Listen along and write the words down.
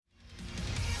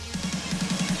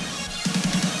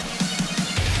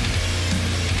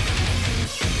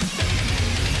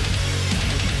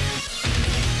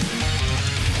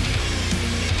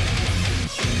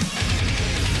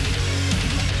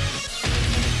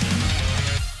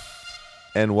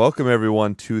And welcome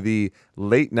everyone to the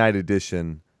late night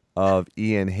edition of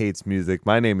Ian Hates Music.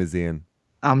 My name is Ian.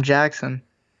 I'm Jackson.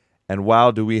 And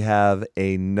wow, do we have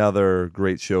another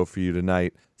great show for you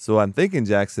tonight. So I'm thinking,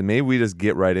 Jackson, maybe we just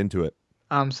get right into it.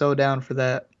 I'm so down for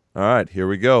that. All right, here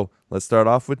we go. Let's start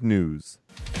off with news.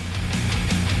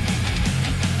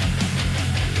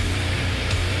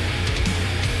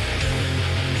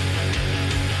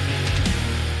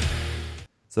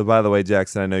 So by the way,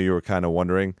 Jackson, I know you were kind of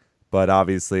wondering, but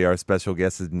obviously our special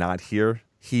guest is not here.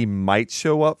 He might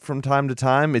show up from time to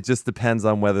time. It just depends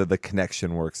on whether the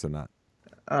connection works or not.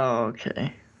 Oh,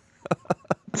 okay.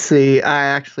 See, I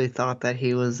actually thought that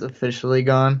he was officially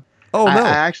gone. Oh, I no.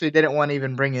 actually didn't want to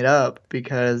even bring it up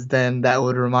because then that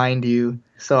would remind you.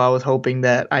 So I was hoping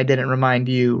that I didn't remind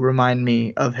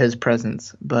me of his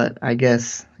presence. But I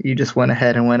guess you just went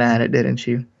ahead and went at it, didn't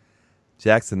you?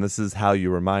 Jackson, this is how you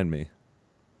remind me.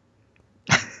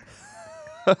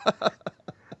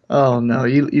 Oh no,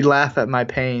 you laugh at my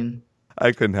pain.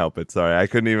 I couldn't help it. Sorry. I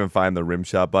couldn't even find the rim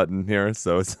shot button here,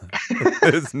 so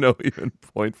there's no even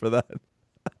point for that.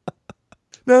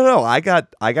 No, I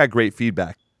got great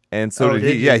feedback. And so Oh, did he.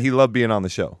 did Yeah, you? he loved being on the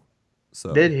show.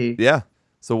 So Did he? yeah.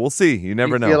 So we'll see. You You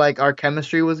never feel know. like our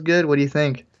chemistry was good? What do you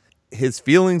think? His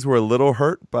feelings were a little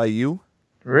hurt by you.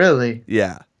 Really?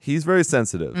 Yeah. He's very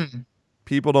sensitive. Hmm.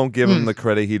 People don't give him Hmm. the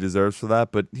credit he deserves for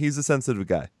that, but he's a sensitive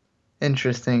guy.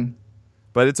 Interesting.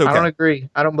 But it's I don't okay. agree.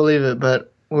 I don't believe it,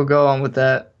 but we'll go on with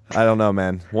that. I don't know,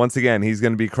 man. Once again, he's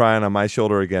going to be crying on my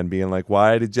shoulder again, being like,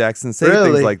 why did Jackson say things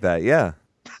Really? like that? Yeah.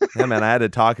 Yeah, man, I had to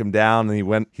talk him down,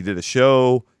 and he did a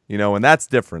show, and that's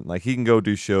different. Like, he can go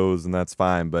do shows, and that's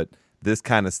fine, but this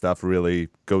kind of stuff really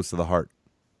goes to the heart.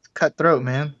 It's cutthroat,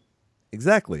 man.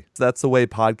 Exactly. That's the way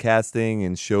podcasting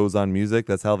and shows on music,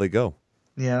 that's how they go.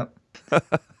 Yeah.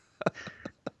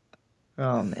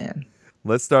 Oh man.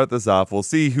 Let's start this off. We'll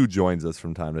see who joins us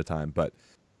from time to time, but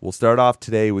we'll start off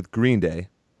today with Green Day.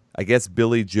 I guess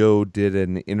Billy Joe did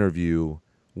an interview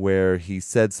where he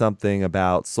said something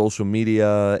about social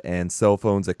media and cell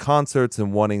phones at concerts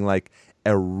and wanting like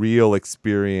a real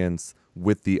experience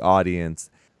with the audience.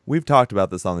 We've talked about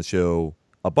this on the show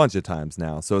a bunch of times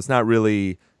now, so it's not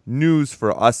really news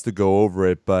for us to go over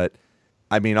it, but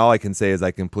I mean, all I can say is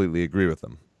I completely agree with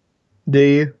them. Do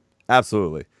you?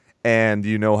 Absolutely. And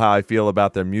you know how I feel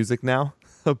about their music now,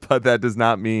 but that does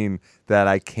not mean that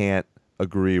I can't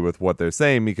agree with what they're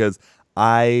saying because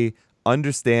I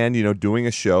understand, doing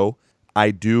a show.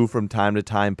 I do from time to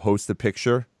time post a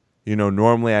picture.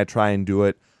 Normally I try and do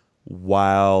it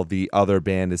while the other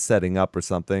band is setting up or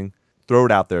something. Throw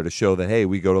it out there to show that, hey,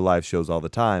 we go to live shows all the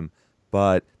time.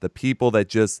 But the people that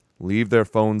just leave their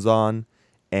phones on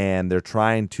and they're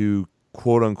trying to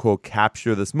quote unquote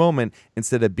capture this moment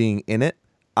instead of being in it,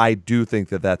 I do think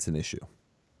that that's an issue.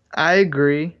 I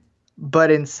agree, but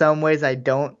in some ways I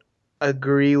don't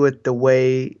agree with the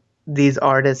way these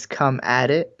artists come at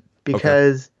it Okay.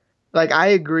 because like I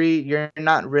agree you're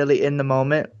not really in the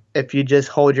moment if you just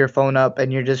hold your phone up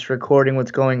and you're just recording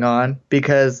what's going on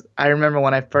because I remember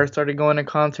when I first started going to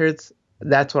concerts,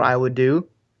 that's what I would do.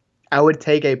 I would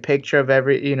take a picture of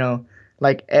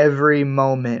like every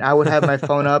moment. I would have my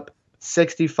phone up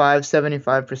 65,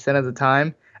 75% of the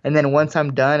time. And then once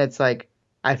I'm done, it's like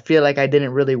I feel like I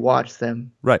didn't really watch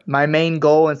them. Right. My main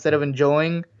goal instead of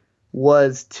enjoying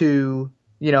was to,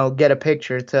 get a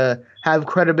picture to have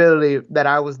credibility that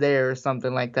I was there or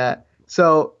something like that.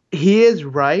 So he is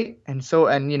right.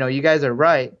 You guys are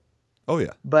right. Oh,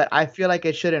 yeah. But I feel like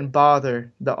it shouldn't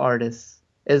bother the artists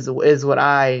is what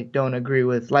I don't agree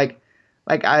with.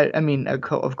 I mean,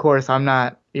 of course, I'm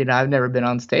not, I've never been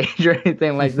on stage or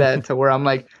anything like that to where I'm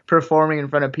like performing in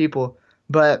front of people.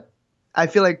 But I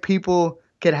feel like people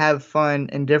could have fun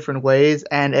in different ways.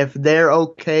 And if they're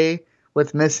okay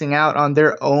with missing out on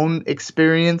their own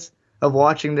experience of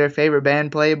watching their favorite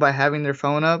band play by having their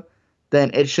phone up,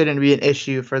 then it shouldn't be an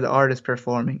issue for the artist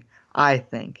performing, I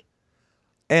think.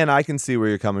 And I can see where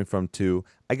you're coming from, too.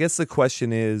 I guess the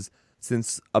question is,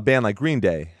 since a band like Green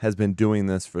Day has been doing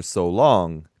this for so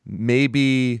long,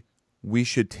 maybe we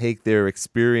should take their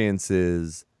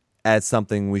experiences as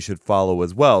something we should follow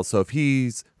as well. So if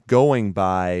he's going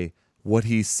by what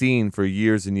he's seen for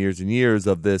years and years and years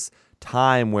of this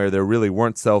time where there really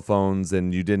weren't cell phones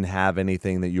and you didn't have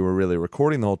anything that you were really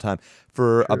recording the whole time,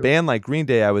 for a True. band like Green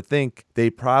Day, I would think they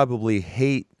probably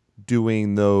hate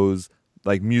doing those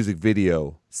like music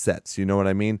video sets, you know what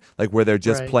I mean? Like where they're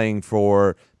just Right. playing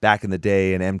for back in the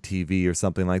day an MTV or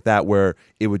something like that, where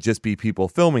it would just be people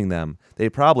filming them. They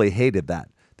probably hated that.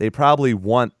 They probably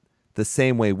want the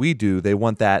same way we do. They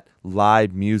want that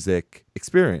live music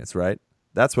experience, right?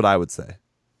 That's what I would say.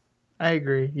 I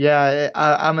agree. Yeah,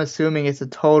 I'm assuming it's a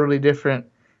totally different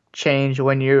change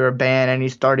when you're a band and you're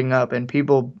starting up and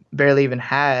people barely even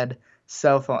had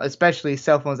cell phone, especially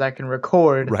cell phones that can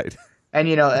record. Right. And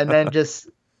and then just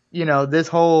this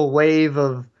whole wave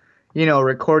of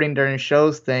recording during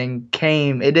shows thing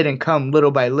came. It didn't come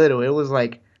little by little. It was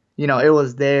like it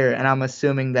was there. And I'm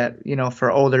assuming that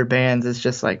for older bands, it's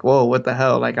just like, whoa, what the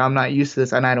hell? Like, I'm not used to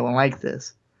this and I don't like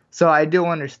this. So I do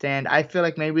understand. I feel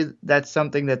like maybe that's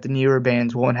something that the newer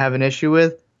bands won't have an issue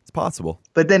with. It's possible.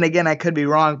 But then again, I could be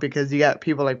wrong because you got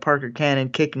people like Parker Cannon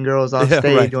kicking girls off Yeah,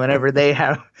 stage right. whenever they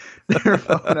have their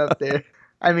phone up there.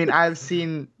 I mean, I've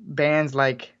seen bands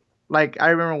like I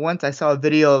remember once I saw a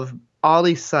video of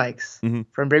Ollie Sykes Mm-hmm.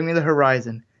 from Bring Me the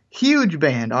Horizon. Huge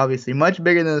band, obviously, much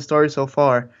bigger than the story so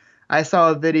far. I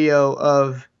saw a video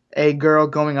of a girl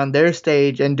going on their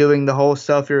stage and doing the whole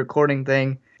selfie recording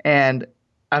thing, and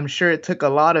I'm sure it took a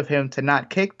lot of him to not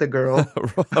kick the girl,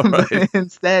 but Right.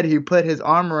 instead he put his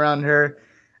arm around her,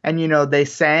 and they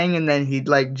sang, and then he'd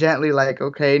like gently like,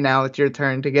 okay, now it's your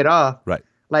turn to get off. Right.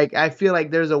 Like, I feel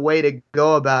like there's a way to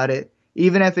go about it.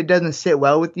 Even if it doesn't sit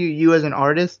well with you, you as an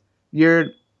artist, your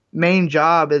main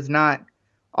job is not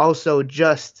also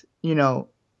just,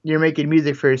 you're making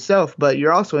music for yourself, but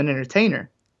you're also an entertainer.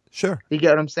 Sure. You get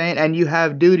what I'm saying? And you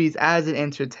have duties as an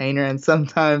entertainer, and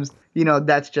sometimes,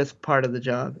 that's just part of the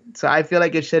job. So I feel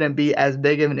like it shouldn't be as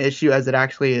big of an issue as it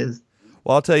actually is,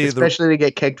 Well, I'll tell you especially to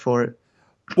get kicked for it.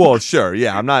 Well, sure.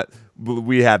 Yeah, I'm not.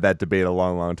 We had that debate a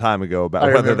long, long time ago about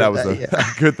I whether that remember was that, a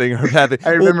yeah. good thing or a bad thing.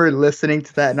 I remember listening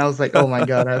to that, and I was like, oh my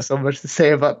God, I have so much to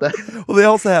say about that. Well, they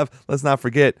also have, let's not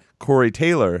forget, Corey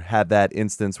Taylor had that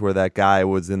instance where that guy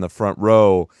was in the front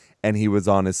row and he was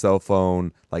on his cell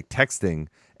phone, like texting,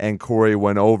 and Corey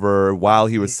went over while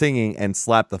he was singing and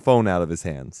slapped the phone out of his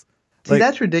hands. See,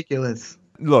 that's ridiculous.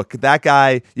 Look, that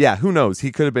guy, yeah, who knows?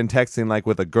 He could have been texting like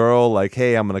with a girl, like,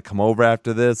 hey, I'm going to come over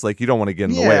after this. Like, you don't want to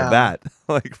get in the way of that,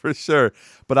 like, for sure.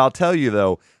 But I'll tell you,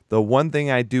 though, the one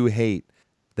thing I do hate,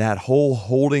 that whole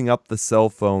holding up the cell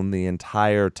phone the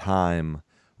entire time,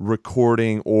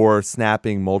 recording or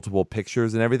snapping multiple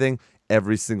pictures and everything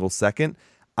every single second.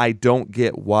 I don't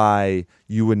get why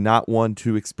you would not want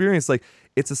to experience. Like,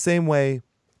 it's the same way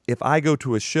if I go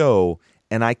to a show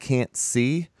and I can't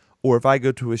see, or if I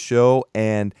go to a show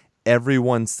and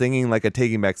everyone's singing, like a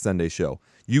Taking Back Sunday show,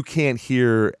 you can't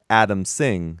hear Adam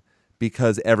sing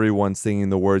because everyone's singing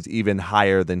the words even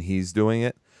higher than he's doing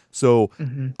it. So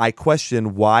I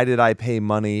question, why did I pay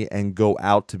money and go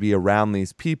out to be around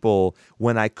these people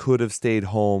when I could have stayed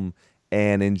home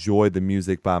and enjoyed the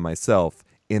music by myself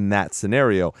in that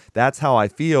scenario? That's how I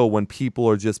feel when people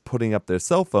are just putting up their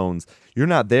cell phones. You're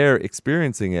not there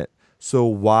experiencing it, so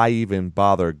why even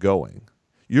bother going?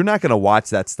 You're not going to watch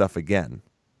that stuff again.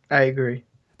 I agree.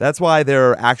 That's why there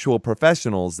are actual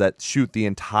professionals that shoot the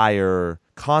entire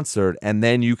concert, and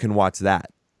then you can watch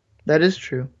that. That is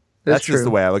true. That's just the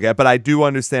way I look at it. But I do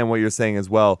understand what you're saying as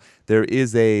well. There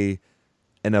is an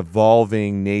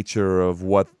evolving nature of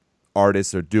what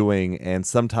artists are doing, and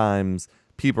sometimes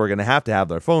people are going to have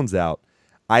their phones out.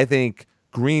 I think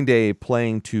Green Day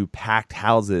playing to packed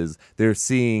houses, they're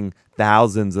seeing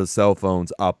thousands of cell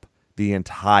phones up the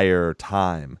entire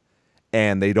time,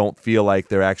 and they don't feel like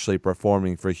they're actually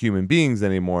performing for human beings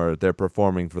anymore. They're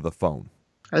performing for the phone.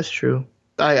 That's true.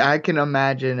 I can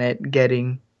imagine it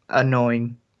getting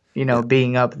annoying,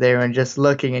 being up there and just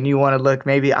looking, and you want to look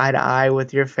maybe eye to eye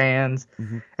with your fans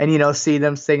and, see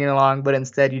them singing along, but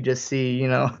instead you just see,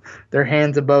 their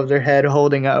hands above their head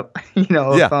holding up,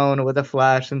 a phone with a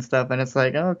flash and stuff. And it's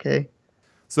like, okay.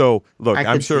 So look, I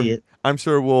could see it. I'm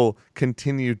sure we'll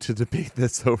continue to debate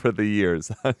this over the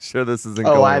years. I'm sure this isn't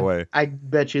going away. I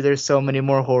bet you there's so many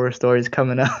more horror stories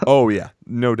coming up. Oh yeah,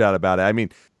 no doubt about it. I mean,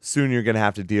 soon you're gonna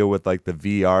have to deal with like the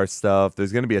VR stuff.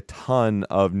 There's gonna be a ton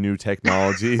of new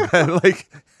technology that, like,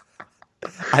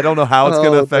 I don't know how it's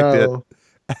gonna affect it.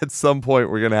 At some point,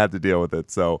 we're gonna have to deal with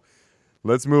it. So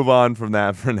let's move on from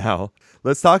that for now.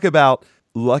 Let's talk about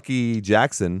Lucky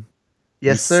Jackson.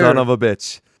 Yes, you sir. Son of a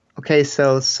bitch. Okay,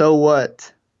 so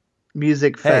what?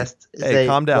 Music Fest. Hey,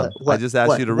 calm down. I just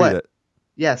asked you to read it.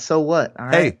 Yeah, so what? All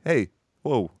right. Hey,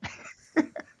 whoa.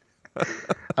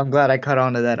 I'm glad I caught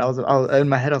on to that. I was in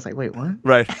my head. I was like, wait, what?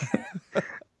 Right.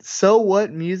 So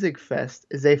What Music Fest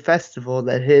is a festival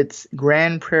that hits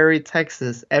Grand Prairie,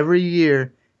 Texas every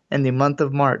year in the month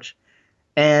of March.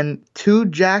 And to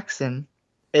Jackson,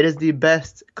 it is the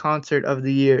best concert of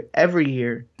the year every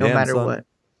year, no matter what.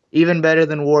 Even better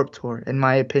than Warped Tour, in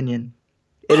my opinion.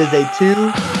 It is a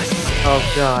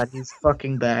Oh, God, he's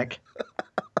fucking back.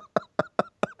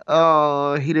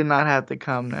 Oh, he did not have to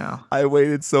come now. I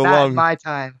waited so Not long. my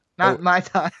time. Not my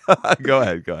time. Go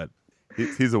ahead.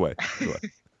 He's away. He's away.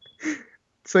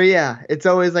 So yeah, it's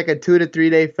always like a 2 to 3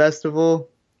 day festival.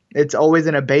 It's always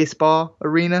in a baseball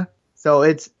arena. So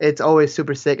it's always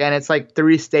super sick, and it's like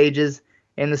 3 stages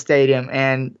in the stadium,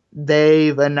 and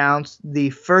they've announced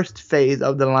the first phase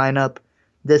of the lineup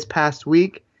this past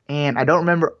week, and I don't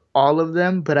remember all of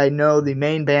them, but I know the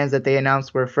main bands that they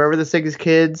announced were Forever the Sickest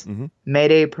Kids,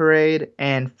 Mayday Parade,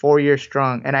 and 4 Year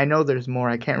Strong, and I know there's more.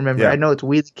 I can't remember. Yeah. I know it's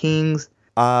We the Kings.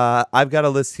 I've got a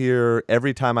list here.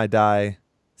 Every Time I Die,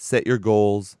 Set Your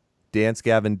Goals, Dance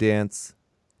Gavin Dance,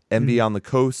 Envy on the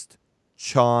Coast,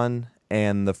 Chon,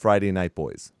 and the Friday Night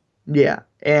Boys. Yeah,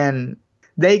 and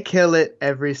they kill it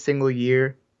every single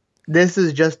year. This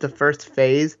is just the first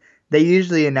phase. They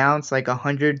usually announce like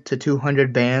 100 to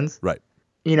 200 bands. Right.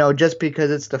 You know, just because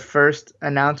it's the first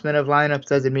announcement of lineups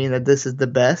doesn't mean that this is the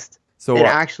best. So it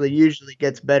actually usually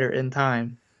gets better in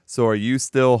time. So are you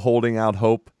still holding out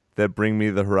hope that Bring Me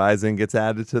the Horizon gets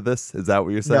added to this? Is that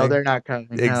what you're saying? No, they're not coming.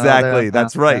 Exactly. No,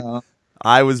 That's right. No.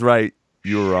 I was right.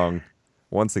 You were wrong.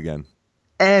 Once again.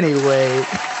 Anyway.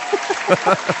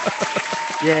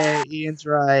 Yeah, Ian's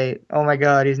right. Oh my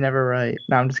God, he's never right.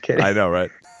 No, I'm just kidding. I know,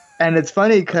 right? And it's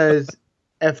funny because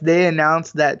if they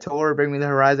announced that tour, Bring Me the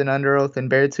Horizon, Under Oath, and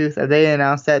Beartooth, if they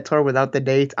announced that tour without the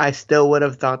dates, I still would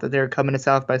have thought that they were coming to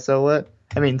South by So What.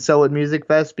 So What Music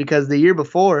Fest, because the year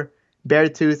before,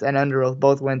 Beartooth and Under Oath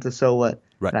both went to So What.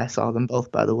 Right. And I saw them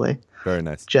both, by the way. Very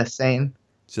nice. Just saying.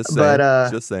 Just saying.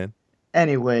 Just saying.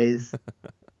 Anyways,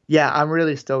 yeah, I'm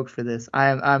really stoked for this.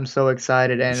 I'm so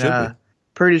excited, and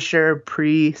pretty sure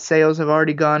pre-sales have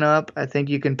already gone up. I think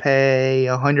you can pay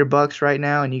 $100 right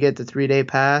now, and you get the 3-day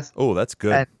pass. Oh, that's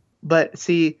good. But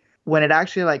see, when it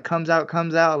actually like comes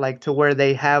out like to where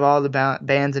they have all the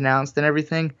bands announced and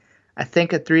everything, I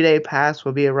think a 3-day pass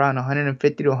will be around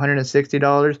 $150 to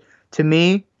 $160. To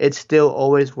me, it's still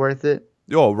always worth it.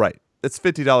 Oh, right. It's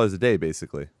 $50 a day,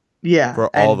 basically. Yeah. For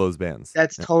all those bands.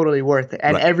 That's totally worth it.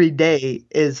 And every day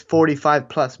is 45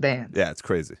 plus bands. Yeah, it's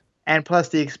crazy. And plus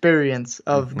the experience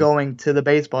of going to the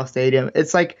baseball stadium.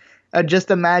 It's like, just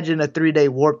imagine a 3-day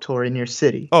Warped Tour in your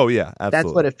city. Oh, yeah, absolutely.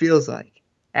 That's what it feels like.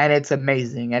 And it's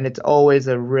amazing. And it's always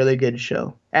a really good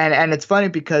show. And it's funny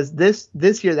because this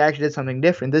year they actually did something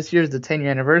different. This year's the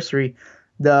 10-year anniversary.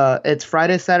 It's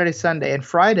Friday, Saturday, Sunday. And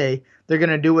Friday, they're going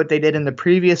to do what they did in the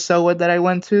previous So What that I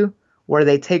went to, where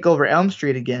they take over Elm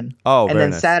Street again. Oh, and then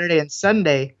nice. Saturday and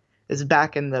Sunday is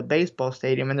back in the baseball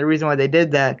stadium. And the reason why they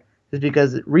did that is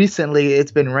because recently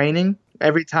it's been raining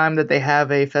every time that they have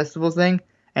a festival thing,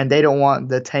 and they don't want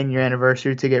the 10-year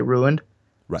anniversary to get ruined.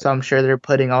 Right. So I'm sure they're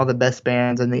putting all the best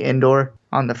bands in the indoor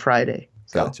on the Friday.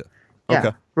 So, gotcha. Yeah,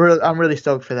 okay. I'm really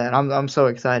stoked for that. I'm so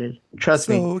excited. Trust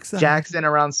me, excited. Jackson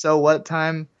around So What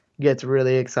time gets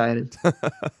really excited.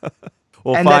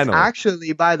 Well, and finally. That's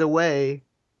actually, by the way,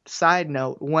 side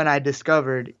note, when I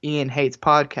discovered Ian Hates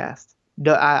podcast.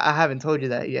 I haven't told you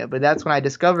that yet, but that's when I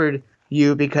discovered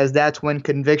you, because that's when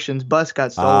Conviction's bus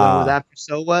got stolen, was after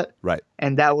So What. Right.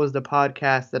 And that was the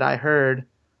podcast that I heard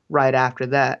right after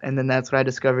that. And then that's when I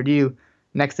discovered you.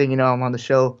 Next thing you know, I'm on the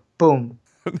show. Boom.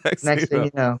 Next thing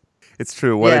you know. It's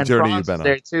true. What a journey Franz you've been was on.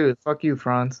 there too. Fuck you,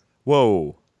 Franz.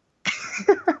 Whoa.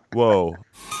 Whoa.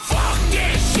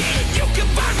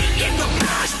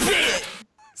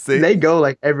 See? They go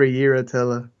like every year,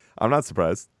 Attila. I'm not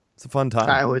surprised. It's a fun time.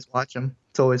 I always watch them.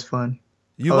 It's always fun.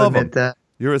 You I'll love admit them. that.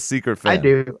 You're a secret fan. I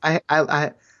do.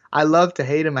 I love to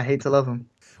hate him. I hate to love him.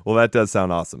 Well, that does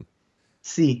sound awesome.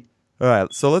 See. All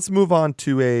right, so let's move on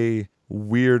to a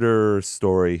weirder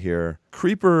story here.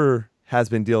 Creeper has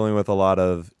been dealing with a lot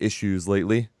of issues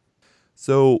lately.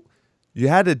 So you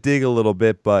had to dig a little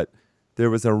bit, but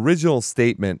there was an original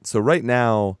statement. So right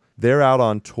now, they're out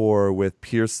on tour with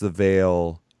Pierce the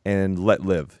Veil and Let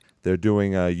Live. They're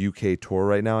doing a UK tour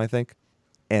right now, I think.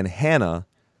 And Hannah,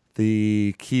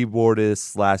 the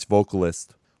keyboardist /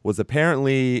 vocalist, was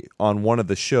apparently on one of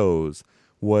the shows,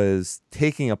 was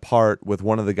taking apart with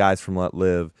one of the guys from Let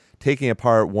Live, taking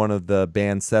apart one of the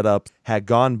band setups, had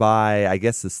gone by, I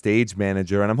guess, the stage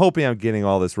manager, and I'm hoping I'm getting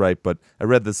all this right, but I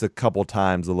read this a couple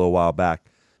times a little while back.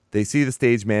 They see the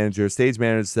stage manager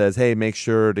says, hey, make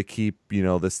sure to keep,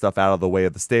 this stuff out of the way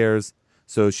of the stairs.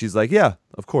 So she's like, yeah,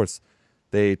 of course.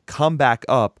 They come back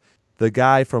up. The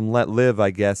guy from Let Live, I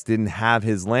guess, didn't have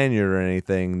his lanyard or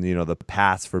anything, the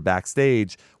pass for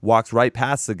backstage, walks right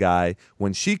past the guy.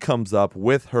 When she comes up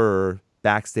with her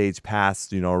backstage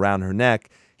pass, around her neck,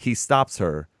 he stops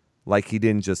her like he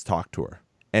didn't just talk to her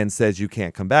and says, you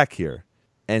can't come back here.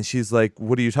 And she's like,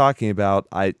 what are you talking about?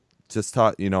 I just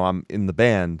thought, I'm in the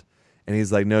band. And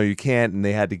he's like, no, you can't. And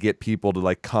they had to get people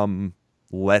to come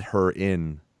let her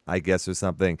in, I guess, or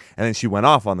something. And then she went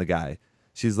off on the guy.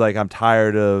 She's like, I'm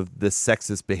tired of this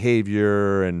sexist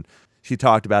behavior. And she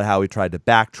talked about how he tried to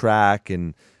backtrack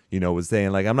and, was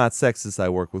saying like, I'm not sexist. I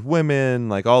work with women,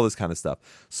 like all this kind of stuff.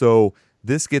 So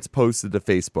this gets posted to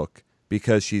Facebook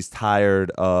because she's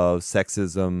tired of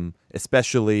sexism,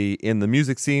 especially in the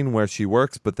music scene where she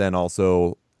works, but then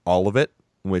also all of it,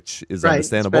 which is Right,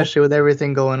 understandable. especially with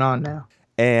everything going on now.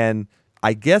 And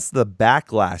I guess the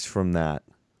backlash from that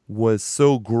was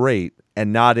so great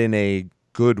and not in a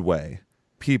good way.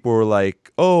 People were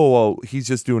like, oh, well, he's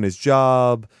just doing his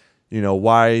job.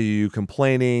 Why are you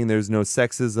complaining? There's no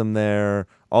sexism there.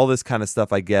 All this kind of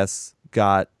stuff, I guess,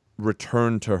 got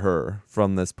returned to her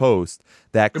from this post.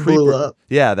 That blew up.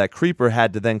 Yeah, that creeper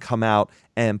had to then come out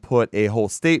and put a whole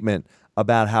statement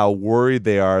about how worried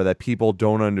they are that people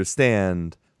don't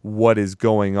understand what is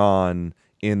going on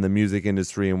in the music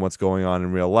industry and what's going on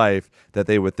in real life, that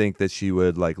they would think that she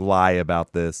would like lie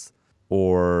about this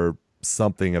or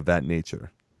something of that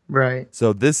nature. Right.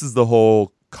 So this is the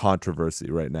whole controversy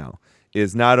right now,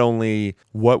 is not only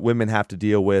what women have to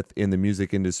deal with in the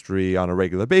music industry on a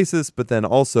regular basis, but then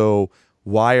also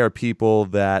why are people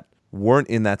that weren't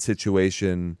in that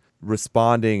situation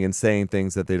responding and saying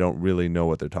things that they don't really know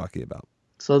what they're talking about.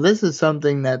 So this is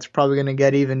something that's probably going to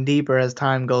get even deeper as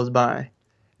time goes by,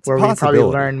 where we probably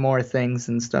possibility. learn more things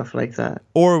and stuff like that.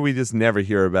 Or we just never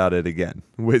hear about it again,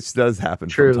 which does happen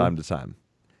True. from time to time.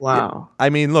 Wow. I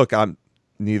mean, look,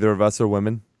 neither of us are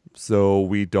women, so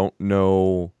we don't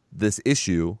know this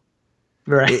issue.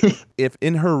 Right. If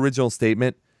in her original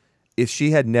statement, if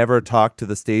she had never talked to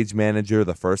the stage manager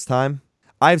the first time,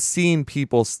 I've seen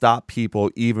people stop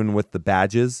people even with the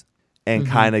badges and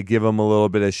kind of give them a little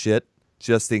bit of shit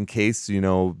just in case,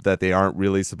 that they aren't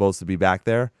really supposed to be back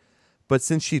there. But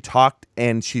since she talked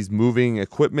and she's moving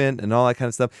equipment and all that kind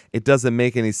of stuff, it doesn't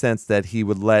make any sense that he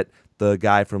would let the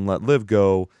guy from Let Live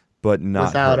go, but not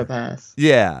without her. a pass.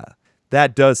 Yeah,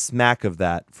 that does smack of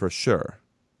that for sure.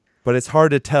 But it's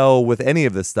hard to tell with any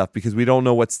of this stuff because we don't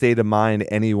know what state of mind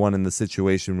anyone in the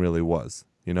situation really was,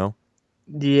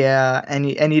 Yeah, and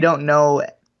you don't know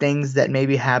things that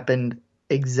maybe happened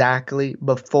exactly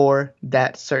before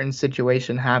that certain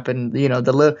situation happened.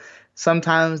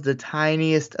 Sometimes the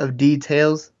tiniest of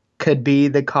details could be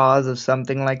the cause of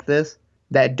something like this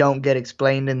that don't get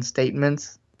explained in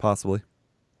statements, Possibly.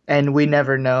 and we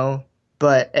never know.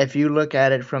 But if you look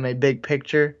at it from a big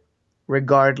picture,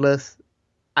 regardless,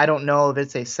 I don't know if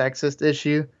it's a sexist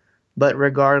issue, but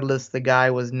regardless, the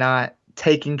guy was not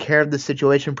taking care of the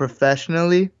situation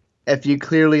professionally. If you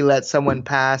clearly let someone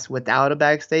pass without a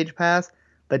backstage pass,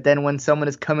 but then when someone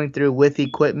is coming through with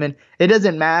equipment, it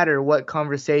doesn't matter what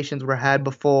conversations were had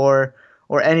before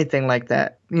or anything like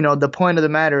that. The point of the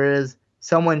matter is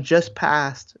someone just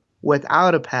passed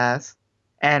without a pass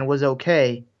and was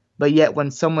okay, but yet when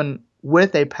someone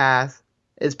with a pass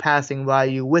is passing by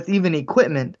you with even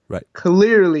equipment, right,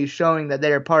 clearly showing that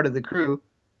they are part of the crew,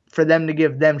 for them to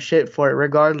give them shit for it,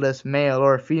 regardless, male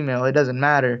or female, it doesn't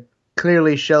matter,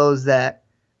 clearly shows that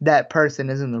that person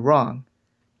is in the wrong.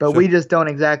 But Sure. We just don't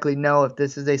exactly know if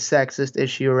this is a sexist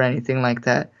issue or anything like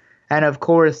that. And of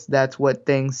course, that's what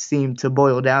things seem to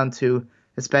boil down to,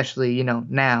 especially,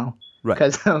 now. Right.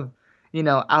 Because of,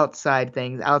 outside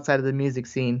things, outside of the music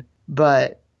scene.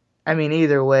 But, I mean,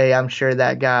 either way, I'm sure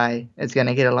that guy is going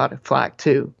to get a lot of flack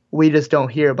too. We just don't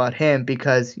hear about him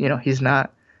because, he's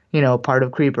not, part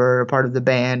of Creeper or part of the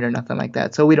band or nothing like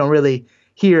that. So we don't really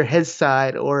hear his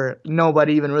side, or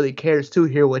nobody even really cares to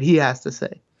hear what he has to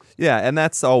say. Yeah, and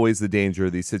that's always the danger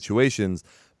of these situations.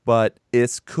 But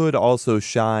it could also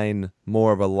shine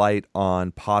more of a light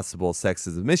on possible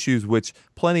sexism issues, which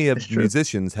plenty of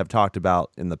musicians have talked about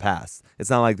in the past.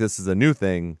 It's not like this is a new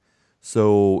thing,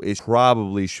 so it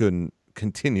probably shouldn't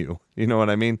continue. You know what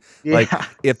I mean? Yeah. Like,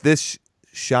 if this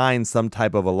shines some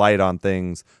type of a light on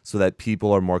things so that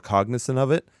people are more cognizant of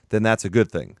it, then that's a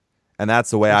good thing. And that's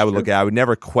the way I would look at it. I would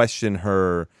never question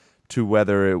her to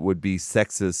whether it would be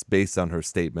sexist based on her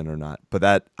statement or not. But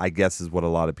that, I guess, is what a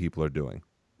lot of people are doing.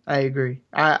 I agree.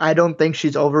 I don't think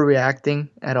she's overreacting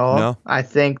at all. No? I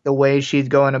think the way she's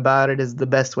going about it is the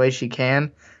best way she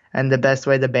can, and the best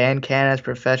way the band can, as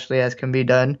professionally as can be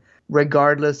done.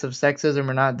 Regardless of sexism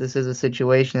or not, this is a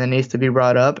situation that needs to be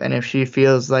brought up. And if she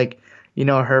feels like,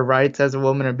 her rights as a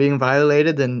woman are being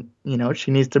violated, then,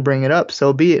 she needs to bring it up.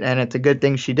 So be it. And it's a good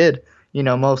thing she did.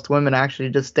 Most women actually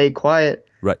just stay quiet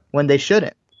Right. when they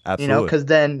shouldn't. Absolutely. Because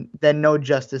then no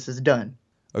justice is done.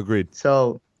 Agreed.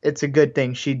 So it's a good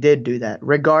thing she did do that.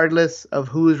 Regardless of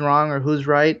who's wrong or who's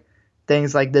right,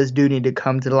 things like this do need to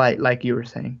come to light, like you were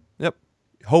saying. Yep.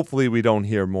 Hopefully we don't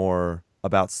hear more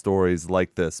about stories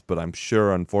like this, but I'm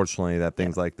sure, unfortunately, that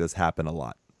things like this happen a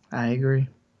lot. I agree.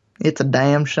 It's a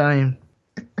damn shame.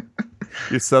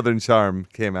 Your Southern charm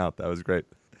came out. That was great.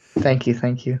 Thank you,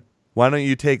 thank you. Why don't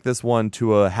you take this one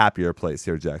to a happier place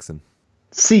here, Jackson?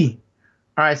 C.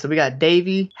 All right, so we got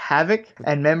Davey, Havoc,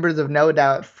 and members of No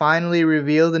Doubt finally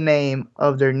reveal the name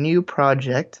of their new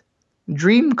project,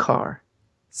 Dream Car.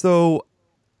 So,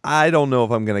 I don't know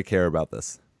if I'm going to care about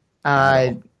this.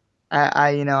 I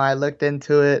looked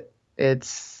into it.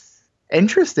 It's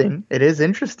interesting. It is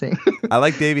interesting. I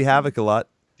like Davey Havoc a lot.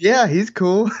 Yeah, he's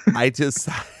cool. I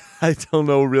don't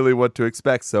know really what to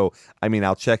expect. So, I mean,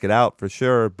 I'll check it out for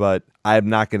sure, but I'm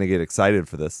not going to get excited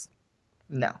for this.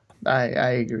 No, I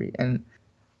agree. And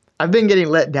I've been getting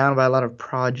let down by a lot of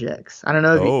projects. I don't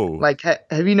know if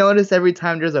have you noticed every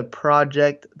time there's a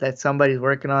project that somebody's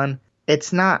working on,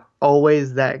 it's not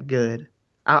always that good.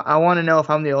 I want to know if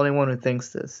I'm the only one who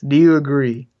thinks this. Do you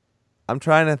agree? I'm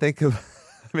trying to think of,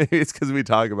 maybe it's because we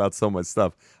talk about so much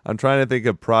stuff. I'm trying to think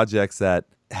of projects that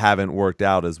haven't worked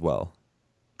out as well.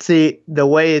 See, the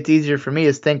way it's easier for me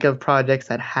is think of projects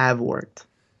that have worked.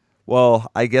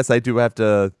 Well, I guess I do have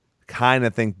to kind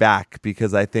of think back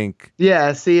because I think...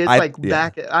 Yeah, see, it's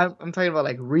back... I'm talking about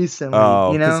like recently,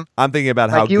 you know? I'm thinking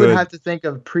about how good... You would have to think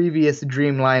of previous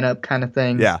dream lineup kind of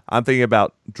thing. Yeah, I'm thinking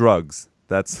about drugs.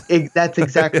 That's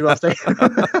exactly what I was thinking.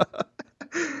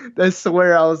 That's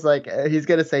where I was like, he's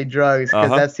going to say drugs because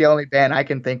that's the only band I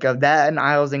can think of. That and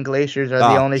Isles and Glaciers are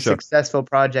the only successful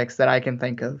projects that I can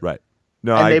think of. Right.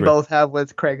 No, and I they agree. both have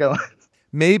with Craig Owens.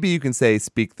 Maybe you can say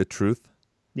Speak the Truth.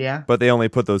 Yeah. But they only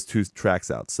put those 2 tracks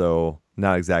out, so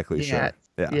not exactly sure.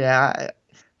 Yeah.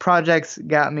 Projects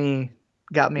got me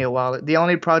a while. The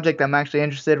only project I'm actually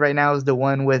interested right now is the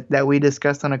one that we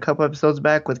discussed on a couple episodes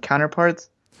back with Counterparts.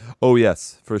 Oh,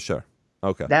 yes, for sure.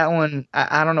 Okay. That one,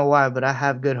 I don't know why, but I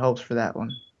have good hopes for that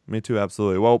one. Me too,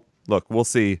 absolutely. Well, look, we'll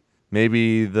see.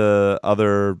 Maybe the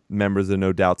other members of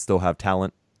No Doubt still have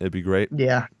talent. It'd be great.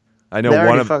 Yeah. I know they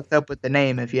already fucked up with the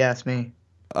name, if you ask me.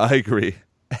 I agree.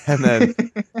 And then,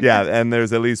 and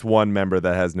there's at least one member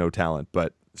that has no talent,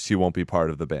 but she won't be part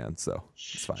of the band, so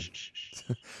it's fine.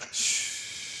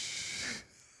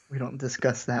 We don't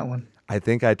discuss that one. I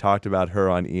think I talked about her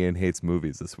on Ian Hates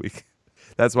Movies this week.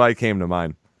 That's why it came to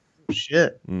mind.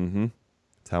 Shit. Mm-hmm.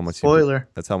 Spoiler.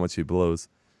 That's how much he blows.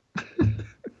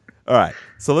 All right,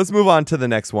 so let's move on to the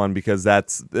next one because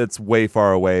it's way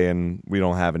far away and we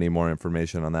don't have any more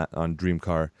information on that on Dream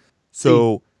Car.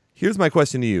 So here's my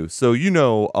question to you. So you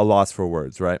know A Loss for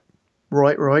Words, right?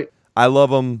 Right. I love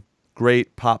them.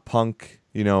 Great pop punk.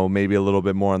 You know, maybe a little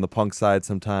bit more on the punk side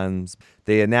sometimes.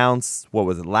 They announced,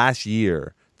 last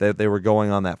year, that they were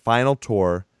going on that final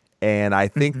tour, and I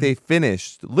think they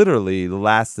finished literally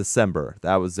last December.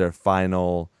 That was their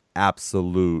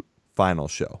absolute final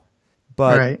show.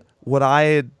 But what I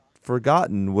had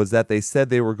forgotten was that they said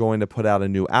they were going to put out a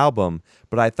new album,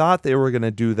 but I thought they were going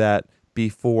to do that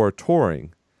before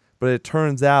touring. But it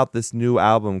turns out this new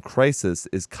album, Crisis,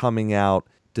 is coming out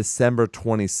December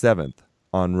 27th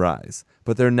on Rise.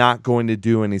 But they're not going to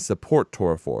do any support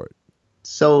tour for it.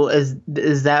 So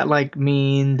is that like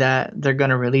mean that they're going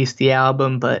to release the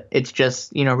album, but it's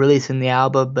just, releasing the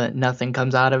album, but nothing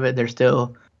comes out of it? They're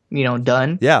still,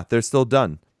 done? Yeah, they're still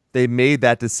done. They made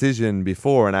that decision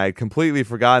before, and I had completely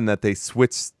forgotten that they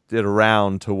switched it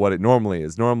around to what it normally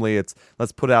is. Normally it's,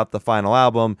 let's put out the final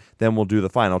album, then we'll do the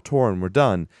final tour, and we're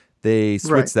done. They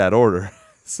switched that order.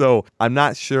 So I'm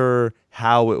not sure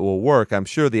how it will work. I'm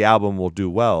sure the album will do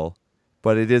well,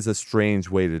 but it is a strange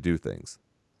way to do things.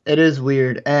 It is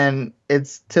weird, and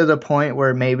it's to the point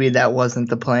where maybe that wasn't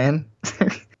the plan.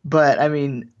 But, I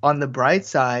mean, on the bright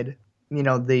side,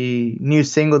 the new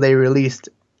single they released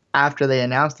after they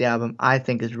announced the album, I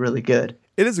think is really good.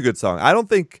 It is a good song. I don't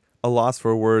think A Loss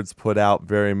for Words put out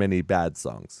very many bad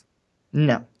songs.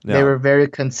 No. They were very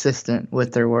consistent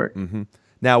with their work. Mm-hmm.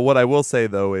 Now, what I will say,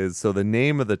 though, is so the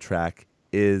name of the track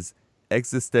is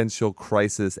Existential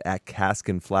Crisis at Cask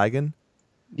and Flagon.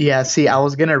 Yeah, see, I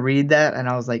was going to read that, and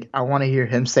I was like, I want to hear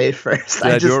him say it first.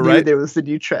 Did I just do it knew right? there was the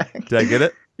new track. Did I get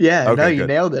it? Yeah, okay, no, you good.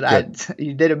 nailed it.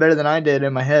 You did it better than I did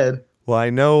in my head. Well, I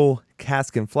know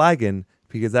Cask and Flagon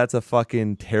because that's a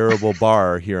fucking terrible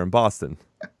bar here in Boston.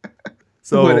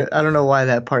 So I don't know why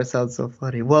that part sounds so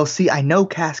funny. Well, see, I know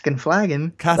Cask and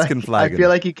Flagon. Cask and Flagon. I feel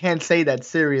like you can't say that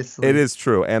seriously. It is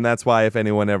true, and that's why if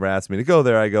anyone ever asks me to go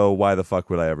there, I go, why the fuck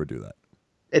would I ever do that?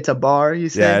 It's a bar, you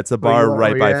say? Yeah, it's a bar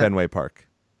right by Fenway Park.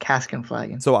 Cask and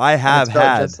Flagon. So I have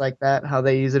had just like that, how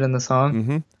they use it in the song.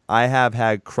 Mm-hmm. I have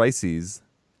had crises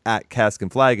at Cask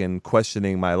and Flagon,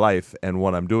 questioning my life and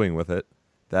what I'm doing with it.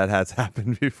 That has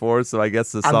happened before, so I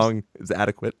guess the song is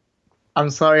adequate. I'm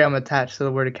sorry, I'm attached to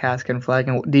the word Cask and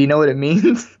Flagon. Do you know what it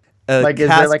means? Like, is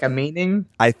there Cask, like a meaning?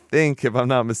 I think, if I'm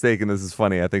not mistaken, this is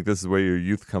funny. I think this is where your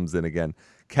youth comes in again.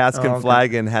 Cask and Oh, okay.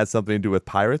 flagon has something to do with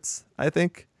pirates, I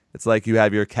think. It's like you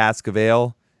have your cask of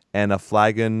ale and a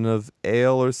flagon of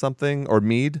ale or something, or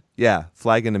mead. Yeah,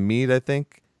 flagon of mead, I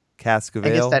think. Cask of I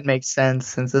guess ale that makes sense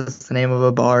since it's the name of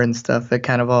a bar and stuff. It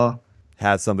kind of all.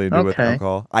 has something to do with Okay.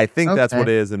 alcohol. I think that's what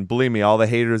Okay. it is. And believe me, all the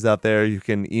haters out there, you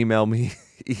can email me,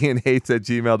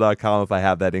 ianhates@gmail.com if I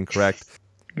have that incorrect.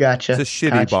 Gotcha. It's a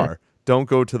shitty Gotcha. bar. Don't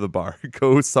go to the bar.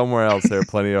 Go somewhere else. There are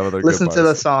plenty of other good Listen bars. to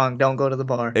the song. Don't go to the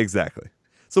bar. Exactly.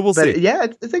 So we'll But see. yeah,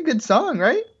 it's a good song,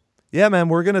 right? Yeah, man,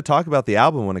 we're going to talk about the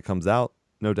album when it comes out.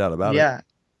 No doubt about it. Yeah.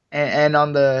 And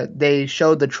on they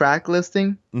showed the track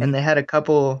listing Mhm. and they had a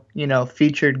couple,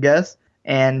 featured guests.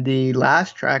 And the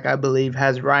last track, I believe,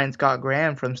 has Ryan Scott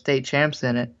Graham from State Champs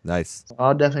in it. Nice. So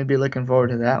I'll definitely be looking forward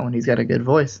to that one. He's got a good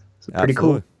voice. So pretty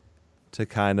Absolutely. cool. To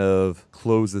kind of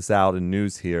close this out in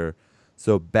news here.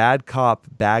 So Bad Cop,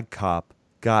 Bad Cop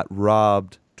got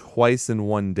robbed twice in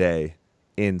one day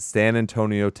in San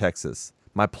Antonio, Texas.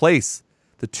 My place,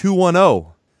 the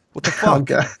 210. What the Oh, fuck?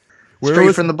 God. Where Straight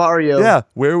was- from the barrio. Yeah,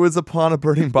 where was Upon a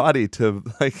Burning Body to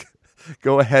like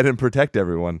go ahead and protect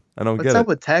everyone? I don't What's get up it.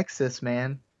 with Texas,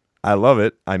 man? I love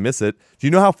it. I miss it. Do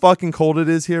you know how fucking cold it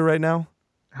is here right now?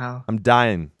 How? I'm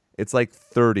dying. It's like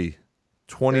 30,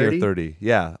 20 30? or 30.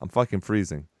 Yeah, I'm fucking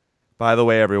freezing. By the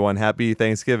way, everyone, happy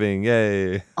Thanksgiving.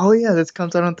 Yay. Oh, yeah, this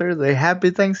comes out on Thursday. Happy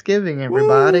Thanksgiving,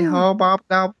 everybody. Woo! Ho, bop,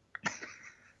 bop.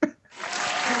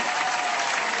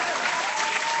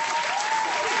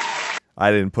 I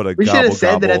didn't put a We should gobble have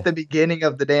said that gobble. at the beginning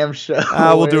of the damn show.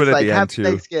 We'll where do it it's at like, the end, Happy too. Who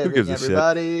Thanksgiving, gives a shit?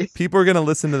 everybody. People are going to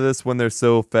listen to this when they're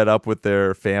so fed up with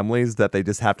their families that they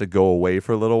just have to go away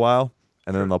for a little while,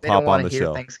 and then they'll They pop don't want on to the hear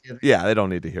show. Thanksgiving. Yeah, they don't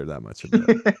need to hear that much of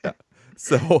it. Yeah.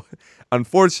 So,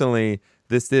 unfortunately,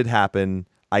 this did happen.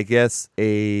 I guess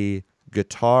a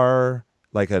guitar,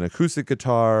 like an acoustic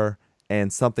guitar,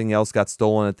 and something else got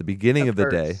stolen at the beginning A of the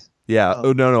day. purse. Yeah. Oh.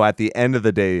 Oh, no. At the end of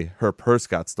the day, her purse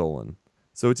got stolen.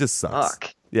 So it just sucks.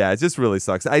 Fuck. Yeah, it just really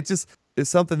sucks. It's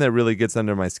something that really gets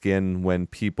under my skin when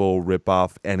people rip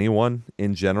off anyone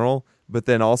in general, but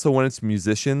then also when it's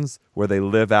musicians where they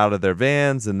live out of their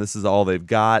vans and this is all they've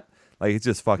got. Like, it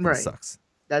just fucking Right. sucks.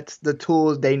 That's the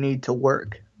tools they need to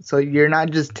work. So you're not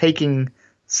just taking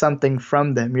something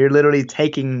from them. You're literally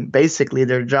taking basically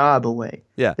their job away.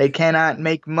 Yeah. They cannot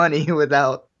make money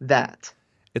without that.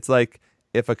 It's like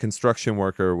if a construction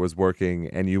worker was working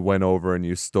and you went over and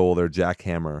you stole their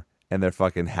jackhammer and their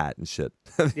fucking hat and shit.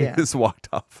 And you Yeah. just walked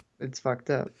off. It's fucked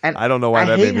up. And I don't know why I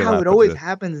that made hate me how laugh. it but always did.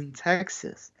 happens in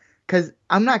Texas. Because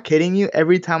I'm not kidding you.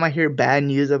 Every time I hear bad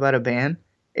news about a band,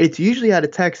 it's usually out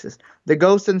of Texas. The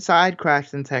Ghost Inside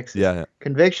crashed in Texas. Yeah.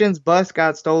 Convictions bus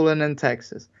got stolen in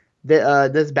Texas.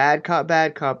 This bad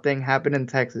cop thing happened in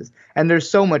Texas. And there's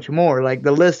so much more. Like,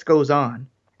 the list goes on.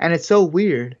 And it's so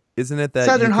weird. Isn't it that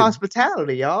Southern you could-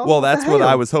 hospitality, y'all. Well, that's the what I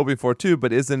hell? was hoping for too,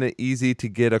 but isn't it easy to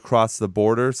get across the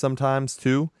border sometimes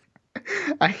too?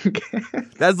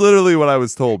 That's literally what I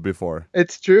was told before.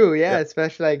 It's true, yeah.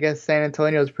 Especially, I guess, San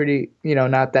Antonio is pretty,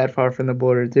 not that far from the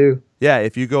border, too. Yeah,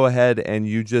 if you go ahead and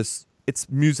it's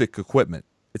music equipment.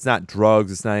 It's not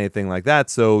drugs, it's not anything like that.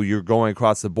 So you're going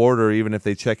across the border, even if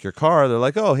they check your car, they're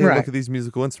like, oh, hey, Right. look at these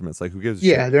musical instruments. Like, who gives a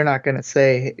Yeah, shit? they're not going to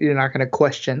say, you're not going to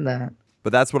question that.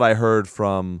 But that's what I heard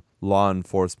from law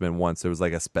enforcement once. There was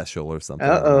like a special or something.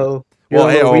 on that. Uh-oh. Well,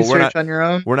 You're hey, doing we're research not- on your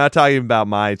own? We're not talking about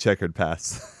my checkered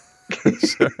past.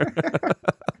 Sure.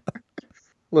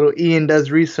 Little Ian does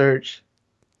research.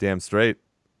 Damn straight.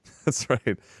 That's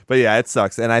right. But yeah, it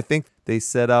sucks. And I think they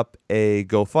set up a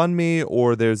GoFundMe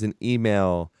or there's an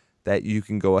email that you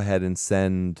can go ahead and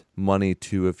send money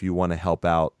to if you want to help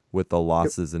out with the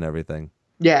losses and everything.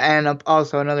 Yeah, and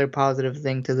also another positive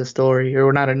thing to the story,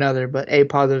 or not another, but a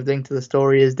positive thing to the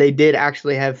story is they did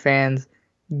actually have fans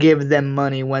give them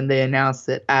money when they announced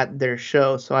it at their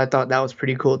show. So I thought that was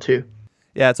pretty cool, too.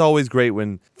 Yeah, it's always great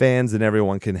when fans and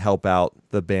everyone can help out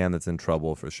the band that's in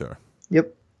trouble for sure.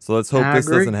 Yep. So let's hope I this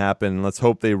agree. doesn't happen. Let's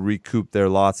hope they recoup their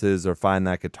losses or find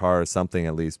that guitar or something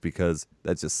at least, because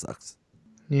that just sucks.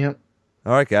 Yep.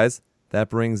 All right, guys, that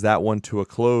brings that one to a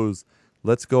close.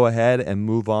 Let's go ahead and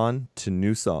move on to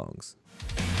new songs.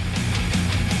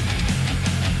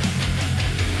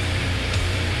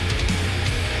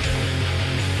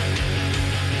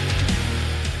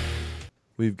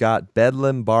 We've got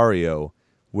Bedlam Barrio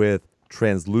with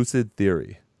Translucid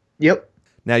Theory. Yep.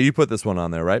 Now, you put this one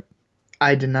on there, right?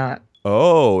 I did not.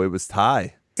 Oh, it was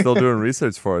Ty. Still doing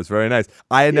research for us. Very nice.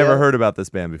 I had never Yeah. heard about this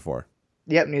band before.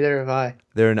 Yep, neither have I.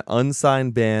 They're an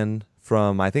unsigned band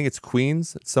from, I think it's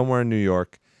Queens, somewhere in New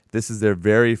York. This is their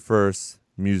very first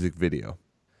music video.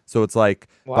 So it's like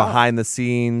Wow. behind the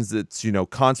scenes, it's,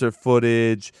 concert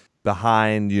footage,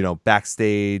 behind,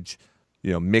 backstage,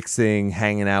 mixing,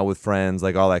 hanging out with friends,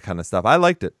 like all that kind of stuff. I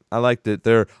liked it.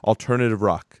 They're alternative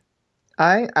rock.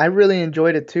 I really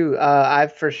enjoyed it too.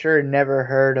 I've for sure never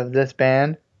heard of this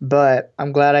band, but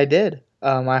I'm glad I did.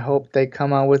 I hope they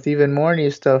come out with even more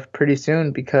new stuff pretty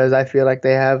soon because I feel like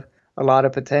they have a lot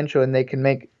of potential and they can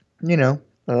make,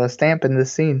 a stamp in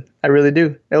this scene. I really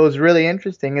do. It was really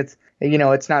interesting. It's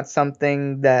not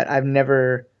something that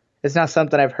it's not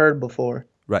something I've heard before,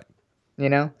 Right.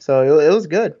 So it was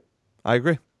good. I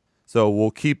agree. So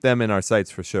we'll keep them in our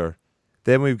sights for sure.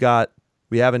 Then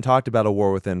we haven't talked about A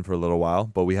War Within for a little while,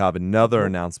 but we have another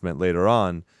announcement later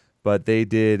on. But they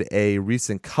did a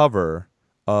recent cover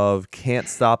of Can't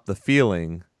Stop the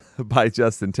Feeling by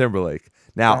Justin Timberlake.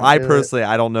 Now, I personally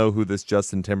don't know who this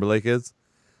Justin Timberlake is.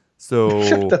 So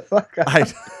Shut the fuck up.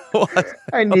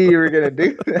 I knew you were going to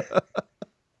do that.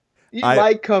 You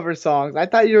like cover songs. I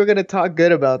thought you were going to talk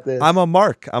good about this. I'm a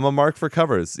mark for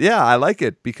covers. Yeah, I like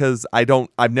it because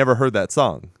I've never heard that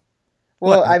song.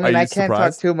 Well, I mean, I can't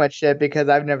talk too much shit because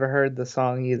I've never heard the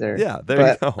song either. Yeah,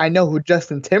 there you go. I know who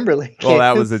Justin Timberlake is. Well,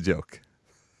 that was a joke.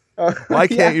 Why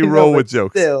can't you roll with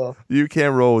jokes? Still. You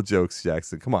can't roll with jokes,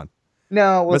 Jackson. Come on.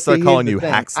 No, let's start calling you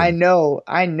Haxon. I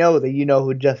know that you know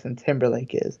who Justin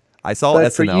Timberlake is. I saw but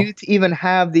SNL. For you to even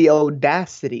have the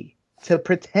audacity to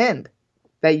pretend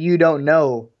that you don't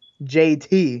know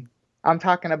JT, I'm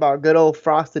talking about good old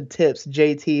Frosted Tips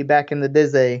JT back in the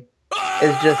day,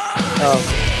 is just.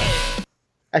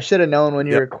 I should have known when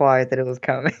you were quiet that it was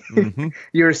coming. Mm-hmm.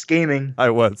 You were scheming.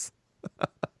 I was.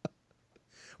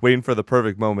 Waiting for the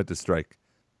perfect moment to strike.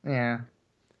 Yeah.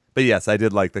 But yes, I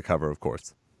did like the cover, of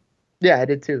course. Yeah, I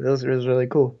did too. It was really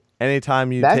cool.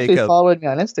 Anytime you actually followed me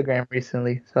on Instagram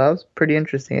recently, so that was pretty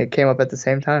interesting. It came up at the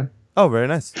same time. Oh, very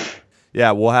nice.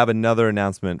 Yeah, we'll have another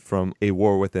announcement from A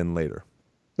War Within later.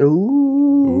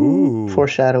 Ooh.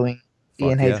 Foreshadowing.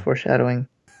 Ian hates foreshadowing.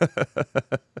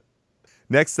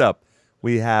 Next up,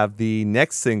 we have the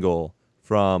next single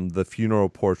from The Funeral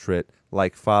Portrait,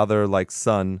 Like Father, Like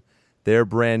Son. Their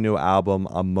brand new album,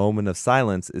 A Moment of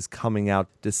Silence, is coming out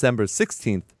December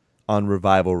 16th on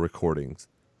Revival Recordings.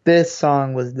 This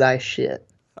song was thy shit.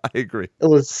 I agree. It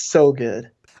was so good.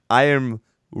 I am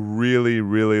really,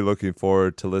 really looking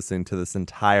forward to listening to this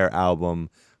entire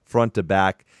album front to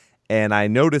back. And I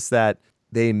noticed that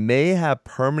they may have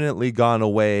permanently gone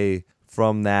away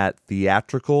from that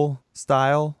theatrical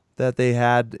style that they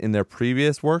had in their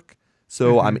previous work.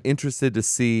 So I'm interested to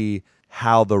see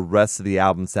how the rest of the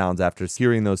album sounds after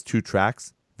hearing those 2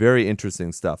 tracks. Very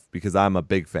interesting stuff because I'm a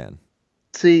big fan.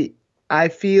 See, I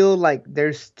feel like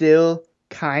there's still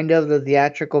kind of the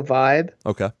theatrical vibe.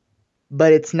 Okay.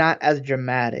 But it's not as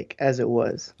dramatic as it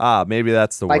was. Maybe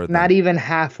that's the word. Like not even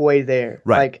halfway there.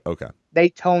 Right. Like, okay. They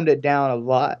toned it down a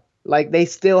lot. Like they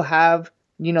still have,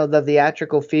 the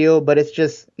theatrical feel, but it's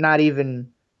just not even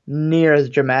near as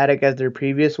dramatic as their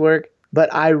previous work.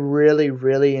 But I really,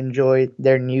 really enjoyed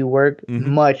their new work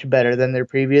much better than their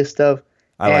previous stuff.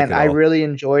 I really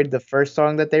enjoyed the first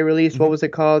song that they released. What was it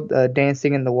called?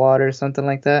 Dancing in the Water or something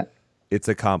like that. It's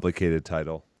a complicated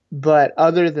title. But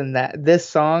other than that, this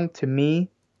song to me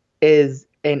is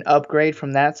an upgrade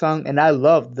from that song. And I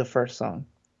loved the first song.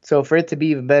 So for it to be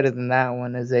even better than that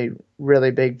one is a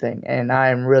really big thing. And I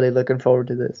am really looking forward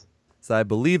to this. So I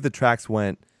believe the tracks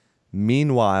went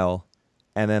Meanwhile,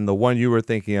 and then the one you were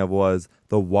thinking of was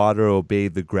The Water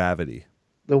Obeyed the Gravity.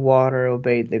 The Water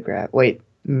Obeyed the Gravity. Wait,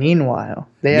 Meanwhile.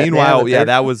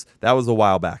 That was a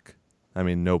while back. I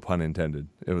mean, no pun intended.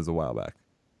 It was a while back.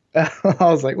 I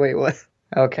was like, wait, what?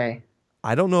 Okay.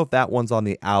 I don't know if that one's on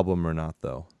the album or not,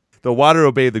 though. The Water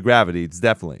Obeyed the Gravity, it's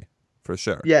definitely, for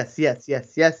sure. Yes.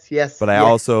 But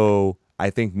I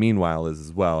think Meanwhile is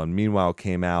as well. And Meanwhile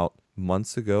came out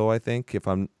months ago, I think, if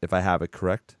I have it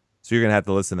correct. So you're going to have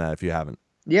to listen to that if you haven't.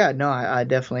 Yeah, no, I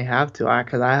definitely have to,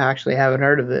 because I actually haven't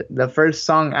heard of it. The first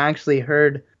song I actually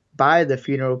heard by The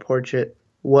Funeral Portrait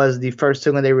was the first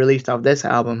single they released off this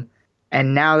album.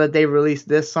 And now that they released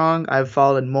this song, I've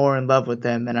fallen more in love with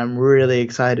them, and I'm really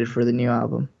excited for the new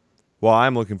album. Well,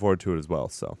 I'm looking forward to it as well,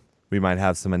 so we might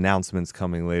have some announcements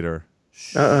coming later.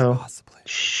 Uh-oh. Possibly.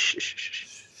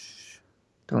 Shh.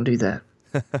 Don't do that.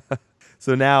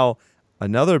 So now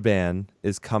another band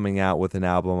is coming out with an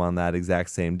album on that exact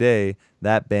same day.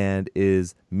 That band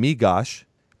is Migosh.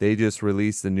 They just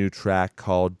released a new track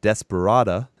called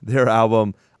Desperada. Their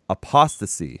album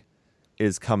Apostasy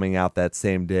is coming out that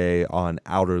same day on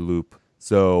Outer Loop.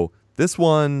 So this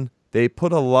one, they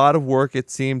put a lot of work, it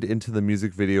seemed, into the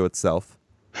music video itself.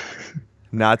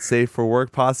 Not safe for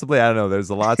work, possibly. I don't know.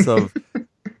 There's lots of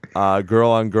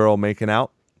girl on girl making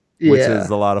out. which Yeah. is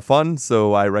a lot of fun.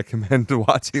 So I recommend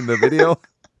watching the video.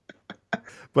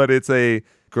 But it's a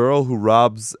girl who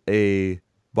robs a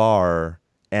bar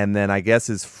and then I guess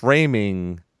is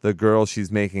framing the girl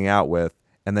she's making out with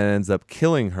and then ends up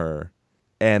killing her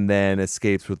and then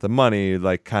escapes with the money,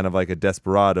 like kind of like a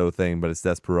Desperado thing, but it's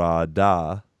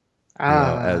Desperada,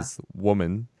 as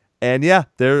woman. And yeah,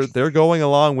 they're going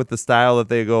along with the style that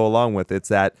they go along with. It's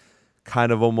that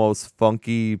kind of almost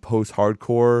funky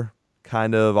post-hardcore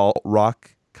kind of alt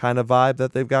rock kind of vibe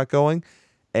that they've got going.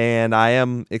 And I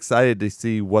am excited to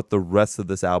see what the rest of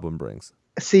this album brings.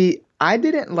 See, I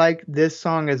didn't like this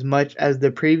song as much as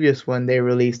the previous one they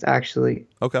released, actually.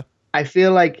 Okay. I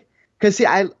feel like, because see,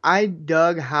 I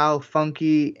dug how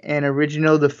funky and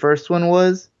original the first one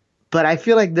was, but I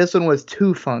feel like this one was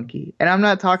too funky. And I'm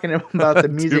not talking about the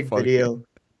music funky. video.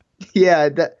 Yeah,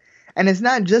 and it's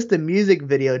not just the music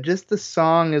video, just the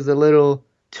song is a little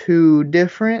too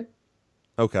different.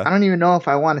 Okay. I don't even know if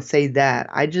I want to say that.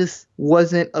 I just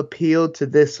wasn't appealed to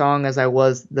this song as I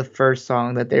was the first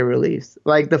song that they released.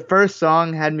 Like the first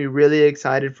song had me really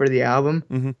excited for the album,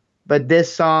 Mm-hmm. but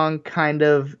this song kind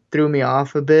of threw me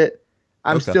off a bit.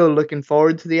 I'm Okay. still looking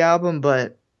forward to the album,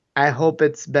 but I hope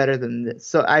it's better than this.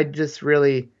 So I just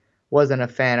really wasn't a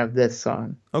fan of this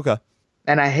song. Okay.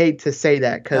 And I hate to say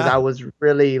that because Ah. I was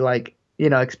really like,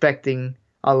 expecting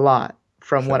a lot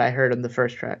from Sure. what I heard on the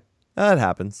first track. That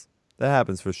happens. That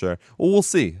happens for sure. Well, we'll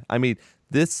see. I mean,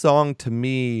 this song to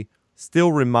me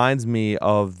still reminds me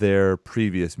of their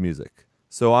previous music.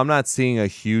 So I'm not seeing a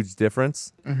huge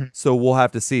difference. Mhm. So we'll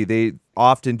have to see. They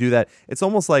often do that. It's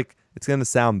almost like, it's going to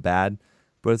sound bad,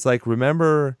 but it's like,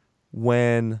 remember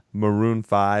when Maroon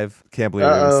 5, can't believe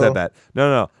I even said that.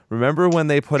 No. Remember when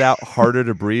they put out Harder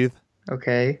to Breathe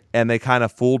Okay. and they kind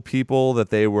of fooled people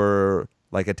that they were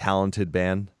like a talented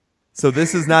band? So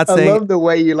this is not I saying love the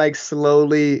way you like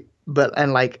slowly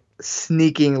and like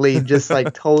sneakingly just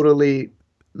like totally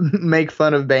make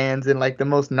fun of bands in like the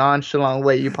most nonchalant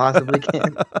way you possibly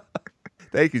can.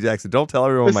 Thank you, Jackson. Don't tell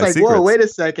everyone It's my like, secrets. whoa, wait a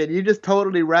second. You just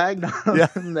totally ragged on Yeah.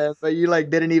 them, but you like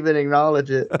didn't even acknowledge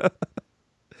it.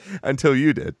 Until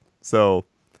you did. So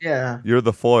Yeah. you're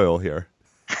the foil here.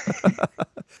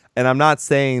 And I'm not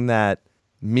saying that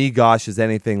Me Gosh is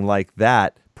anything like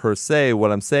that per se.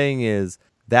 What I'm saying is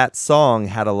that song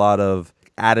had a lot of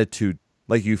attitude.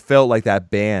 Like you felt like that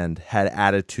band had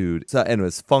attitude. So, and it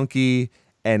was funky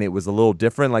and it was a little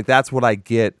different. Like that's what I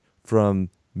get from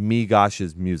Me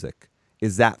Gosh's music.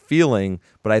 Is that feeling,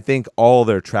 but I think all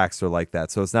their tracks are like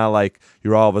that. So it's not like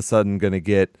you're all of a sudden going to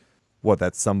get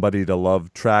that Somebody to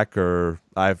Love track, or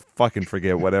I fucking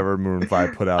forget whatever Maroon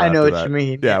 5 put out. I know after what that. you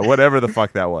mean. Yeah, whatever the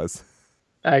fuck that was.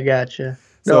 I gotcha.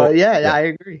 So, No, yeah, yeah. I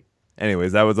agree.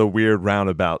 Anyways, that was a weird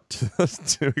roundabout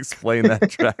to explain that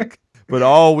track. But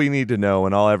all we need to know,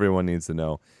 and all everyone needs to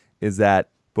know, is that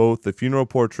both The Funeral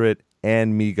Portrait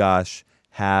and Me Gosh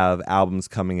have albums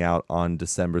coming out on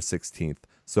December 16th.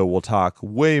 So we'll talk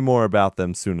way more about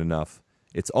them soon enough.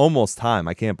 It's almost time.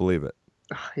 I can't believe it.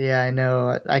 Yeah, I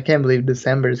know. I can't believe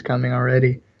December is coming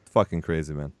already. It's fucking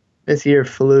crazy, man. This year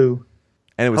flew.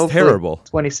 And it was Hopefully terrible.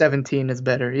 2017 is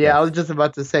better. Yeah, Yeah. I was just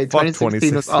about to say Fuck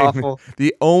 2016 was awful.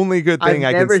 The only good thing I've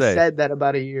I can never say. said that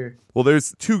about a year. Well,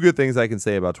 there's two good things I can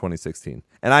say about 2016.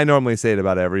 And I normally say it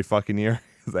about every fucking year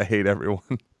because I hate everyone.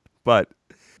 But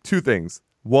two things.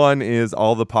 One is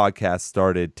all the podcasts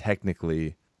started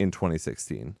technically in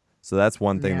 2016. So that's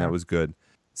one thing Yeah. that was good.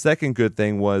 Second good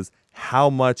thing was how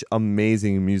much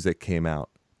amazing music came out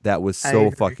that was I so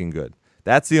agree. fucking good.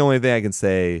 That's the only thing I can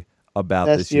say about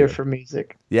Best this year year. for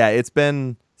music. Yeah, it's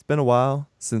been a while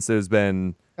since there's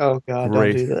been. Oh God,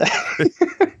 Great. don't do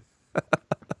that.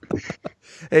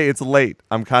 Hey, it's late.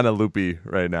 I'm kind of loopy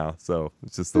right now, so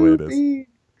it's just the way it is.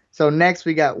 So next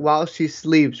we got While She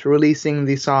Sleeps releasing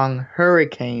the song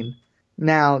Hurricane.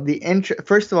 Now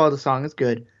first of all, the song is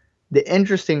good. The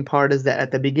interesting part is that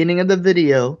at the beginning of the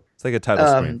video, It's like a title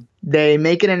screen. they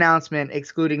make an announcement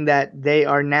excluding that they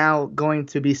are now going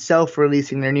to be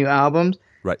self-releasing their new albums.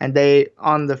 Right. And they,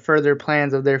 on the further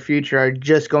plans of their future, are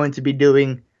just going to be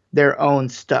doing their own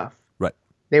stuff. Right.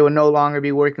 They will no longer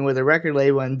be working with a record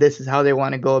label, and this is how they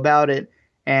want to go about it.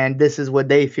 And this is what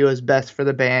they feel is best for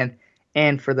the band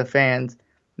and for the fans.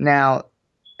 Now,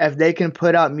 if they can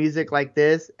put out music like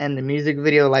this and the music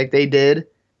video like they did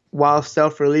while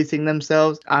self-releasing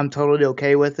themselves, I'm totally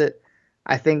okay with it.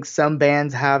 I think some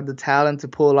bands have the talent to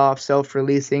pull off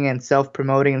self-releasing and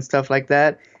self-promoting and stuff like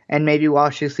that. And maybe While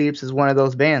She Sleeps is one of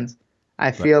those bands.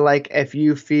 I feel like if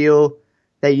you feel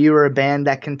that you are a band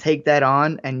that can take that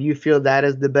on and you feel that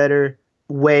is the better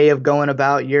way of going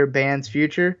about your band's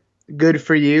future, good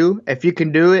for you. If you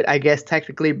can do it, I guess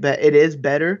technically it is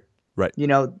better. Right. You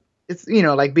know, it's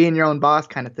like being your own boss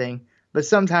kind of thing. But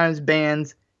sometimes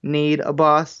bands need a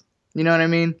boss. You know what I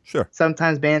mean? Sure.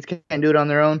 Sometimes bands can't do it on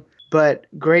their own. But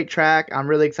great track. I'm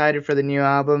really excited for the new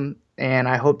album, and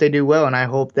I hope they do well. And I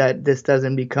hope that this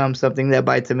doesn't become something that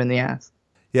bites them in the ass.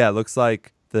 Yeah, it looks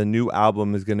like the new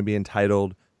album is going to be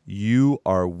entitled You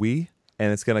Are We,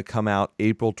 and it's going to come out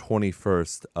April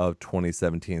 21st of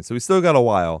 2017. So we still got a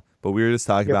while, but we were just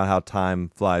talking about how time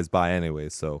flies by anyway,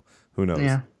 so who knows?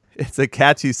 Yeah. It's a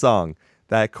catchy song.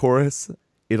 That chorus,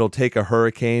 it'll take a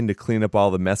hurricane to clean up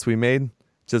all the mess we made,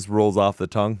 just rolls off the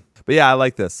tongue. But yeah, I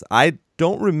like this. I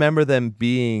don't remember them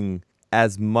being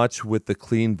as much with the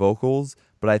clean vocals,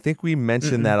 but I think we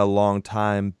mentioned that a long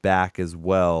time back as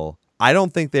well. I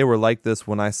don't think they were like this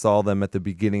when I saw them at the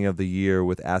beginning of the year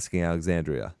with Asking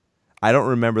Alexandria. I don't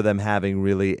remember them having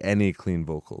really any clean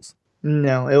vocals.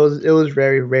 No, it was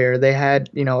very rare. They had,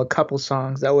 a couple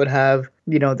songs that would have,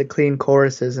 the clean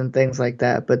choruses and things like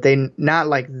that, but they not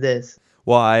like this.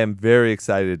 Well, I am very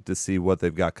excited to see what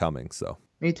they've got coming, so.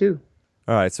 Me too.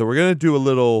 All right, so we're going to do a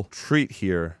little treat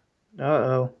here.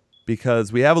 Uh-oh.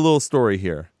 Because we have a little story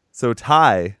here. So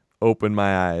Ty opened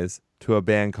my eyes to a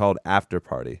band called After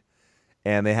Party.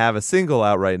 And they have a single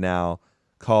out right now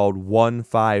called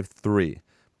 153.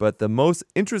 But the most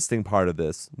interesting part of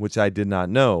this, which I did not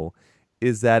know,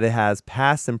 is that it has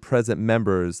past and present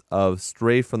members of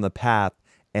Stray from the Path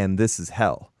and This Is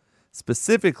Hell.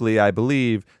 Specifically, I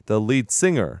believe the lead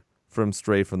singer from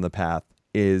Stray from the Path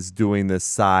is doing this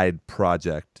side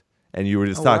project. And you were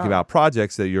just talking about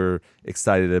projects that you're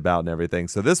excited about and everything.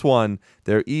 So this one,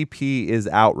 their EP is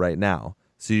out right now.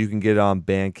 So you can get it on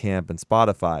Bandcamp and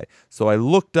Spotify. So I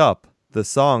looked up the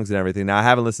songs and everything. Now, I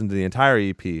haven't listened to the entire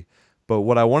EP, but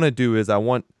what I want to do is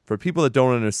for people that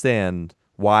don't understand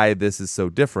why this is so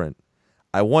different,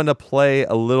 I want to play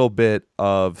a little bit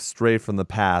of Stray from the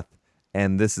Path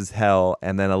and This Is Hell,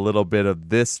 and then a little bit of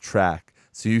this track,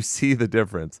 so you see the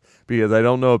difference, because I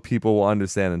don't know if people will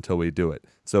understand until we do it.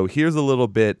 So here's a little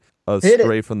bit of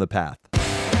Stray from the Path.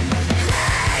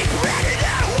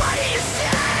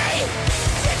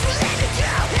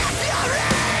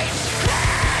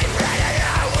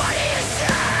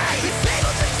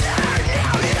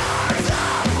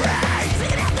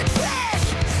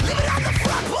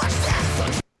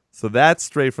 So that's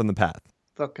Stray from the Path.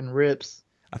 Fucking rips.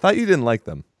 I thought you didn't like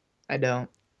them. I don't.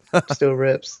 Still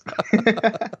rips.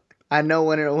 I know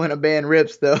when a band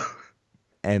rips, though.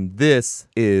 And This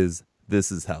Is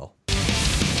Hell.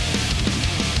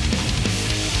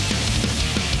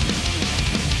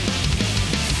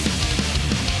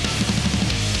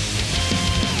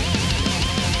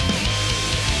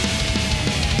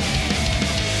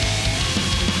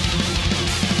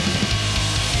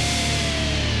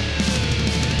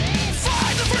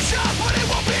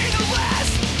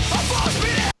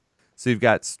 So you've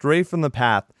got Stray from the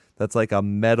Path, that's like a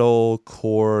metal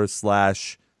core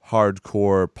 /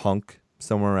 hardcore punk,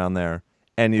 somewhere around there.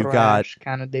 And you've got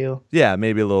kind of deal. Yeah,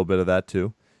 maybe a little bit of that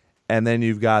too. And then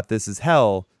you've got This Is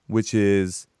Hell, which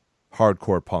is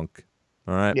hardcore punk.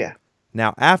 All right? Yeah.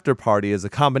 Now, After Party is a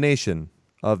combination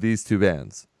of these two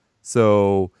bands.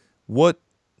 So what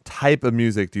type of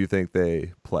music do you think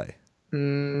they play?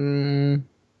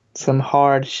 Some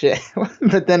hard shit.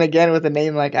 But then again, with a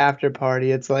name like After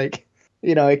Party, it's like,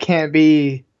 it can't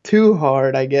be too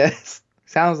hard, I guess.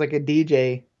 Sounds like a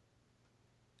DJ.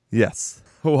 Yes.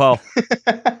 Well,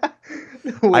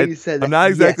 you said that. I'm not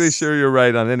exactly sure you're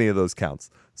right on any of those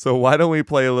counts. So why don't we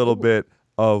play a little bit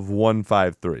of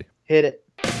 153? Hit it.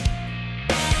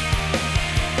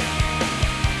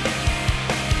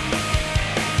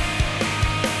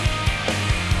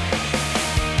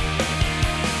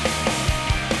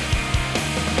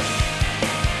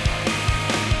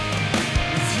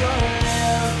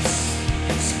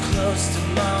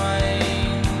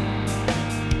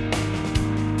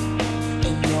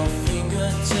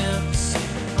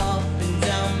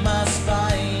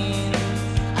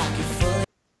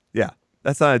 Yeah,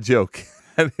 that's not a joke.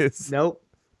 That is Nope.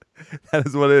 That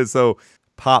is what it is. So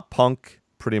pop punk,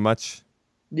 pretty much.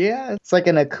 Yeah, it's like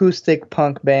an acoustic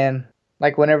punk band.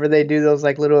 Like whenever they do those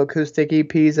like little acoustic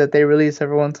EPs that they release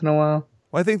every once in a while.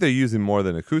 Well, I think they're using more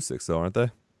than acoustics, though, aren't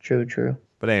they? True.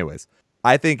 But anyways,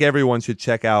 I think everyone should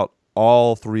check out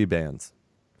all three bands,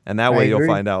 and that way you'll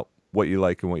find out what you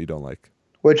like and what you don't like.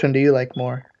 Which one do you like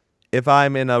more? If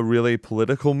I'm in a really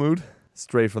political mood,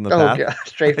 Stray from the Path. Oh, yeah,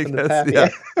 Stray from the Path. Yeah.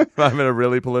 If I'm in a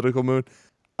really political mood,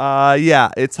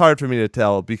 it's hard for me to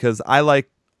tell because I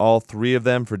like all three of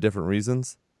them for different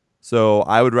reasons. So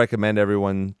I would recommend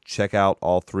everyone check out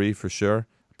all three for sure.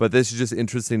 But this is just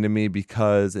interesting to me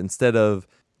because instead of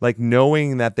like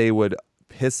knowing that they would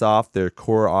piss off their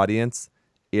core audience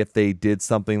if they did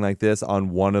something like this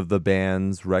on one of the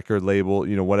band's record label,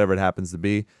 whatever it happens to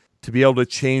be able to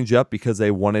change up because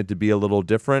they wanted to be a little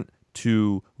different,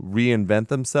 to reinvent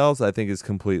themselves, I think is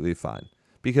completely fine.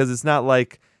 Because it's not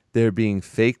like they're being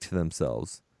fake to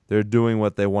themselves. They're doing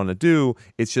what they want to do.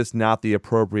 It's just not the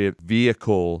appropriate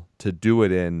vehicle to do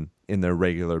it in their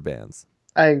regular bands.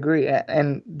 I agree.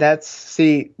 And that's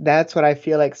what I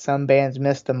feel like some bands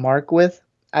miss the mark with.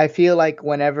 I feel like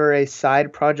whenever a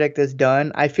side project is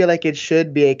done, I feel like it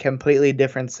should be a completely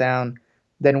different sound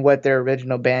than what their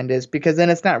original band is, because then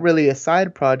it's not really a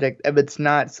side project if it's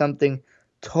not something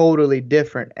totally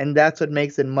different. And that's what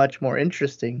makes it much more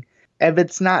interesting. If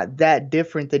it's not that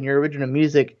different than your original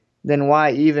music, then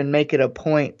why even make it a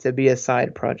point to be a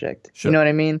side project? Sure. You know what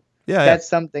I mean? Yeah, That's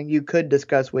something you could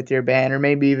discuss with your band, or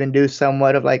maybe even do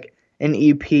somewhat of like an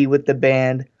EP with the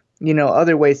band,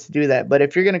 other ways to do that. But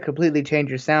if you're going to completely change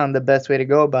your sound, the best way to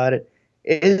go about it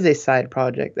is a side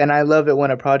project. And I love it when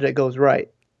a project goes right.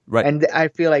 Right. And I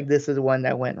feel like this is one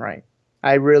that went right.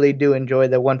 I really do enjoy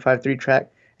the 153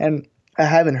 track. And I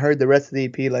haven't heard the rest of the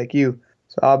EP like you.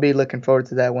 So I'll be looking forward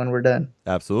to that when we're done.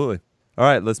 Absolutely. All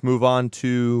right, let's move on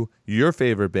to your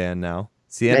favorite band now.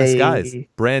 Sienna Hey. Skies.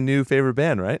 Brand new favorite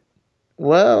band, right?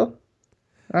 Well,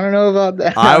 I don't know about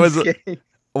that. I I'm was just kidding.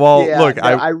 Well, Yeah, look, no,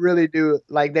 I really do.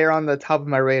 Like, they're on the top of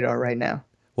my radar right now.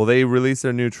 Well, they released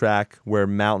their new track, Where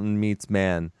Mountain Meets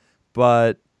Man,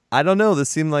 but I don't know, this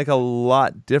seemed like a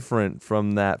lot different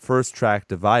from that first track,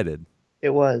 Divided.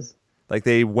 It was. Like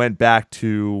they went back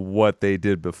to what they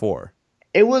did before.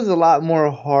 It was a lot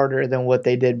more harder than what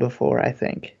they did before, I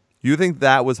think. You think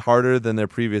that was harder than their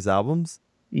previous albums?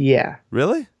 Yeah.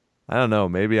 Really? I don't know.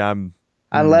 Maybe I'm...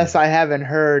 Unless I haven't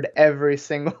heard every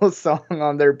single song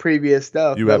on their previous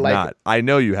stuff. You but have like, not. I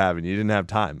know you haven't. You didn't have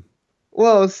time.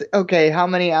 Well, okay, how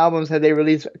many albums have they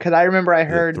released? Because I remember I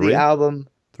heard three? the album...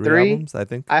 Three albums, I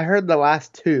think? I heard the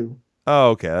last two. Oh,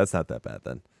 okay. That's not that bad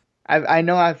then. I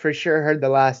know I for sure heard the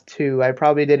last two. I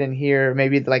probably didn't hear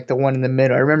maybe like the one in the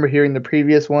middle. I remember hearing the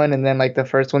previous one and then like the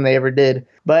first one they ever did.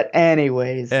 But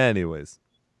anyways,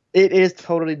 it is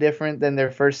totally different than their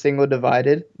first single,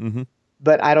 Divided. Mm-hmm.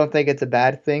 But I don't think it's a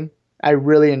bad thing. I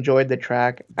really enjoyed the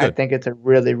track. Good. I think it's a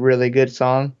really, really good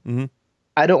song. Mm-hmm.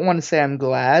 I don't want to say I'm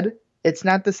glad it's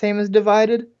not the same as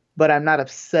Divided, but I'm not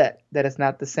upset that it's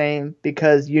not the same,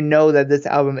 because you know that this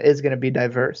album is going to be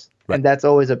diverse. Right. And that's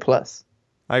always a plus.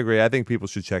 I agree. I think people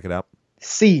should check it out.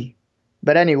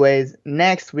 But anyways,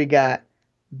 next we got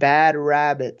Bad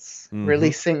Rabbits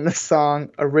releasing the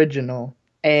song Original,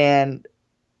 and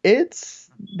it's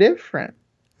different.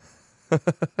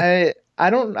 I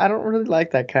don't really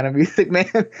like that kind of music, man.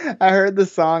 I heard the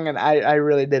song and I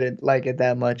really didn't like it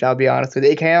that much. I'll be honest with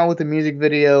you. It came out with the music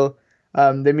video.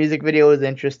 The music video was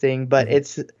interesting, but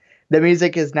the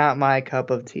music is not my cup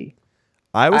of tea.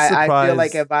 I was surprised. I feel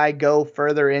like if I go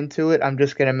further into it, I'm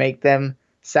just going to make them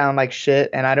sound like shit,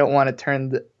 and I don't want to turn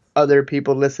the other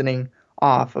people listening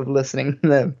off of listening to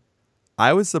them.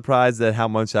 I was surprised at how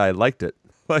much I liked it.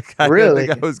 Like, I Really?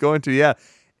 didn't think I was going to. Yeah.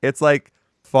 It's like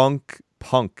funk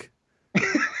punk.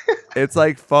 It's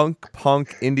like funk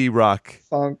punk indie rock.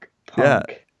 Funk punk.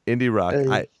 Yeah, indie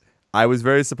rock. I was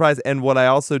very surprised. And what I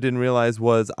also didn't realize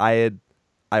was I've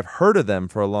heard of them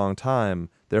for a long time.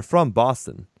 They're from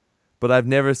Boston, but I've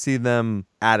never seen them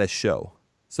at a show.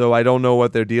 So I don't know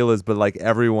what their deal is, but like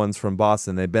everyone's from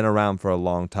Boston. They've been around for a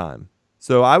long time.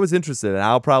 So I was interested, and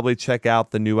I'll probably check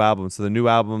out the new album. So the new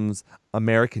album's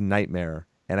American Nightmare,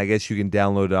 and I guess you can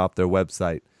download it off their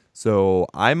website. So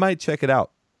I might check it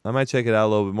out. I might check it out a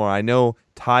little bit more. I know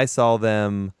Ty saw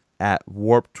them at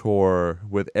Warped Tour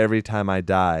with Every Time I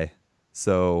Die.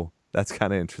 So that's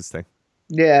kind of interesting.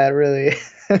 Yeah, really.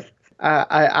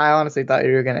 I honestly thought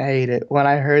you were going to hate it. When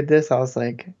I heard this, I was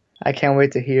like, I can't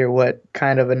wait to hear what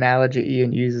kind of analogy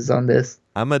Ian uses on this.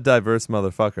 I'm a diverse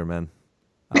motherfucker, man.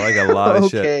 I like a lot of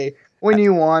shit. Okay, when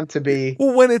you want to be.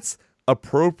 Well, when it's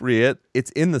appropriate,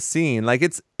 it's in the scene. Like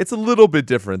it's a little bit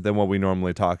different than what we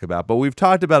normally talk about. But we've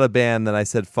talked about a band that I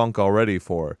said funk already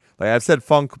for. Like I've said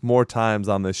funk more times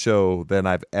on this show than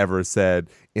I've ever said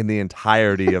in the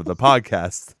entirety of the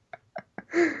podcast.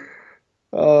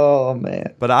 Oh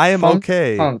man. But I am Funk,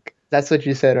 okay. Punk. That's what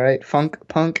you said, right? Funk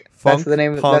punk. Funk, that's the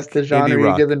name of punk, that's the genre indie you're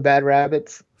rock. giving Bad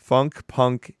Rabbits. Funk,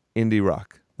 punk, indie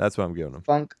rock. That's what I'm giving them.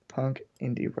 Funk, punk,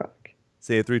 indie rock.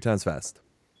 Say it 3 times fast.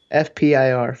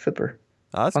 FPIR, Flipper.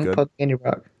 Oh, that's Funk, good. punk, indie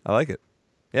rock. I like it.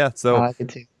 Yeah, so I like it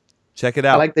too. check it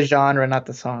out. I like the genre, not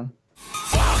the song.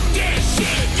 Okay.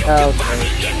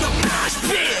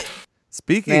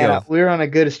 Speaking Man, of... we were on a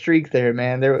good streak there,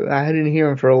 man. I didn't hear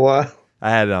him for a while.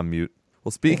 I had it on mute.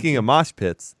 Well, speaking of mosh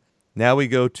pits, now we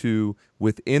go to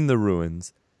Within the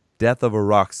Ruins, Death of a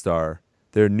Rock Star.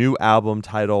 Their new album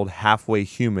titled Halfway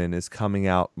Human is coming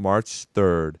out March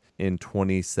 3rd in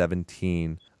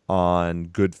 2017 on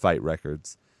Good Fight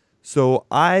Records. So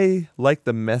I like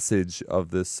the message of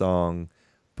this song,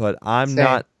 but I'm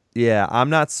not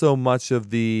so much of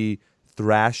the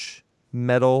thrash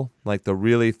metal, like the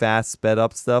really fast sped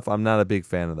up stuff. I'm not a big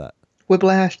fan of that.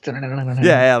 Whiplash.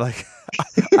 Yeah, like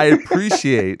I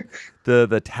appreciate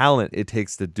the talent it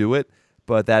takes to do it,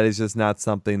 but that is just not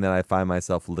something that I find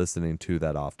myself listening to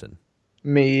that often.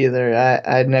 Me either.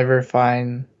 I'd never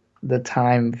find the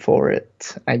time for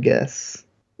it, I guess.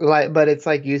 But it's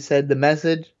like you said, the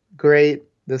message, great.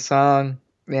 The song,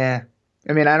 yeah.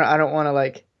 I mean, I don't want to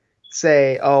like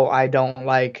say, oh, I don't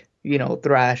like,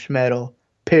 thrash metal,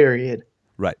 period.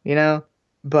 Right.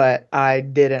 But I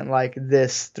didn't like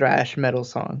this thrash metal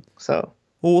song. So,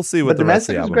 well, we'll see what the rest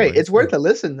of the album message is great. brings. It's worth a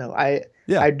listen, though.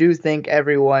 I do think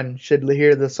everyone should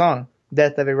hear the song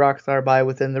 "Death of a Rockstar" by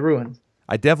Within the Ruins.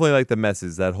 I definitely like the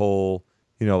message. That whole,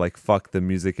 like fuck the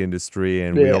music industry,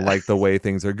 and we don't like the way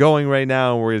things are going right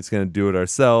now, and we're just gonna do it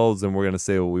ourselves, and we're gonna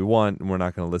say what we want, and we're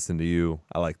not gonna listen to you.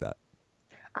 I like that.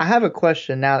 I have a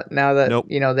question now. Now that Nope.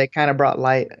 they kind of brought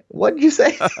light. What did you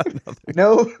say?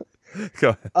 No.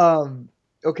 Go ahead.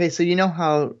 Okay, so you know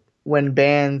how when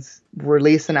bands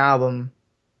release an album,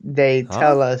 they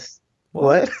tell us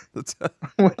what?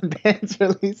 When bands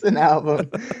release an album,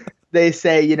 they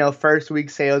say, first week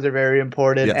sales are very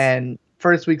important, Yes. and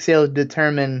first week sales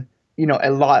determine, a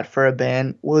lot for a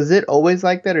band. Was it always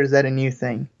like that, or is that a new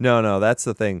thing? No, that's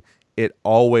the thing. It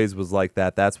always was like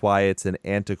that. That's why it's an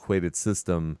antiquated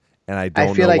system. And I don't know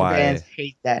why. I feel like bands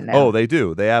hate that now. Oh, they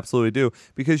do. They absolutely do.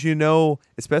 Because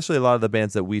especially a lot of the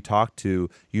bands that we talk to,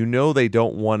 they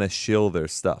don't want to shill their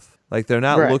stuff. Like they're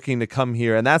not looking to come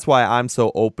here. And that's why I'm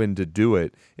so open to do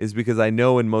it, is because I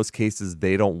know in most cases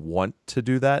they don't want to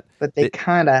do that. But they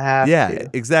kind of have to. Yeah,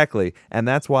 exactly. And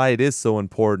that's why it is so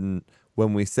important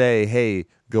when we say, hey,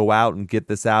 go out and get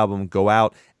this album, go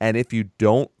out. And if you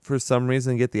don't, for some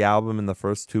reason, get the album in the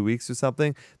first 2 weeks or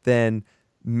something, then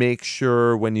make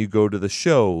sure when you go to the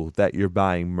show that you're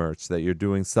buying merch, that you're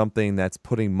doing something that's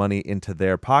putting money into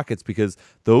their pockets, because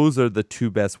those are the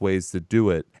two best ways to do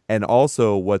it. And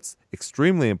also what's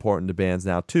extremely important to bands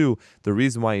now too, the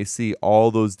reason why you see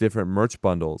all those different merch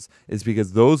bundles is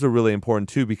because those are really important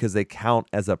too, because they count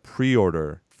as a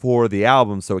pre-order for the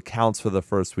album, so it counts for the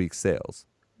first week's sales.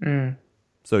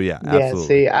 So yeah,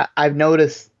 absolutely. Yeah, see, I've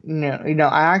noticed,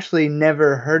 I actually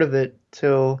never heard of it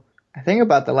till I think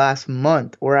about the last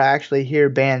month, where I actually hear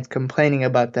bands complaining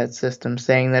about that system,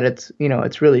 saying that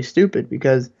it's really stupid,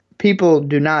 because people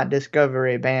do not discover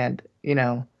a band,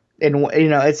 and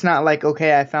it's not like,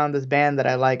 okay, I found this band that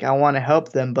I like, I want to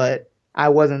help them, but I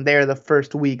wasn't there the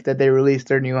first week that they released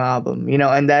their new album,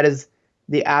 and that is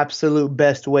the absolute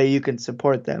best way you can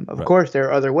support them. Of course, there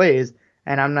are other ways,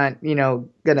 and I'm not,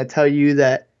 gonna tell you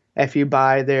that if you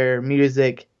buy their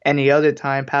music any other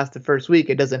time past the first week,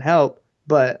 it doesn't help,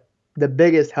 but the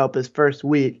biggest help is first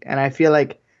week. And I feel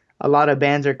like a lot of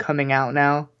bands are coming out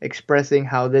now expressing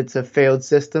how it's a failed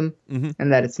system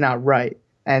and that it's not right.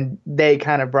 And they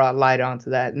kind of brought light onto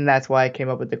that. And that's why I came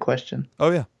up with the question.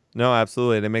 Oh, yeah. No,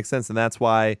 absolutely. And it makes sense. And that's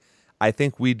why I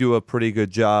think we do a pretty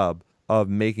good job of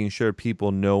making sure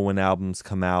people know when albums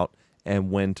come out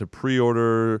and when to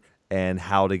pre-order and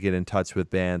how to get in touch with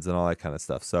bands and all that kind of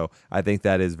stuff. So I think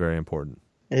that is very important.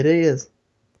 It is.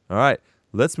 All right.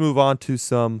 Let's move on to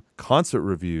some concert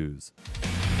reviews.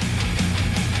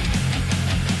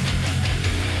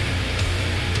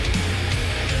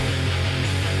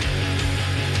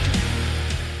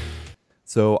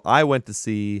 So I went to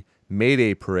see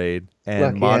Mayday Parade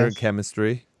and Modern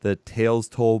Chemistry, the Tales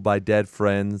Told by Dead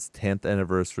Friends 10th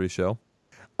anniversary show.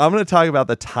 I'm going to talk about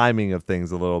the timing of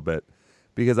things a little bit,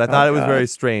 because I thought it was very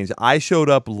strange. I showed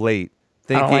up late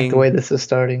thinking... I don't like the way this is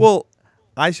starting. Well,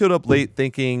 I showed up late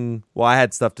thinking, I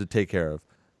had stuff to take care of.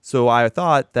 So I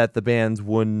thought that the bands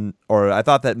wouldn't, or I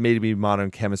thought that maybe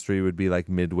Modern Chemistry would be like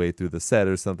midway through the set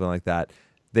or something like that.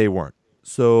 They weren't.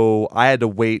 So I had to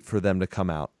wait for them to come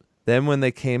out. Then when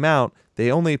they came out, they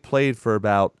only played for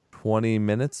about 20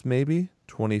 minutes, maybe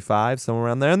 25, somewhere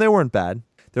around there. And they weren't bad.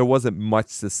 There wasn't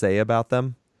much to say about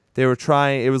them. They were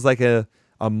trying, it was like a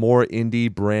more indie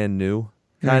brand new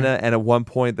kind of. And at one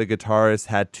point, the guitarist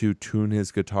had to tune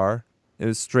his guitar. It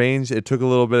was strange. It took a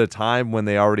little bit of time when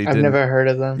they already didn't. I've never heard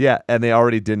of them. Yeah, and they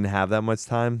already didn't have that much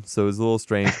time, so it was a little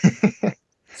strange.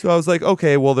 So I was like,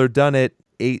 okay, well, they're done at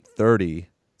 8:30,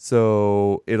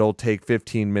 so it'll take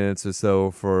 15 minutes or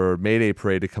so for Mayday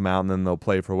Parade to come out, and then they'll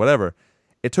play for whatever.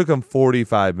 It took them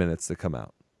 45 minutes to come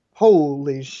out.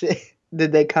 Holy shit.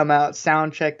 did they come out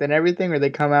sound checked and everything, or they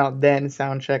come out then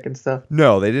sound check and stuff?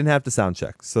 No, they didn't have to sound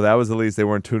check. So that was at least they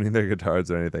weren't tuning their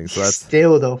guitars or anything. So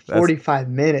Still though, that's 45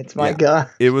 minutes. My yeah, God.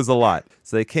 it was a lot.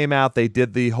 So they came out, they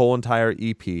did the whole entire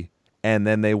EP, and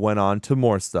then they went on to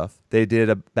more stuff. They did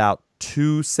about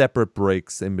 2 separate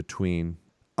breaks in between.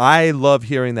 I love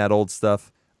hearing that old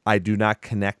stuff. I do not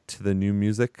connect to the new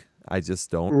music. I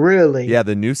just don't. Really? Yeah,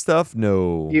 the new stuff,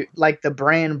 no. You like the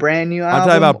brand new album? I'm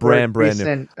talking about or brand new.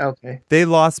 recent? Okay. They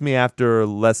lost me after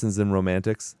Lessons in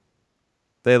Romantics.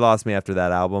 They lost me after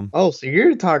that album. Oh, so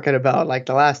you're talking about like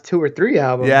the last 2 or 3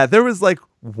 albums? Yeah, there was like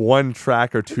 1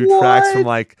 track or 2 tracks from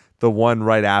like the one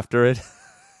right after it.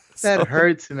 That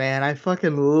hurts, man. I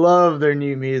fucking love their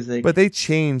new music. But they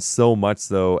changed so much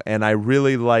though, and I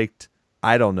really liked,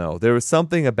 I don't know, there was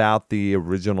something about the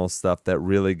original stuff that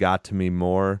really got to me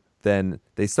more. Then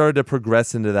they started to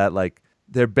progress into that, like,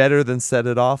 they're better than Set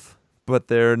It Off, but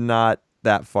they're not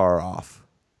that far off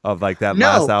of like that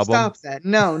last album. Stop that.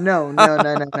 No.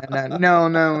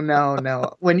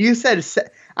 When you said,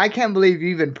 I can't believe you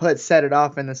even put Set It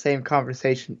Off in the same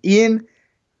conversation. Ian,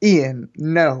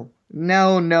 no.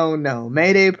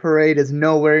 Mayday Parade is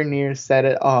nowhere near Set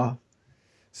It Off.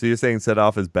 So you're saying Set It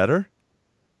Off is better?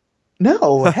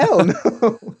 No, hell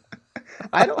no.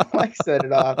 I don't like Set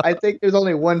It Off. I think there's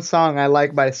only one song I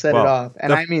like by Set It Off,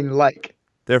 and I mean like.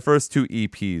 Their first 2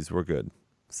 EPs were good.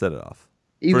 Set It Off.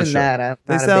 Even sure. that, I'm not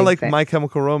they a sound big like fan. My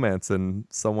Chemical Romance and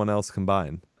someone else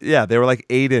combined. Yeah, they were like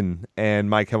Aiden and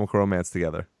My Chemical Romance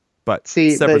together. But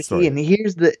separate story. Ian,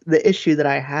 here's the issue that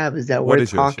I have is that What we're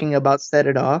is your talking about Set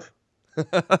It Off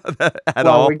At while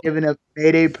all? we're giving a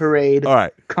Mayday Parade All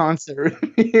right. concert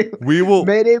review. We will.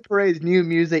 Mayday Parade's new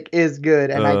music is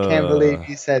good, and I can't believe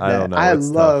you said I that. don't know, I it's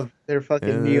love tough. their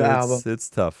fucking new album. It's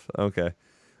tough. Okay.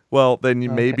 Well, then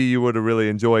maybe you would have really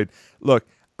enjoyed. Look,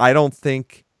 I don't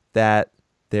think that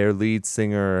their lead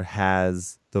singer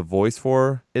has the voice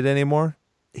for it anymore.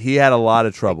 He had a lot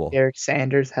of trouble. Derek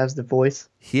Sanders has the voice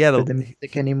for the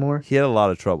music anymore. He had a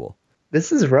lot of trouble.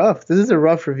 This is rough. This is a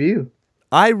rough review.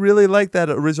 I really like that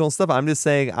original stuff. I'm just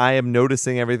saying I am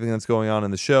noticing everything that's going on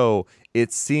in the show.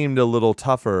 It seemed a little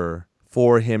tougher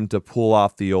for him to pull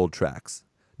off the old tracks.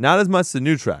 Not as much the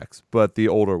new tracks, but the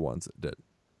older ones it did.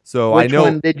 So Which I know.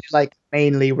 one did you like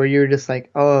mainly where you were just like,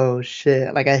 oh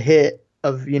shit, like a hit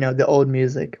of, the old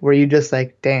music? Where you just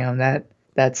like, damn, that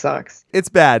sucks. It's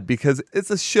bad because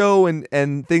it's a show and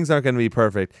things aren't going to be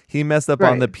perfect. He messed up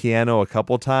on Right. the piano a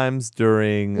couple times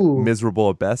during Miserable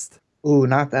at Best. Ooh,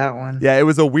 not that one. Yeah, it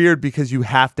was a weird because you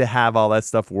have to have all that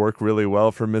stuff work really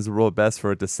well for Miserable at Best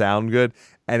for it to sound good.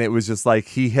 And it was just like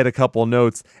he hit a couple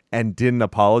notes and didn't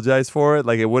apologize for it.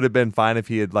 Like it would have been fine if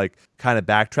he had like kind of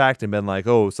backtracked and been like,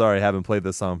 oh, sorry, I haven't played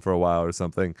this song for a while or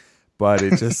something. But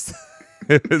it just,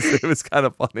 it was kind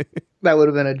of funny. That would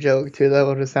have been a joke too. That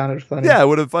would have sounded funny. Yeah, it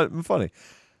would have been funny.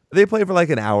 They played for like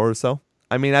an hour or so.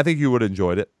 I mean, I think you would have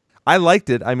enjoyed it. I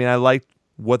liked it. I mean, I liked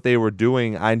what they were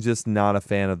doing. I'm just not a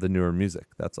fan of the newer music.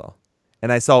 That's all.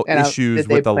 And I saw issues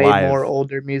with the live. Did they play live. more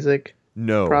older music?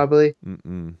 No. Probably.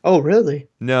 Mm-mm. Oh, really?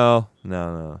 No.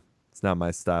 It's not my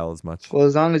style as much. Well,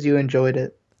 as long as you enjoyed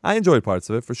it. I enjoyed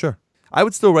parts of it for sure. I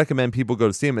would still recommend people go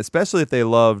to see them, especially if they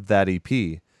loved that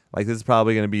EP. Like this is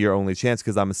probably going to be your only chance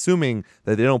because I'm assuming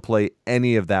that they don't play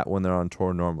any of that when they're on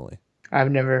tour normally.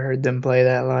 I've never heard them play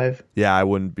that live. Yeah, I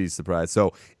wouldn't be surprised.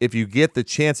 So if you get the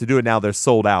chance to do it now, they're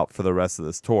sold out for the rest of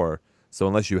this tour. So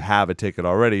unless you have a ticket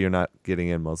already, you're not getting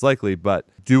in most likely. But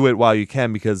do it while you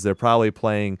can because they're probably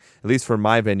playing, at least for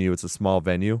my venue, it's a small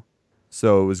venue.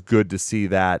 So it was good to see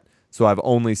that. So I've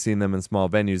only seen them in small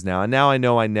venues now. And now I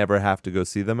know I never have to go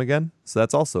see them again. So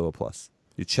that's also a plus.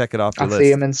 You check it off your I'll list. see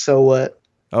them in So What.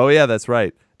 Oh, yeah, that's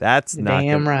right. That's not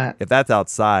Damn gonna, right. If that's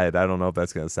outside, I don't know if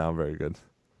that's going to sound very good.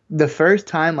 The first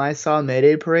time I saw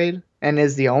Mayday Parade, and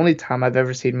is the only time I've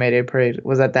ever seen Mayday Parade,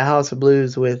 was at the House of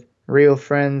Blues with Real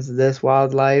Friends, This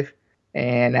Wildlife,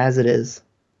 and As It Is.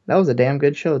 That was a damn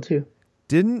good show, too.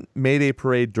 Didn't Mayday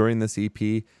Parade during this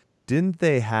EP, didn't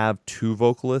they have 2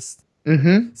 vocalists?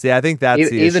 Mm-hmm. See, I think that's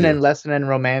the Even issue. in Lesson in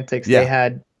Romantics, Yeah. they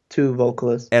had 2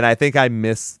 vocalists. And I think I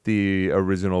miss the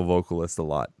original vocalist a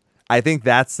lot. I think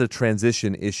that's the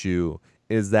transition issue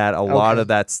is that a lot of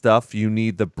that stuff, you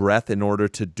need the breath in order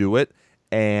to do it,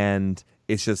 and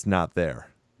it's just not there.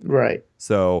 Right.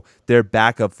 So their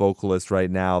backup vocalist right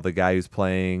now, the guy who's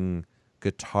playing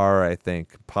guitar, I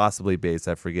think, possibly bass,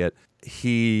 I forget,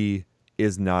 he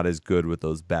is not as good with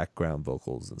those background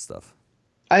vocals and stuff.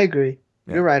 I agree.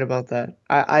 Yeah. You're right about that.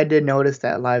 I did notice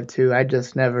that live, too. I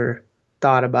just never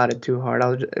thought about it too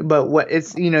hard. But what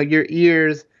it's, your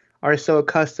ears are so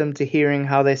accustomed to hearing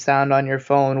how they sound on your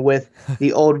phone with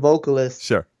the old vocalist.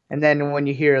 Sure. And then when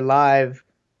you hear it live,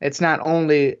 it's not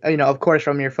only, of course,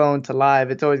 from your phone to live,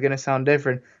 it's always going to sound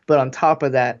different. But on top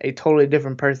of that, a totally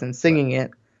different person Right. singing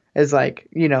it is like,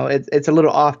 it's a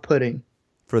little off-putting.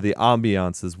 For the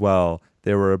ambiance as well,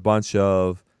 there were a bunch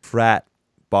of frat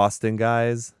Boston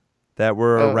guys that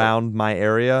were Oh, around my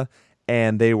area,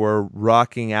 and they were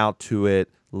rocking out to it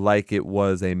like it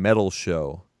was a metal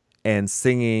show and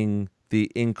singing the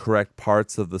incorrect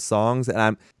parts of the songs. And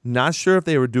I'm not sure if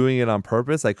they were doing it on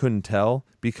purpose. I couldn't tell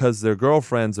because their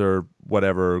girlfriends or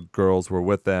whatever girls were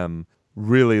with them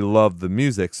really loved the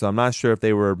music. So I'm not sure if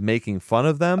they were making fun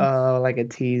of them, like a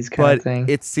tease kind of but thing.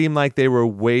 it seemed like they were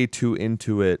way too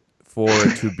into it for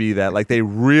it to be that. Like they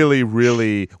really,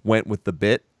 really went with the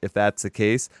bit, if that's the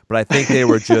case. But I think they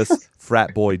were just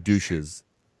frat boy douches.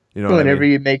 You know what I Whenever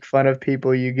mean? you make fun of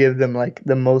people, you give them like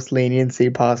the most leniency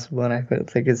possible, and I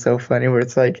think it's so funny where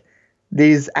it's like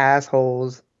these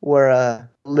assholes were a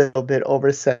little bit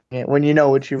overselling it when you know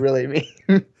what you really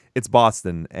mean. It's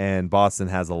Boston, and Boston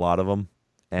has a lot of them,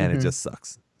 and it hmm just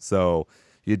sucks. So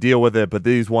you deal with it, but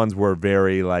these ones were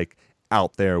very like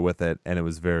out there with it, and it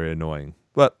was very annoying.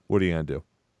 But what are you gonna do?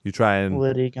 You try and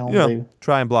What are you gonna do?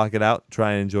 try and block it out,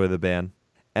 try and enjoy the band,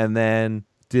 and then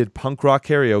did punk rock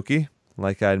karaoke.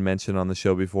 Like I'd mentioned on the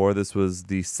show before, this was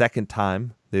the second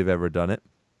time they've ever done it.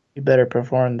 You better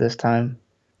perform this time.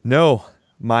 No,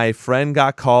 my friend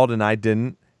got called and I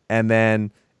didn't. And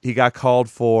then he got called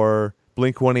for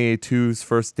Blink 182's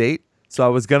first date. So I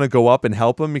was going to go up and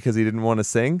help him because he didn't want to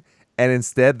sing. And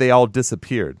instead, they all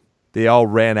disappeared. They all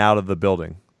ran out of the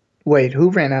building. Wait,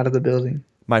 who ran out of the building?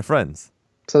 My friends.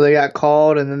 So they got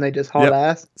called and then they just hauled Yep.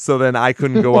 ass? So then I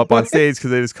couldn't go up on stage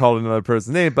because they just called another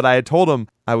person's name. But I had told him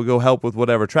I would go help with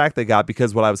whatever track they got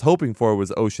because what I was hoping for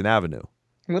was Ocean Avenue.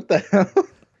 What the hell?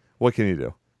 What can you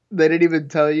do? They didn't even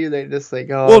tell you. They just like,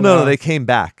 oh Well, no, no, they came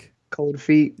back. cold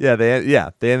feet. They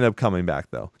ended up coming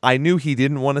back though. I knew he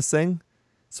didn't want to sing,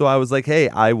 so I was like, "Hey,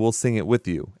 I will sing it with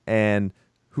you." And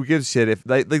who gives a shit if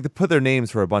they put their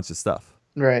names for a bunch of stuff.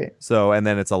 Right. So and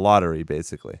then it's a lottery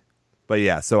basically. But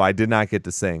yeah, so I did not get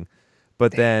to sing.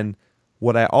 But then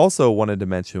what I also wanted to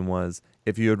mention was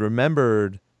if you had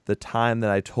remembered the time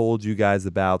that I told you guys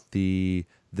about the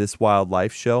This Wild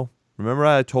Life show. Remember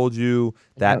I told you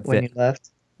that When you left.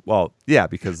 well, yeah,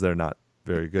 because they're not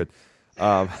very good.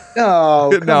 Um, Oh,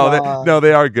 come no, on.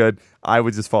 they are good. I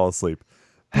would just fall asleep.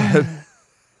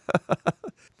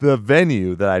 The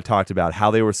venue that I talked about, how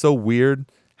they were so weird,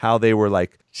 how they were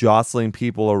like jostling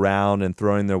people around and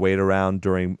throwing their weight around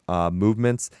during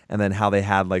movements, and then how they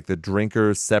had like the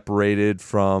drinkers separated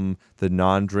from the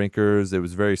non-drinkers. It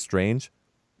was very strange.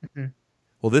 Mhm.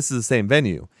 Well, this is the same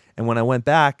venue. And when I went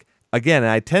back, again,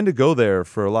 and I tend to go there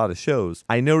for a lot of shows,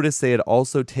 I noticed they had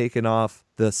also taken off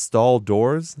the stall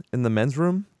doors in the men's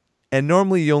room. And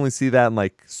normally you only see that in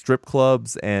like strip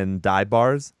clubs and dive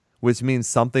bars, which means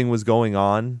something was going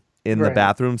on in the Right.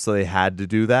 bathroom, so they had to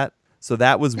do that. So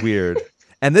that was weird.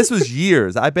 And this was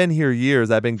years. I've been here years.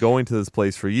 I've been going to this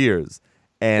place for years.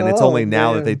 And it's Oh, only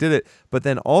now that they damn. did it. But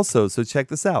then also, so check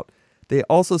this out. They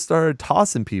also started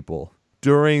tossing people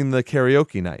during the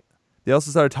karaoke night. They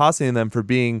also started tossing them for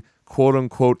being quote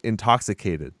unquote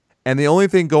intoxicated. And the only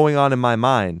thing going on in my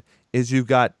mind is you've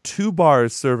got two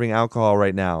bars serving alcohol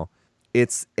right now.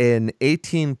 It's an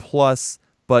 18 plus,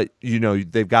 but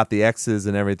they've got the X's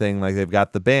and everything, like they've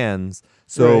got the bands.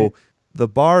 So Right. the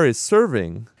bar is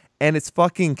serving and it's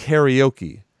fucking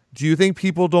karaoke. Do you think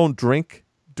people don't drink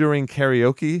during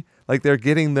karaoke? Like they're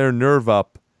getting their nerve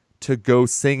up to go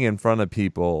sing in front of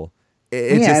people.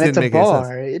 It Yeah, just and it's didn't a make any sense.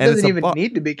 bar. It And it's doesn't a even bar.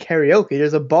 need to be karaoke.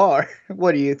 There's a bar.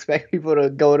 What do you expect people to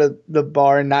go to the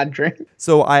bar and not drink?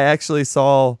 So I actually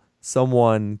saw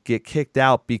someone get kicked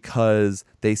out because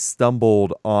they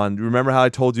stumbled on. Remember how I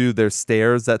told you there's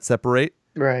stairs that separate?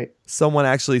 Right. Someone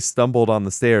actually stumbled on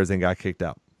the stairs and got kicked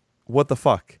out. What the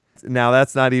fuck? Now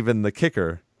that's not even the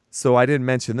kicker. So I didn't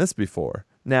mention this before.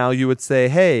 Now you would say,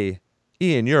 "Hey,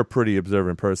 Ian, you're a pretty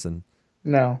observant person."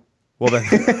 No. Well then,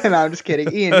 No, I'm just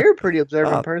kidding. Ian, you're a pretty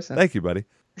observant person. thank you, buddy.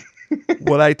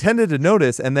 What I tended to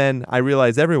notice, and then I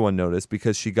realized everyone noticed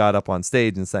because she got up on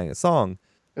stage and sang a song.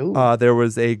 Ooh. There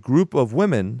was a group of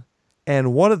women,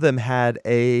 and one of them had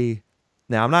a.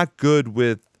 Now I'm not good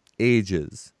with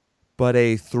ages, but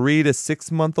a 3 to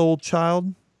 6 month old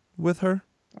child with her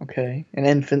Okay. An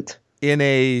infant. in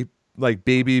a like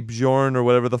baby Bjorn or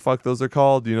whatever the fuck those are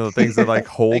called. You know the things that like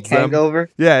holds Like them. hangover.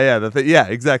 Yeah,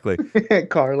 exactly.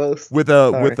 Carlos. With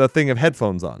Sorry. a thing of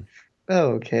headphones on.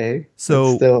 Oh, okay.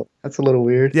 So That's a little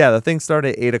weird. yeah, the thing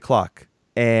started at 8 o'clock,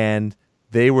 and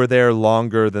they were there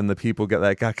longer than the people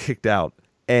that got kicked out,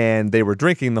 and they were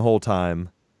drinking the whole time.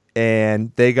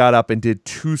 and they got up and did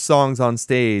 2 songs on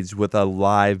stage with a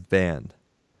live band.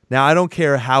 Now, I don't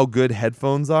care how good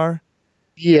headphones are.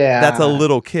 Yeah. That's a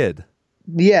little kid.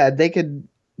 Yeah, they could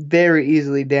very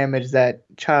easily damage that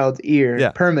child's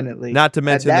ear permanently. Not to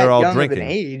mention at that they're all young drinking. Of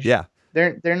an age, yeah.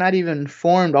 They're not even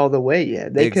formed all the way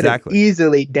yet. They could have Exactly.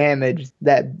 easily damaged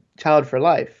that child for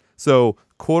life. So,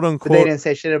 quote unquote. But they didn't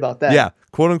say shit about that. Yeah,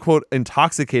 quote unquote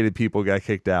intoxicated people got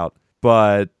kicked out,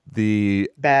 but the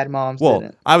bad moms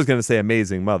didn't. I was going to say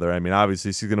amazing mother. I mean,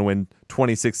 obviously she's going to win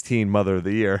 2016 Mother of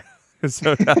the Year. There's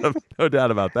no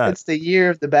doubt about that. It's the year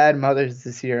of the bad mothers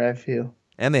this year, I feel.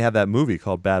 And they have that movie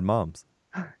called Bad Moms.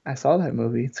 I saw that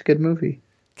movie. It's a good movie.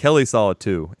 Kelly saw it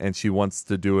too, and she wants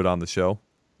to do it on the show.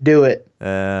 Do it.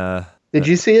 Did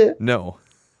you see it? No.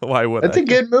 Why would It's a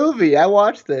good movie. I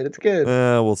watched it. It's good.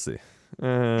 We'll see.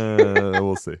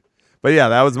 We'll see. But yeah,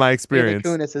 that was my experience.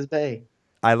 Mila Kunis is bae.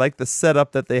 I like the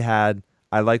setup that they had.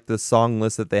 I like the song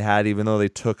list that they had, even though they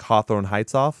took Hawthorne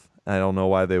Heights off. I don't know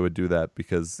why they would do that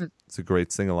because it's a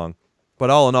great sing-along. But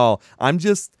all in all, I'm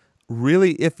just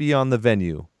really iffy on the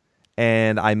venue,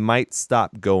 and I might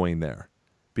stop going there.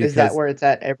 Is that where it's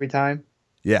at every time?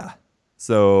 Yeah.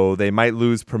 So they might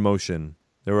lose promotion.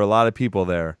 There were a lot of people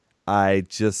there. I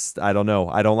don't know.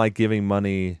 I don't like giving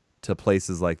money to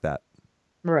places like that.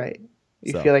 Right.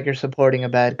 You feel like you're supporting a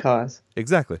bad cause.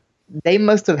 Exactly. They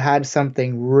must have had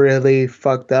something really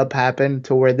fucked up happen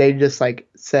to where they just like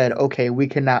said, okay, we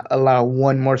cannot allow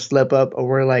one more slip up or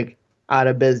we're like out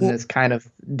of business kind of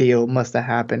deal must have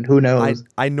happened. Who knows?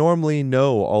 I normally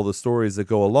know all the stories that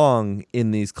go along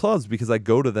in these clubs because I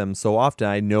go to them so often.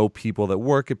 I know people that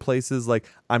work at places. Like,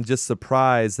 I'm just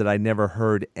surprised that I never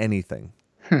heard anything.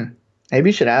 Maybe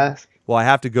you should ask. Well, I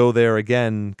have to go there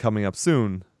again coming up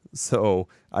soon, so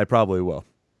I probably will.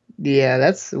 Yeah,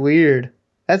 that's weird.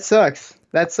 That sucks.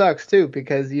 That sucks too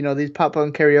because, you know, these pop-up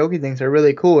karaoke things are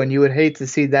really cool and you would hate to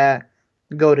see that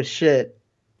go to shit,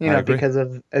 you know, because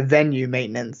of a venue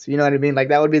maintenance. You know what I mean? Like,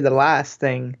 that would be the last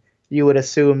thing you would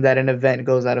assume that an event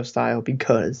goes out of style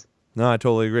because. No, I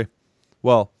totally agree.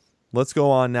 Well, let's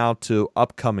go on now to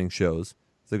upcoming shows.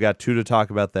 So we've got 2 to talk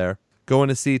about there. Going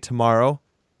to see tomorrow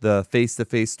the Face to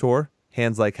Face tour,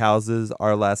 Hands Like Houses,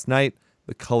 Our Last Night,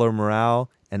 The Color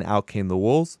Morale, and Out Came the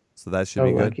Wolves. So that should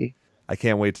be good. Lucky. I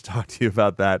can't wait to talk to you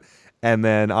about that. And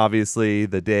then obviously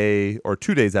the day or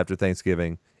 2 days after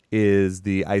Thanksgiving is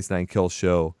the Ice Nine Kills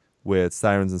show with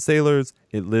Sirens and Sailors,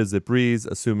 It Lives, It Breathes,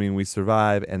 Assuming We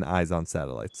Survive, and Eyes on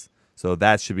Satellites. So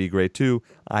that should be great too.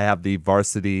 I have the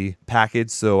varsity package,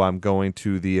 so I'm going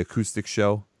to the acoustic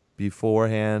show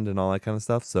beforehand and all that kind of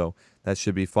stuff. So that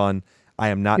should be fun. I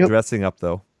am not dressing up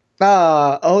though.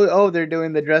 They're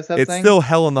doing the dress up thing? It's still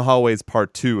Hell in the Hallways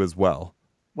Part 2 as well.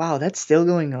 Wow, that's still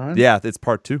going on? Yeah, it's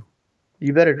Part 2.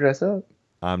 You better dress up.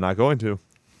 I'm not going to.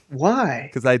 Why?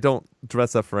 Because I don't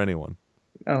dress up for anyone.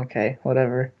 Okay,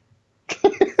 whatever.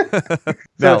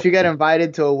 So if you get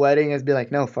invited to a wedding, it's be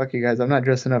like, no, fuck you guys. I'm not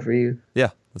dressing up for you. Yeah,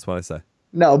 that's what I say.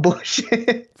 No,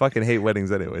 bullshit. Fucking hate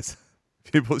weddings anyways.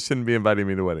 People shouldn't be inviting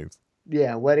me to weddings.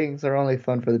 Yeah, weddings are only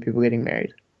fun for the people getting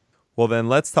married. Well, then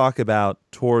let's talk about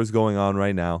tours going on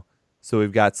right now. So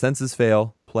we've got Senses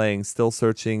Fail playing Still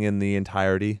Searching in the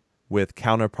entirety with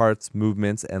Counterparts,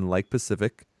 Movements, and Like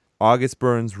Pacific. August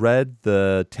Burns Red,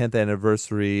 the 10th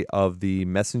anniversary of the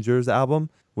Messengers album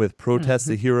with Protest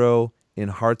the Hero, In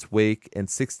Heart's Wake, and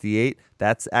 68.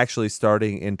 That's actually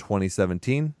starting in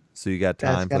 2017, so you got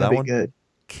time for that one. Good.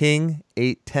 King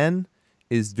 810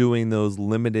 is doing those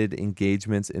limited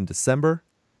engagements in December.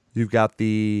 You've got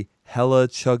the Hella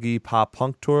Chuggy Pop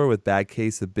Punk Tour with Bad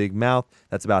Case of Big Mouth.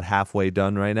 That's about halfway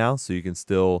done right now, so you can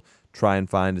still try and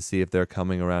find to see if they're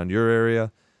coming around your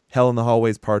area. Hell in the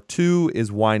Hallways Part 2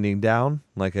 is winding down,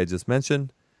 like I just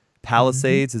mentioned.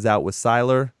 Palisades is out with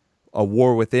Siler. A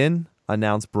War Within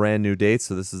announced brand new dates,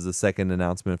 so this is the second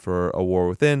announcement for A War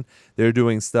Within. They're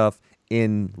doing stuff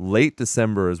in late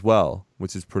December as well,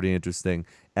 which is pretty interesting,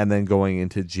 and then going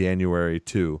into January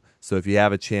too. So if you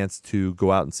have a chance to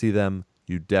go out and see them,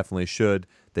 you definitely should.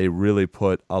 They really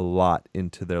put a lot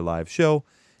into their live show.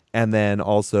 And then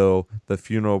also the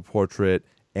Funeral Portrait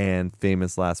and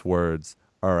Famous Last Words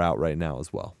are out right now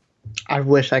as well. I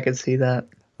wish I could see that.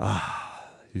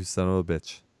 You son of a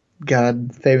bitch.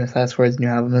 God, Famous Last Words new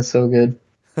album is so good.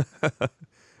 All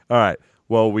right.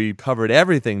 Well, we covered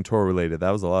everything tour related.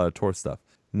 That was a lot of tour stuff.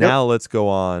 Now let's go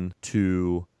on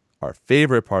to our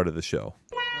favorite part of the show.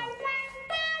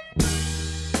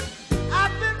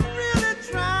 I've been really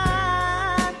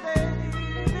trying,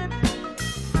 baby,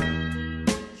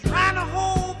 trying to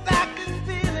hold back this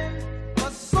feeling for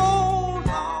so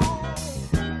long.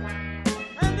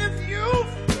 And if you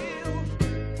feel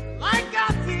like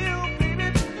I feel,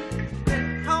 baby,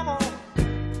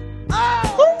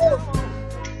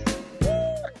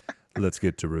 Let's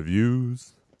get to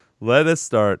reviews. Let us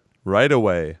start right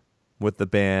away with the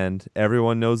band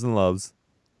everyone knows and loves,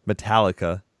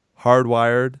 Metallica,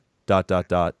 Hardwired, ...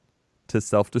 to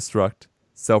Self-Destruct,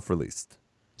 Self-Released.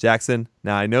 Jackson,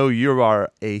 now I know you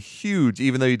are a huge,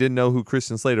 even though you didn't know who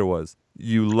Christian Slater was,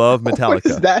 you love Metallica. What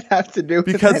does that have to do with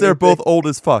Because they're anything? both old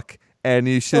as fuck, and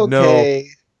you should know. Okay.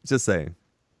 Just saying.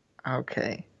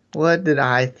 Okay. What did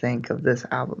I think of this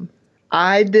album?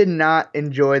 I did not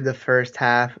enjoy the first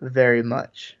half very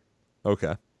much.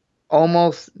 Okay.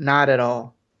 Almost not at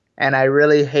all. And I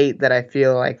really hate that I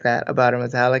feel like that about a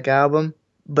Metallica album.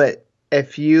 But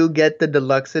if you get the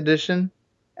deluxe edition,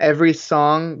 every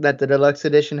song that the deluxe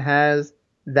edition has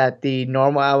that the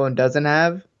normal album doesn't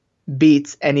have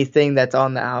beats anything that's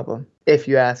on the album, if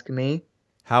you ask me.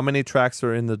 How many tracks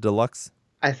are in the deluxe?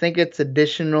 I think it's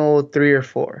additional 3 or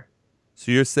 4.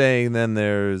 So you're saying then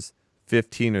there's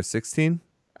 15 or 16?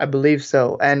 I believe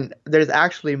so. And there's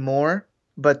actually more,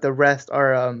 but the rest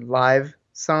are live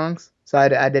songs. So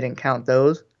I didn't count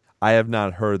those. I have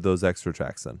not heard those extra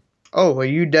tracks then. Oh, well,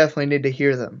 you definitely need to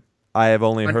hear them. I have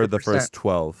only heard the 100%. first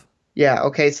 12. Yeah,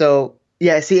 okay, so,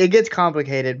 yeah, see, it gets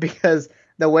complicated because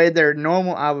the way their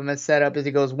normal album is set up is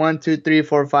it goes 1, 2, 3,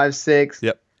 4, 5, 6.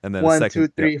 Yep. And then 1, a second. 2,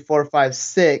 3, Yep. 4, 5,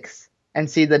 6. And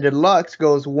see, the deluxe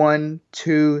goes 1,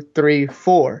 2, 3,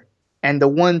 4. And the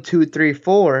 1, 2, 3,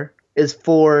 4 is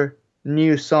 4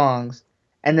 new songs.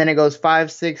 And then it goes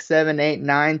 5, 6, 7, 8,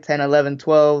 9, 10, 11,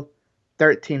 12,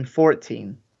 13,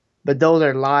 14. But those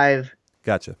are live.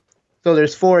 Gotcha. So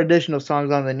there's 4 additional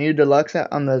songs on the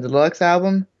deluxe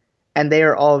album, and they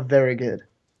are all very good.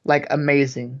 Like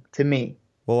amazing to me.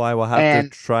 Well, I will have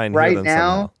And to try and hear right them now,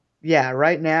 somehow. yeah,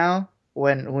 right now,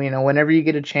 whenever you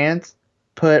get a chance,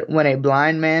 put "When a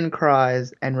Blind Man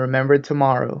Cries" and "Remember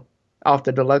Tomorrow" off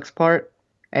the deluxe part,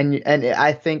 and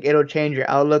I think it'll change your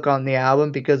outlook on the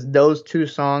album because those 2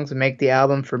 songs make the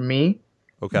album for me.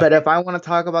 Okay. But if I want to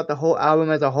talk about the whole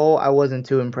album as a whole, I wasn't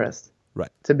too impressed. Right.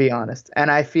 To be honest,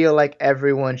 and I feel like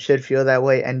everyone should feel that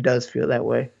way and does feel that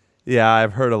way. Yeah,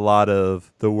 I've heard a lot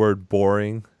of the word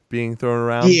boring being thrown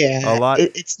around. A lot.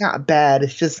 It's not bad.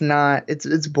 It's just not.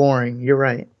 It's boring. You're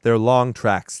right. They're long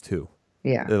tracks too.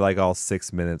 Yeah. They're like all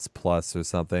 6 minutes plus or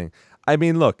something. I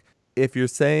mean, look, if you're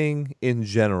saying in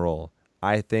general,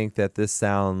 I think that this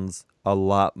sounds a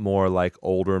lot more like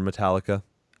older Metallica.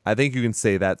 I think you can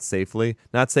say that safely.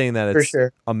 Not saying that For it's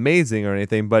sure. amazing or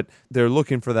anything, but they're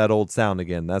looking for that old sound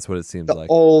again. That's what it seems The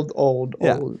like. old,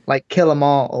 Yeah. like Kill 'Em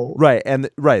All old. Right, and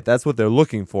right, that's what they're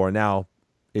looking for. Now,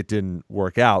 it didn't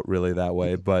work out really that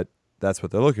way, but that's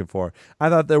what they're looking for. I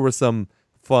thought there were some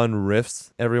fun riffs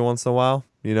every once in a while,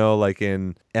 like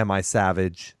in Am I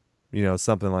Savage,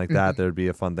 something like that. There'd be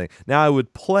a fun thing. Now, I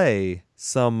would play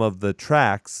some of the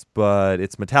tracks, but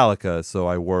it's Metallica, so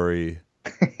I worry,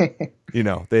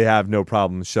 they have no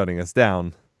problem shutting us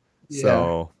down.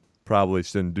 So probably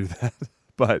shouldn't do that.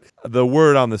 But the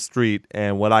word on the street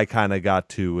and what I kind of got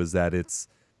to was that it's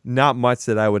not much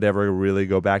that I would ever really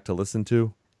go back to listen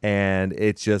to. And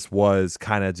it just was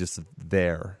kind of just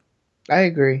there. I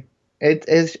agree.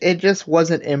 It just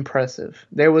wasn't impressive.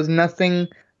 There was nothing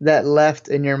that left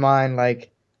in your mind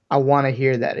like, I want to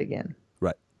hear that again.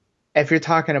 Right. If you're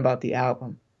talking about the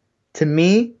album. To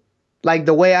me, like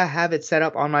the way I have it set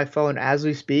up on my phone as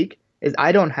we speak is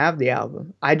I don't have the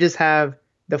album. I just have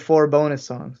the 4 bonus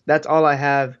songs. That's all I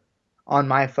have on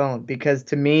my phone because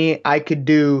to me, I could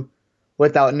do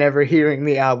without never hearing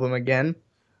the album again.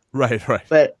 Right.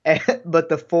 But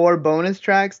the 4 bonus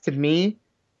tracks, to me,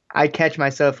 I catch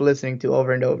myself listening to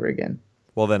over and over again.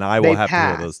 Well, then I will They have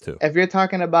pass. to hear those too. If you're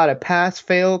talking about a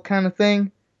pass-fail kind of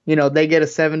thing, they get a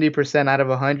 70% out of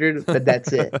 100, but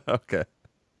that's it. Okay.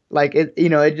 Like, it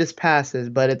just passes,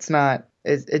 but it's not,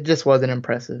 it just wasn't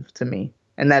impressive to me.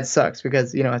 And that sucks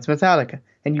because, it's Metallica,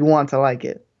 and you want to like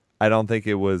it. I don't think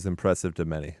it was impressive to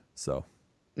many. So,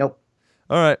 Nope.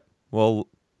 all right. Well,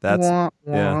 that's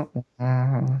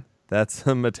that's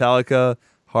Metallica,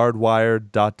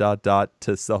 Hardwired, ...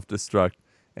 to Self-Destruct,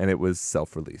 and it was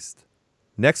self-released.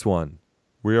 Next one,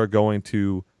 we are going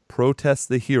to Protest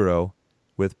the Hero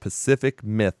with Pacific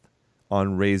Myth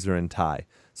on Razor and Tie.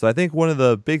 So I think one of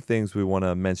the big things we want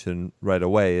to mention right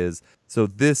away is, so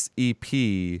this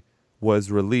EP was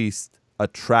released a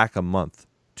track a month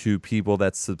to people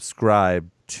that subscribe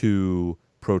to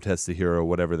Protest the Hero,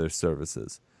 whatever their service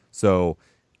is. So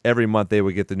every month they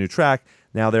would get the new track.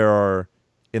 Now there are,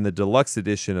 in the deluxe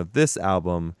edition of this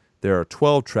album, there are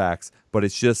 12 tracks, but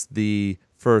it's just the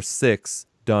first 6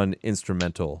 done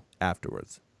instrumental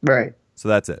afterwards. Right. So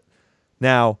that's it.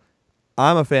 Now,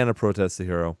 I'm a fan of Protest the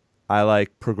Hero. I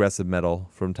like progressive metal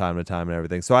from time to time and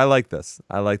everything. So I like this.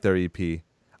 I like their EP.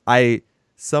 I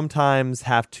sometimes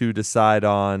have to decide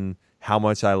on how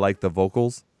much I like the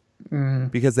vocals Mm-hmm.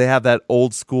 because they have that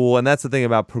old school. And that's the thing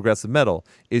about progressive metal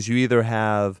is you either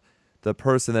have the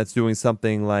person that's doing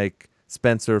something like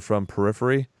Spencer from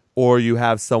Periphery, or you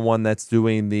have someone that's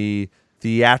doing the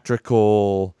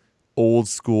theatrical old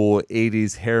school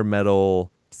 80s hair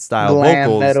metal style Glam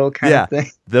vocals. metal kind of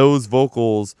thing. Those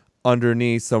vocals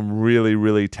underneath some really,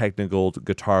 really technical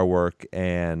guitar work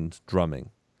and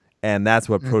drumming. And that's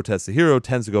what Protest the Hero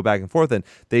tends to go back and forth in.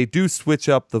 They do switch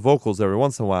up the vocals every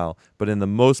once in a while, but in the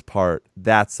most part,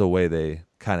 that's the way they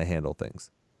kind of handle things.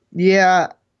 Yeah,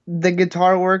 the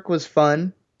guitar work was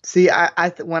fun. See,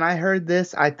 when I heard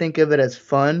this, I think of it as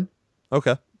fun,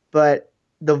 Okay. but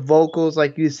the vocals,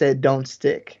 like you said, don't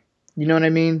stick. You know what I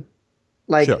mean?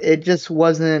 Like, Sure. it just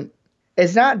wasn't.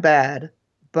 It's not bad,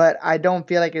 but I don't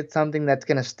feel like it's something that's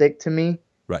gonna stick to me.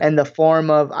 Right. And the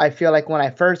form of, I feel like when I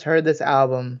first heard this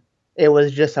album, it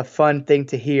was just a fun thing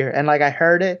to hear. And like I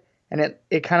heard it, and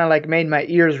it kind of like made my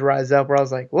ears rise up, where I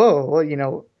was like, whoa, well, you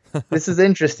know, this is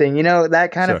interesting, you know,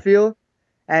 that kind Sure. of feel.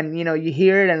 And, you know, you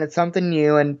hear it and it's something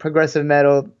new, and progressive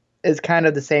metal is kind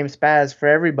of the same spaz for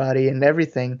everybody and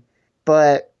everything.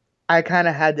 But I kind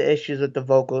of had the issues with the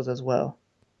vocals as well.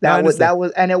 No, I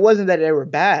understand. And it wasn't that they were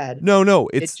bad. No,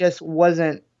 It just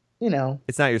wasn't, you know,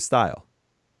 it's not your style.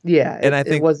 yeah, And I it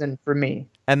think- wasn't for me.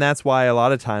 And that's why a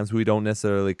lot of times we don't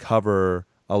necessarily cover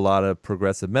a lot of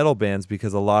progressive metal bands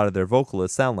because a lot of their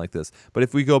vocalists sound like this. But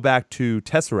if we go back to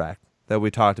Tesseract that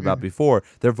we talked about before,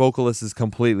 their vocalist is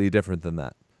completely different than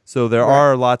that. So there Right.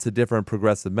 are lots of different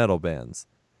progressive metal bands.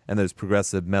 And there's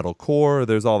progressive metalcore,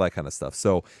 there's all that kind of stuff.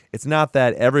 So it's not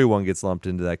that everyone gets lumped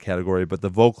into that category, but the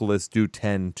vocalists do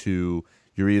tend to,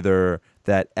 you're either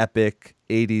that epic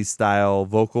 80s style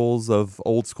vocals of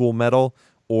old school metal,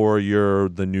 or you're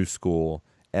the new school,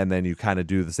 and then you kind of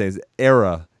do the same.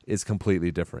 Era is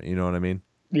completely different. You know what I mean?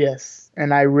 Yes,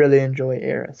 and I really enjoy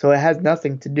Era. So it has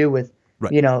nothing to do with,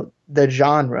 Right. you know, the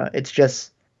genre. It's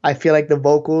just, I feel like the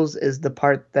vocals is the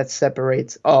part that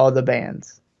separates all the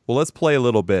bands. Well, let's play a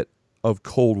little bit of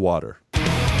Cold Water.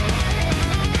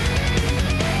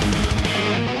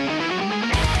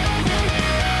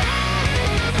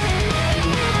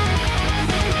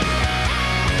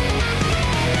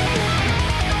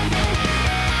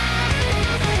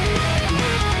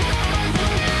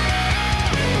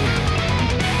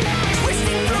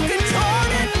 Twisting, broken,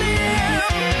 torn, and limb.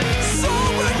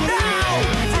 Sober now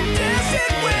from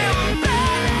dancing with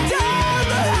back down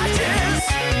the hatches.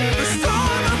 The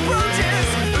storm approaches,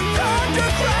 the thunder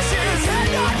crashes, and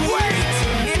not wait.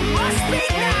 It must be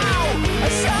now. A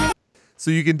shot.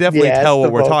 So you can definitely Yeah, tell it's what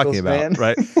the we're talking vocals, about, man.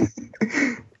 right?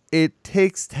 It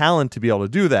takes talent to be able to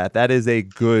do that. That is a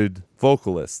good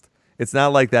vocalist. It's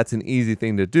not like that's an easy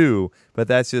thing to do, but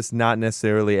that's just not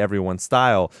necessarily everyone's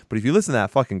style. But if you listen to that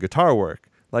fucking guitar work,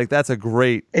 like that's a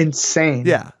great, Insane.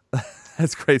 yeah,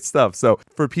 that's great stuff. So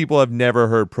for people who have never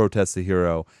heard Protest the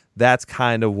Hero, that's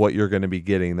kind of what you're going to be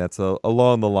getting. That's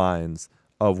along the lines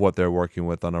of what they're working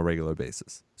with on a regular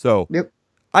basis. So Yep.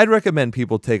 I'd recommend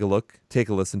people take a look, take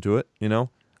a listen to it. You know,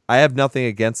 I have nothing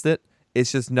against it.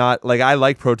 It's just not like I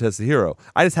like Protest the Hero.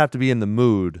 I just have to be in the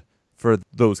mood for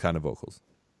those kind of vocals.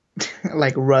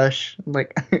 Like Rush,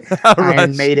 like Iron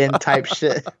Rush. Maiden type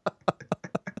shit.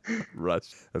 Rush.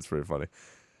 That's pretty funny.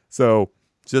 So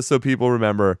just so people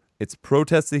remember, it's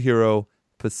Protest the Hero,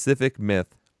 Pacific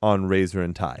Myth on Razor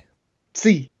and Tie.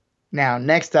 See. Now,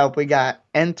 next up, we got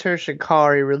Enter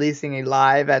Shikari releasing a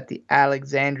live at the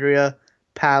Alexandria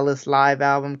Palace live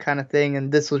album kind of thing,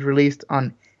 and this was released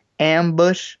on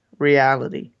Ambush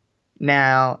Reality.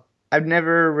 Now, I've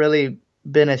never really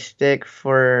been a shtick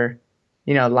for,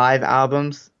 you know, live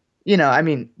albums. You know, I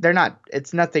mean,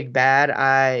 it's nothing bad.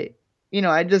 I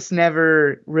just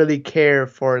never really care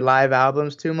for live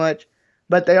albums too much,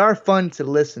 but they are fun to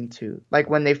listen to. Like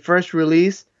when they first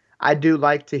release, I do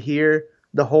like to hear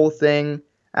the whole thing.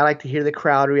 I like to hear the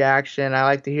crowd reaction. I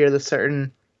like to hear the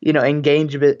certain, you know,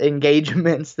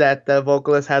 engagements that the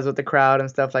vocalist has with the crowd and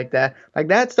stuff like that. Like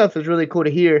that stuff is really cool to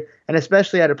hear, and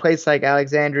especially at a place like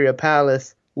Alexandria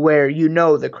Palace where you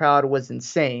know the crowd was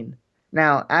insane.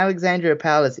 Now, Alexandria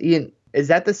Palace, Ian, is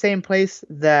that the same place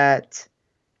that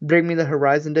Bring Me the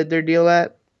Horizon did their deal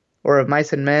at? Or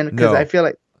Mice and Men? Because No. I feel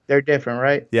like they're different,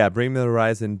 right? Yeah, Bring Me the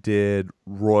Horizon did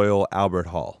Royal Albert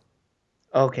Hall.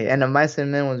 Okay, and the Mice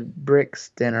and Men was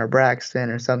Brixton or Braxton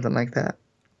or something like that.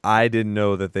 I didn't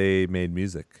know that they made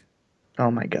music.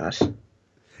 Oh my gosh.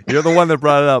 You're the one that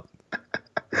brought it up.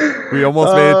 We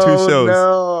almost made it 2 shows.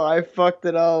 No, I fucked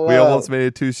it all We up. almost made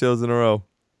it 2 shows in a row.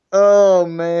 Oh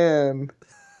man.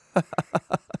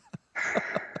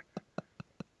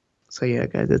 So yeah,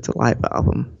 guys, it's a live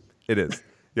album. It is.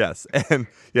 Yes, and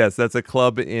yes, that's a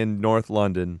club in North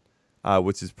London,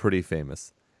 which is pretty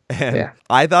famous. And Yeah.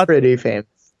 I thought Pretty famous.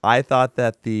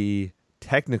 that the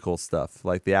technical stuff,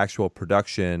 like the actual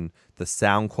production, the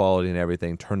sound quality and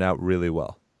everything turned out really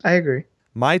well. I agree.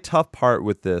 My tough part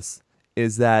with this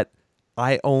is that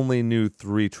I only knew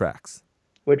 3 tracks.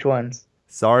 Which ones?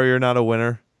 Sorry You're Not a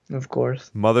Winner, Of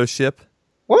course. Mothership.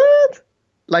 What?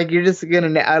 Like you're just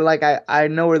gonna I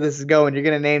know where this is going. You're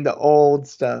gonna name the old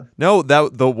stuff. No,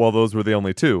 those were the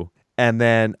only 2. And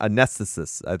then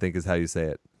Anesthesis, I think is how you say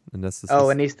it. Anesthesis. Oh,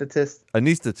 Anesthetist.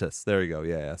 Anesthetist. There you go.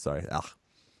 Yeah, sorry.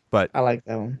 But I like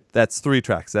that one. that's 3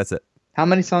 tracks. That's it. How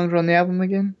many songs were on the album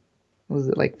again? Was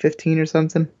it like 15 or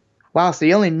something? Wow, so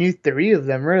you only knew 3 of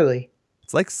them, really?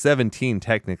 It's like 17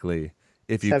 technically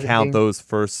if you 17. count those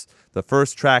first. The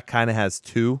first track kind of has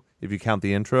 2 if you count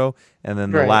the intro, and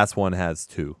then the Right. last one has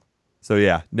 2. So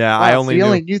yeah, now Wow, I so only you knew.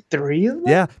 only knew 3 of them?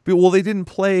 Yeah, but well, they didn't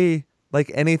play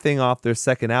like anything off their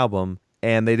second album,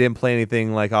 and they didn't play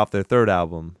anything like off their third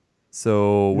album.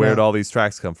 So where'd No. all these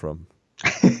tracks come from?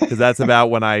 Because that's about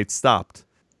when I stopped.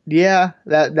 Yeah,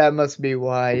 that must be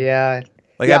why. Yeah.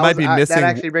 Like Yeah, I might be missing. That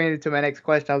actually brings me to my next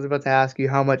question. I was about to ask you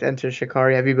how much Enter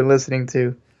Shikari have you been listening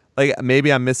to? Like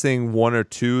maybe I'm missing 1 or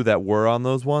 2 that were on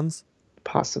those ones.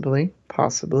 Possibly.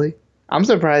 I'm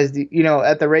surprised.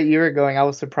 At the rate you were going, I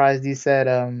was surprised you said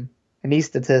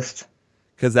anesthetist.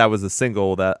 Because that was a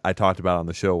single that I talked about on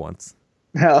the show once.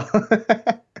 No.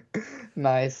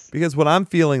 Nice. Because what I'm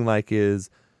feeling like is,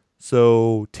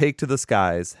 so Take to the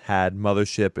Skies had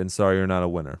Mothership and Sorry You're Not a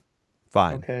Winner.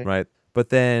 Fine, Okay. right? But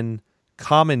then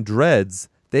Common Dreads,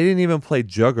 they didn't even play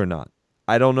Juggernaut.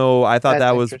 I don't know. I thought That's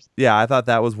that was, interesting. yeah, I thought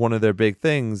that was one of their big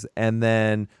things. And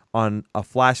then on A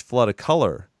Flash Flood of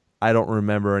Color, I don't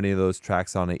remember any of those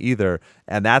tracks on it either.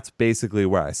 And that's basically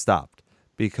where I stopped.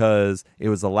 Because it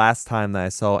was the last time that I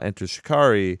saw Enter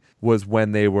Shikari was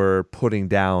when they were putting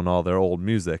down all their old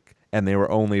music and they were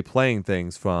only playing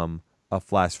things from A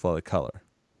Flash Flood of Color.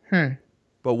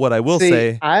 But what I will See,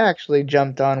 say, I actually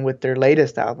jumped on with their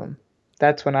latest album.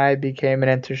 That's when I became an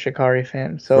Enter Shikari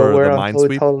fan. So For we're the on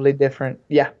Minesweep? totally different.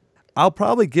 Yeah. I'll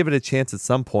probably give it a chance at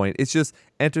some point. It's just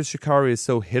Enter Shikari is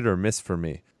so hit or miss for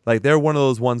me. Like they're one of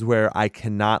those ones where I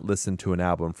cannot listen to an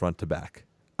album front to back.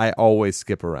 I always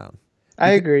skip around.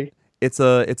 I agree. It's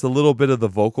a little bit of the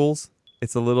vocals.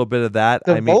 It's a little bit of that.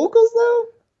 The vocals, though?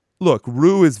 Look,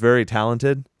 Rue is very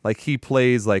talented. Like he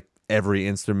plays like every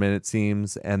instrument it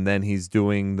seems, and then he's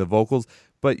doing the vocals.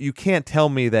 But you can't tell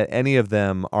me that any of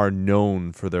them are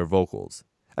known for their vocals.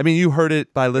 I mean, you heard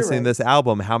it by listening to right. this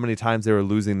album, how many times they were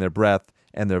losing their breath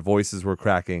and their voices were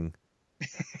cracking.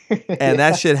 And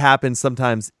that shit happens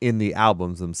sometimes in the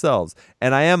albums themselves.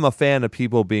 And I am a fan of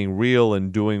people being real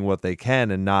and doing what they can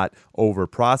and not over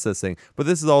processing. But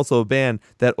this is also a band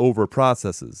that over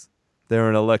processes. They're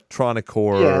an electronic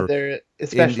core. Yeah, they're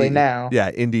especially indie- now.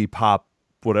 Yeah, indie pop,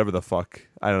 whatever the fuck.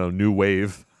 I don't know, new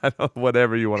wave. I don't know,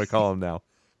 whatever you want to call them now.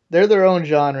 They're their own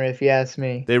genre, if you ask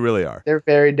me. They really are. They're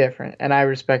very different, and I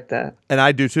respect that. And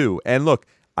I do too. And look,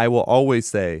 I will always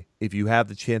say, if you have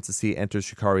the chance to see Enter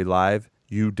Shikari live,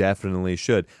 you definitely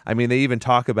should. I mean, they even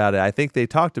talk about it. I think they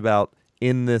talked about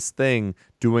in this thing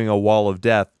doing a wall of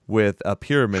death with a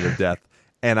pyramid of death.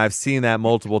 And I've seen that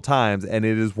multiple times, and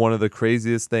it is one of the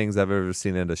craziest things I've ever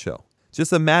seen in a show.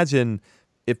 Just imagine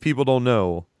if people don't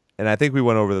know, and I think we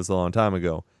went over this a long time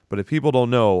ago, but if people don't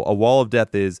know, a wall of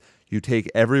death is you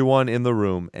take everyone in the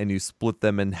room and you split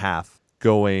them in half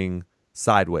going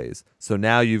sideways. So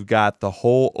now you've got the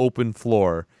whole open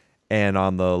floor, and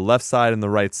on the left side and the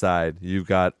right side, you've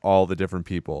got all the different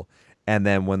people. And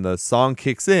then when the song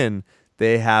kicks in,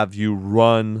 they have you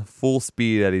run full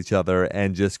speed at each other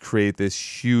and just create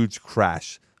this huge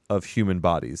crash of human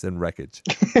bodies and wreckage.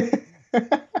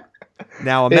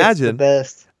 Now It's the imagine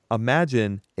best.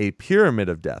 a pyramid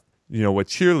of death. You know what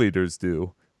cheerleaders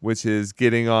do, which is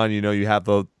getting on, you have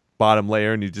the bottom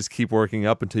layer and you just keep working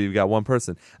up until you've got one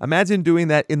person. Imagine doing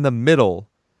that in the middle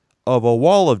of a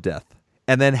wall of death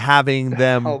and then having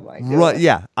them Oh my run. God.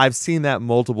 Yeah, I've seen that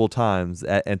multiple times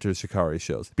at Enter Shikari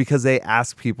shows because they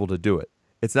ask people to do it.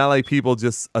 It's not like people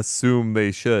just assume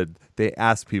they should. They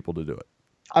ask people to do it.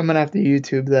 I'm going to have to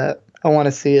YouTube that. I want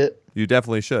to see it. You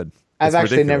definitely should. I've It's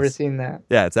actually never ridiculous. seen that.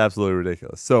 Yeah, it's absolutely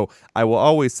ridiculous. So I will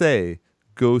always say,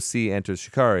 go see Enter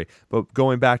Shikari. But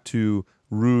going back to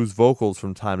Rue's vocals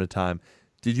from time to time,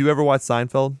 did you ever watch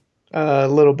Seinfeld? A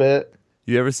little bit.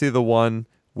 You ever see the one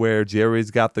where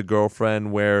Jerry's got the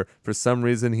girlfriend where for some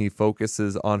reason he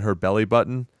focuses on her belly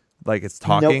button like it's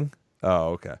talking? Oh,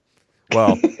 okay.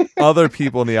 Well, other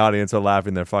people in the audience are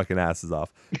laughing their fucking asses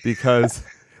off because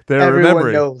they're Everyone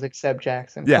remembering. knows except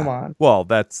Jackson. Yeah. Come on. Well,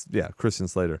 that's Christian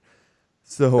Slater.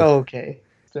 So Okay.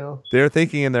 So they're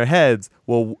thinking in their heads,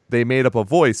 well, they made up a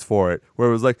voice for it where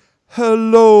it was like,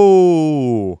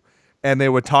 hello. And they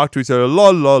would talk to each other, la,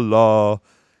 la, la.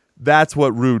 That's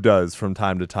what Rue does from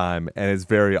time to time, and it's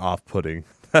very off-putting.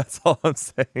 That's all I'm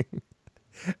saying.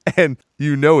 And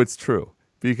you know it's true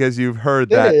because you've heard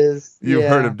that. it is. You've yeah.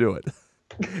 heard him do it.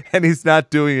 And he's not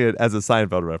doing it as a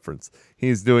Seinfeld reference.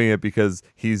 He's doing it because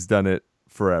he's done it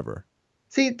forever.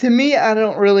 See, to me, I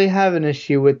don't really have an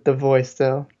issue with the voice,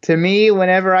 though. To me,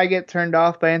 whenever I get turned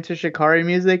off by Enter Shikari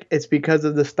music, it's because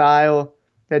of the style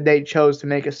that they chose to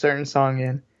make a certain song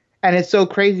in. And it's so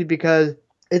crazy because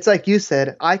it's like you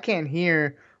said, I can't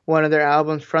hear one of their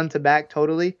albums front to back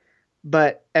totally.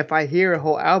 But if I hear a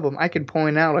whole album, I can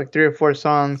point out like 3 or 4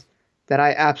 songs that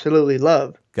I absolutely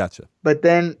love. Gotcha. But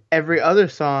then every other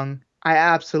song, I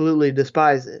absolutely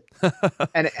despise it.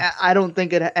 And I don't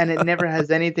think it, and it never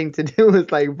has anything to do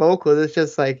with like vocals. It's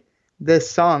just like this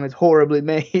song is horribly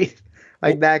made,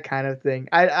 like that kind of thing.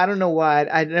 I don't know why.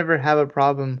 I never have a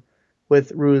problem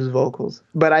with Rue's vocals,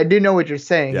 but I do know what you're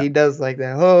saying. Yeah. He does like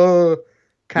that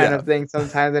kind Yeah. of thing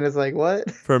sometimes, and it's like, what?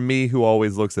 For me, who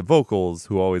always looks at vocals,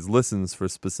 who always listens for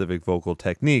specific vocal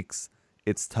techniques,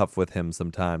 it's tough with him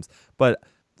sometimes. But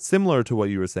similar to what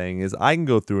you were saying is I can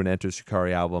go through an Enter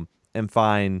Shikari album and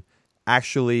find,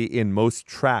 actually in most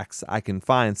tracks, I can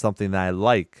find something that I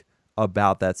like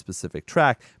about that specific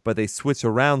track, but they switch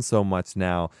around so much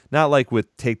now. Not like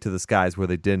with Take to the Skies where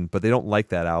they didn't, but they don't like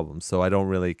that album, so I don't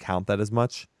really count that as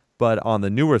much. But on the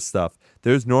newer stuff,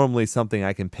 there's normally something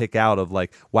I can pick out of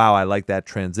like, wow, I like that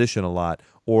transition a lot.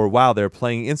 Or, wow, they're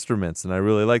playing instruments and I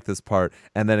really like this part.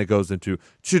 And then it goes into,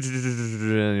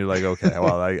 and you're like, okay,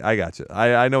 well, I got you.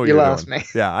 I know what You you're lost doing. me.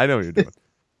 Yeah, I know what you're doing.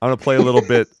 I'm going to play a little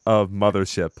bit of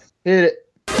Mothership. Hit it.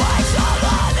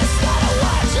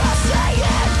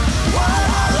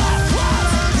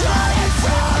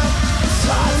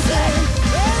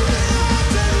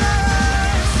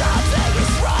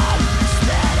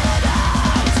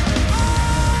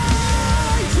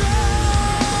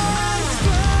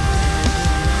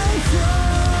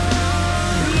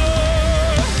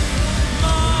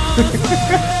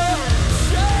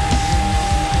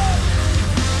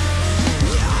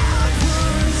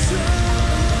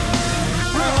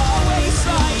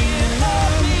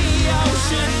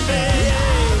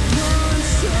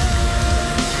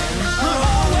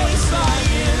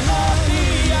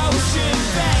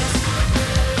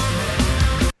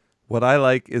 What I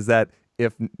like is that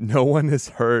if no one has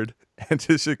heard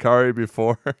Enter Shikari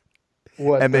before,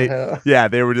 What and the they, hell? yeah,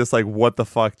 they were just like, what the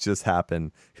fuck just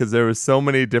happened? Because there was so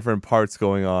many different parts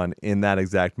going on in that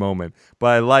exact moment. But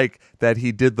I like that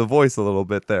he did the voice a little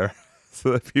bit there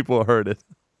so that people heard it.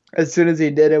 As soon as he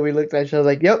did it, we looked at each other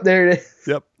like, yep, there it is.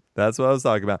 Yep, that's what I was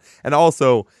talking about. And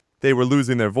also, they were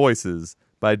losing their voices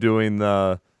by doing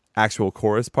the actual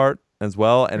chorus part as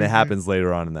well, and it happens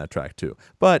later on in that track too.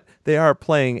 But they are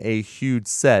playing a huge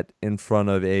set in front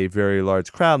of a very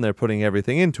large crowd, and they're putting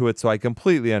everything into it, so I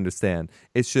completely understand.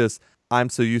 It's just, I'm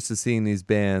so used to seeing these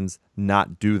bands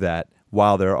not do that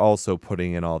while they're also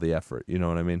putting in all the effort. You know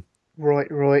what I mean?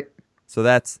 Right. So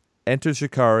that's Enter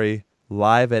Shikari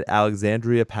live at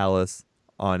Alexandria Palace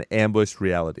on Ambush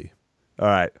Reality. All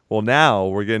right, well now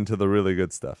we're getting to the really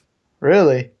good stuff.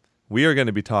 Really? We are going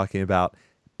to be talking about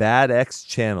Bad X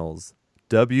Channels,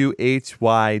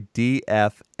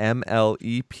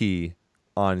 WHYDFMLEP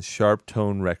on Sharp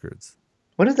Tone Records.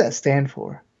 What does that stand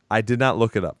for? I did not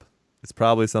look it up. It's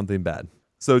probably something bad.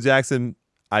 So Jackson,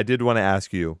 I did want to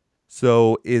ask you,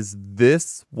 so is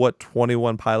this what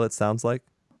 21 Pilots sounds like?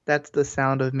 That's the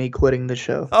sound of me quitting the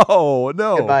show. Oh,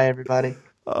 no. Goodbye, everybody.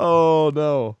 Oh,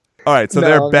 no. All right, so No,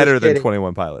 they're I'm better just than kidding.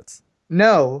 21 Pilots.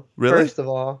 No. Really? First of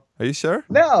all, Are you sure?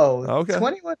 no. Okay.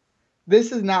 21.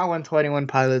 This is not what 21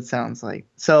 Pilots sounds like.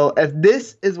 So if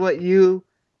this is what you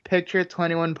picture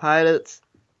 21 Pilots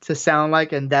to sound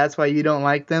like, and that's why you don't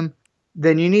like them,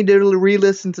 then you need to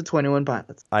re-listen to 21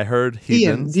 Pilots. I heard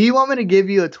Ian, Heathens. do you want me to give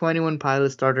you a 21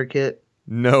 Pilot starter kit?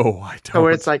 No, I don't.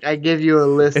 Where it's like I give you a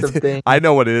list of things. I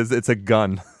know what it is. It's a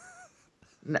gun.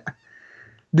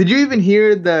 Did you even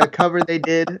hear the cover they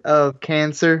did of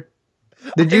Cancer?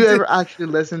 Did you ever actually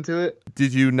listen to it?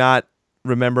 Did you not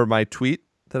remember my tweet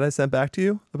that I sent back to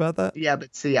you about that? Yeah,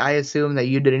 but see, I assume that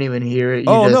you didn't even hear it.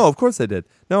 No, of course I did.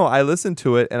 No, I listened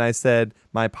to it and I said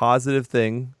my positive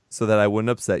thing so that I wouldn't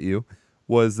upset you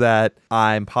was that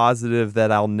I'm positive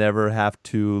that I'll never have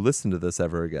to listen to this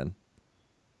ever again.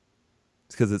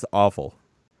 It's because it's awful.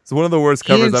 It's one of the worst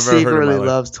covers Ian I've ever heard in my secretly life.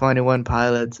 loves 21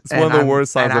 Pilots. It's one of the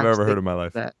worst songs I've ever heard in my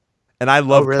life. And I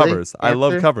love really? covers. I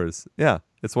love Answer? covers. Yeah,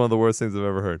 it's one of the worst things I've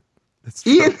ever heard. It's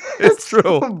true. Ian, It's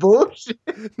true. bullshit.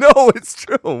 No, it's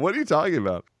true. What are you talking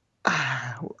about?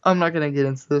 I'm not gonna get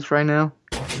into this right now.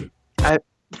 I.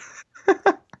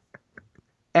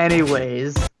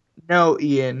 Anyways, no,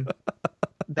 Ian.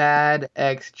 Bad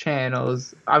X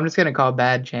channels. I'm just gonna call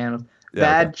bad channels. Yeah,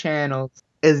 Bad okay. channels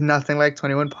is nothing like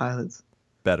 21 Pilots.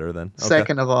 Better than. Okay.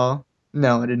 Second of all,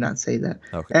 no, I did not say that.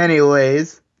 Okay.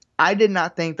 Anyways, I did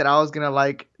not think that I was gonna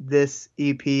like this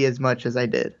EP as much as I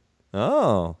did.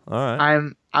 Oh, all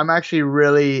right. I'm actually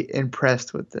really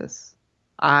impressed with this.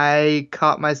 I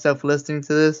caught myself listening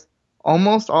to this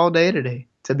almost all day today,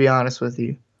 to be honest with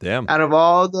you. Damn. Out of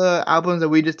all the albums that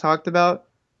we just talked about,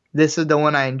 this is the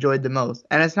one I enjoyed the most.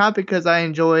 And it's not because I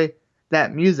enjoy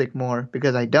that music more,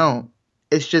 because I don't.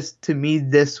 It's just, to me,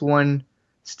 this one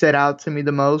stood out to me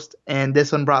the most, and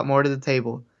this one brought more to the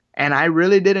table. And I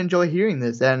really did enjoy hearing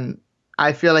this, and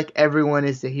I feel like everyone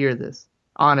is to hear this,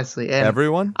 honestly. And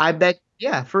Everyone? I bet,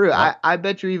 yeah, for real. Yeah. I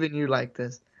bet you even you like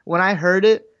this. When I heard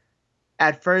it,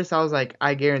 at first I was like,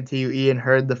 I guarantee you Ian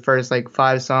heard the first like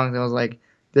 5 songs and I was like,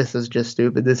 this is just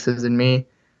stupid. This isn't me.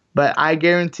 But I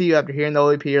guarantee you after hearing the whole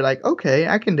EP, you're like, okay,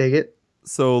 I can dig it.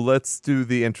 So let's do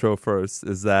the intro first.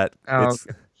 Is that Oh, it's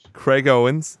Craig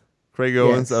Owens. Craig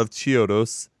Owens Yes. of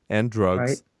Chiodos and Drugs.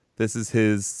 Right. This is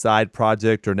his side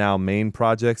project, or now main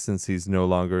project, since he's no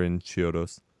longer in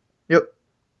Chiodos. Yep.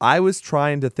 I was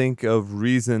trying to think of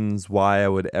reasons why I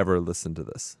would ever listen to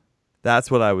this. That's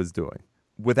what I was doing.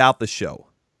 Without the show,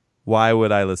 why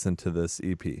would I listen to this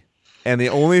EP? And the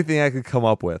only thing I could come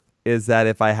up with is that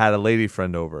if I had a lady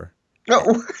friend over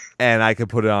Oh, and I could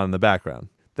put it on in the background.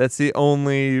 That's the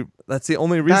only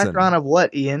reason. background of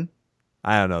what, Ian?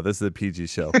 I don't know. This is a PG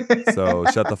show. So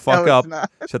shut the No, fuck it's up.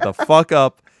 not. Shut the fuck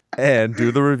up and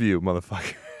do the review,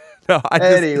 motherfucker. No,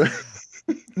 Anyway.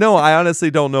 No, I honestly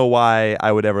don't know why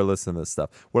I would ever listen to this stuff.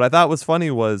 What I thought was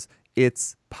funny was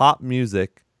it's pop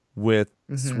music with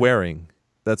swearing.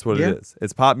 That's what Yeah. it is.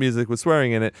 It's pop music with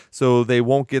swearing in it. So they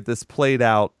won't get this played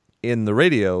out in the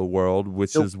radio world,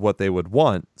 which Nope. is what they would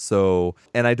want. So,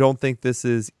 and I don't think this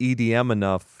is EDM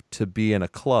enough to be in a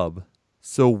club.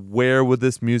 So where would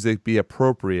this music be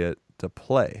appropriate to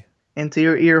play? Into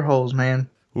your ear holes, man.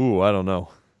 Ooh, I don't know.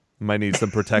 Might need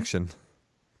some protection.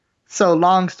 So,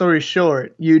 long story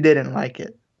short, you didn't like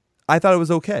it. I thought it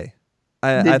was okay.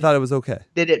 I Did- thought it was okay.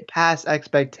 Did it pass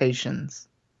expectations?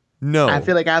 No. I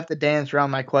feel like I have to dance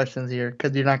around my questions here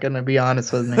because you're not going to be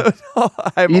honest with me.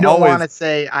 I'm You don't always- want to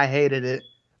say, I hated it.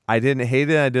 I didn't hate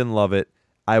it. I didn't love it.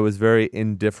 I was very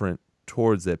indifferent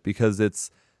towards it because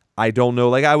I don't know.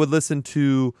 Like, I would listen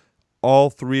to all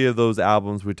 3 of those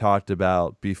albums we talked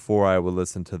about before I would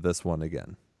listen to this one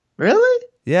again. Really?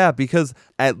 Yeah, because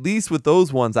at least with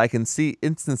those ones, I can see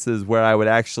instances where I would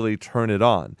actually turn it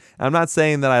on. I'm not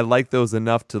saying that I like those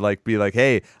enough to like be like,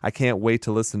 hey, I can't wait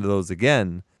to listen to those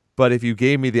again. But if you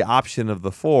gave me the option of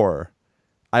the 4,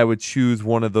 I would choose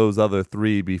one of those other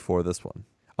 3 before this one.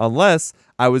 Unless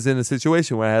I was in a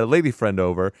situation where I had a lady friend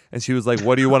over and she was like,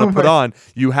 what do you want to put on?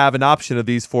 You have an option of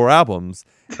these 4 albums.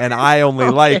 And I only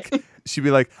like, she'd be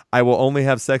like, I will only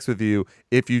have sex with you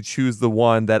if you choose the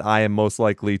one that I am most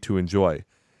likely to enjoy.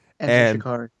 Enter And-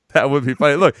 Shakari. That would be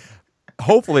funny. Look,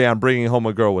 hopefully I'm bringing home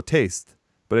a girl with taste.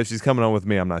 But if she's coming on with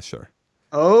me, I'm not sure.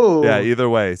 Oh. Yeah, either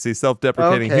way. See,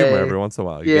 self-deprecating Okay. humor every once in a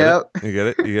while. You Yep. get it? You get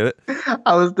it? You get it?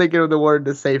 I was thinking of the word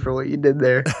to say for what you did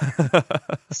there.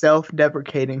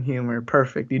 Self-deprecating humor.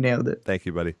 Perfect. You nailed it. Thank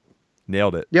you, buddy.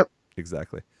 Nailed it. Yep.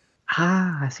 Exactly.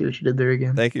 Ah, I see what you did there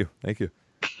again. Thank you. Thank you.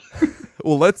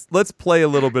 Well, let's play a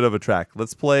little bit of a track.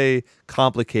 Let's play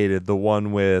Complicated, the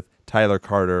one with Tyler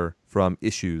Carter from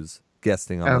Issues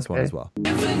guesting on this one Okay. as well.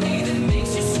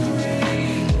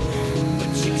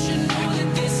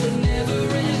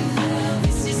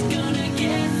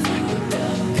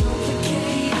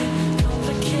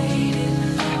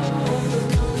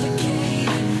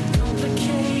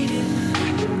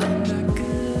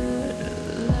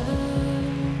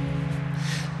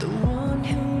 The one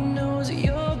who knows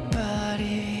your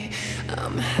body.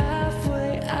 I'm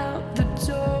halfway out the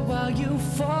door while you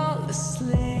fall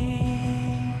asleep.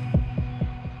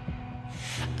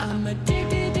 I'm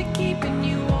addicted to keeping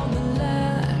you on the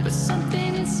line, but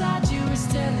something inside you is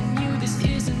telling you this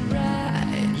isn't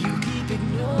right. You keep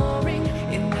ignoring,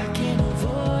 and I can't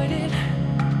avoid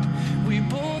it. We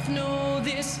both know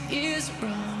this is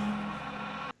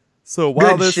wrong. So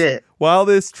while Good shit. while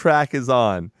this track is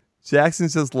on,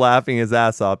 Jackson's just laughing his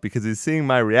ass off because he's seeing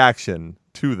my reaction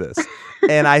to this.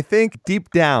 And I think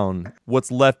deep down,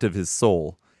 what's left of his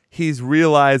soul, he's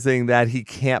realizing that he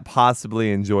can't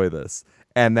possibly enjoy this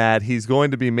and that he's going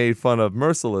to be made fun of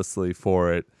mercilessly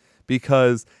for it,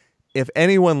 because if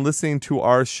anyone listening to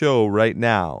our show right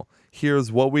now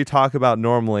here's what we talk about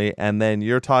normally, and then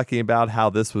you're talking about how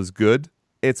this was good.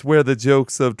 It's where the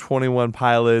jokes of 21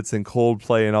 Pilots and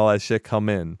Coldplay and all that shit come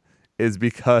in, is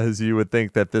because you would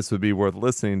think that this would be worth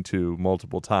listening to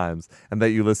multiple times and that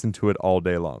you listen to it all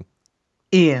day long.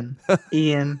 Ian.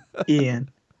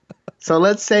 So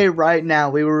let's say right now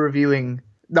we were reviewing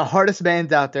the hardest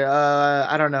bands out there.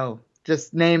 I don't know.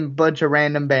 Just name a bunch of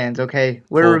random bands, okay?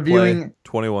 We're Coldplay, reviewing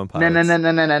 21 Pilots.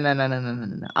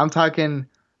 No. I'm talking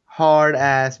hard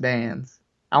ass bands.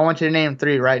 I want you to name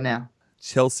 3 right now.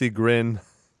 Chelsea Grin,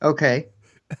 Okay.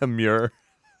 Amur,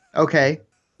 Okay.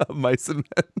 Mice and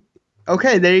Men.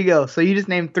 Okay, there you go. So you just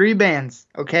named 3 bands,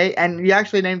 okay? And you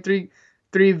actually named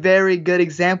three very good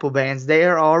example bands. They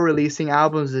are all releasing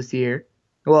albums this year.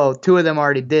 Well, 2 of them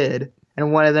already did,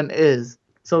 and 1 of them is.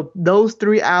 So those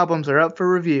 3 albums are up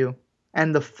for review.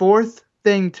 And the 4th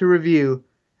thing to review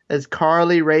is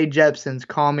Carly Rae Jepsen's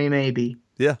Call Me Maybe.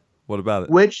 Yeah, what about it?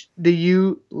 Which do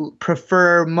you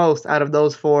prefer most out of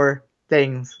those 4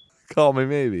 things? Call Me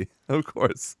Maybe, of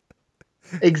course.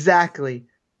 Exactly.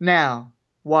 Now,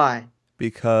 why?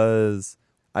 Because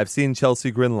I've seen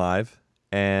Chelsea Grin live,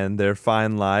 and they're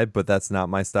fine live, but that's not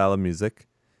my style of music.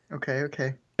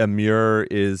 Okay. Amur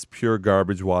is pure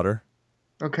garbage water.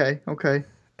 Okay.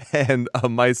 And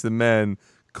Mice and Men,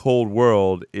 Cold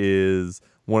World is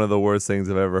one of the worst things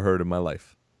I've ever heard in my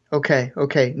life. Okay.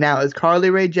 Now, is Carly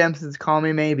Rae Jepsen's Call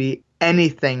Me Maybe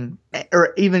anything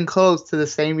or even close to the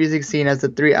same music scene as the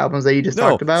 3 albums that you just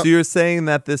talked about? So you're saying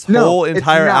that this No, whole it's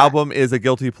entire not. album is a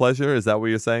guilty pleasure? Is that what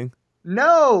you're saying?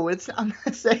 No, I'm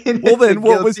not saying. Well, it's a then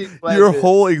what was guilty your pleasure.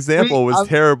 whole example was I'm-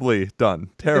 terribly done.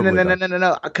 Terribly done.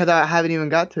 No, because I haven't even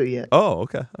got to it yet. Oh,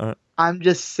 okay. All right. I'm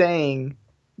just saying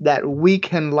that we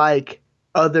can like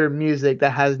other music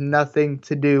that has nothing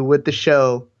to do with the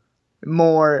show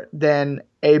more than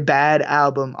a bad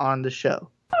album on the show.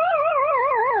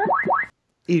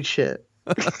 Eat shit.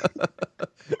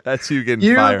 That's you getting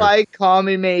You fired. like Call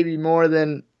Me Maybe more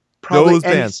than probably Those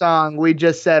any bands. song we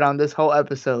just said on this whole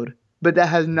episode. But that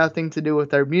has nothing to do with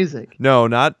their music. No,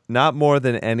 not more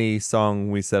than any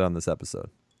song we said on this episode.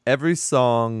 Every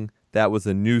song that was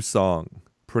a new song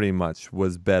pretty much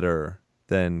was better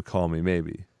than Call Me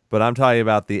Maybe. But I'm talking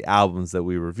about the albums that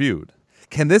we reviewed.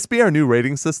 Can this be our new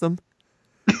rating system?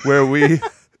 Where we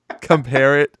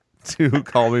compare it to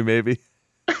Call Me Maybe?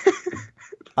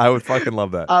 I would fucking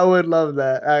love that. I would love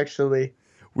that, actually.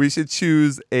 We should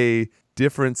choose a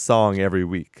different song every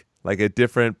week. Like a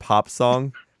different pop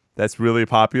song that's really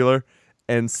popular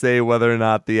and say whether or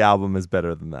not the album is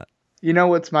better than that. You know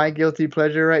what's my guilty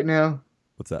pleasure right now?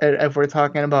 What's that? If we're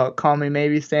talking about Call Me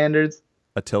Maybe standards?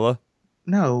 Attila?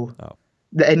 No. Oh.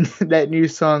 That new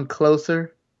song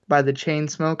Closer by the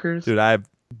Chainsmokers. Dude, I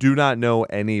do not know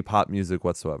any pop music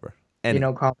whatsoever. Any. You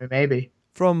know Call Me Maybe.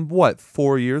 From what,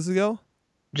 4 years ago?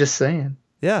 Just saying.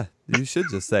 Yeah, you should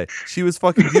just say. She was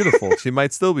fucking beautiful. She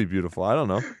might still be beautiful. I don't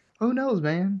know. Who knows,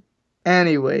 man?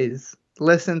 Anyways,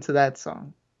 listen to that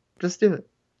song. Just do it.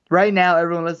 Right now,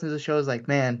 everyone listening to the show is like,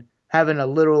 man, having a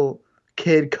little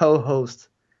kid co-host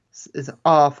is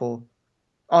awful.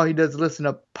 All he does is listen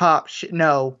to pop shit.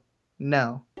 No.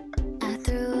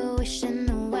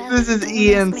 This is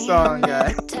Ian's song,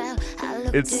 guys.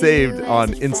 It's saved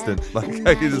on instant. Like,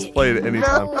 I can just play it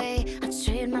anytime.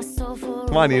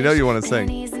 Come on, you know you want to sing.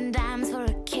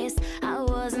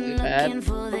 bad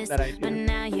that I do?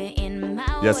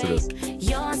 Yes, it is.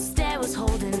 Your stare was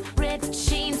holding, ripped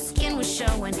jeans, skin was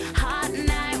showing, hot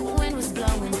night, wind was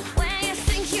blowing. Where you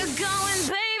think you're going,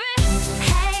 baby?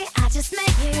 Hey, I just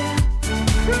met you.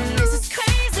 This is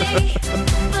crazy,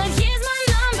 but here's my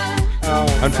number.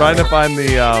 Oh, I'm trying to find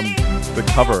the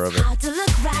cover of it. Hard to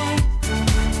look right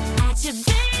at you,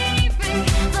 baby,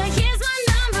 but here's my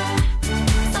number.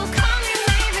 So call me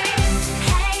maybe.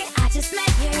 Hey, I just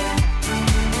met you.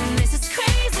 This is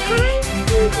crazy,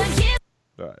 but here's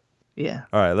All right. yeah.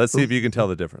 All right, let's see if you can tell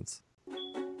the difference.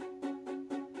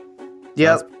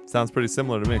 Yep. Sounds pretty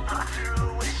similar to me.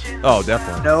 Oh,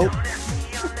 definitely. Nope.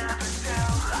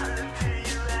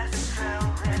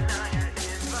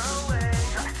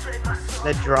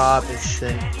 The drop is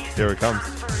sick. Here it comes.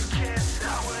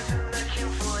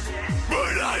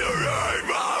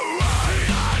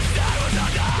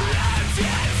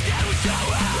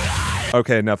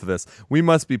 Okay, enough of this. We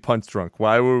must be punch drunk.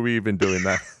 Why were we even doing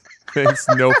that? Makes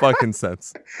no fucking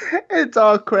sense. It's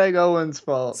all Craig Owens'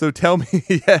 fault. So tell me,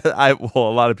 a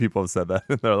lot of people have said that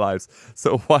in their lives.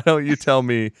 So why don't you tell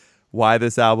me why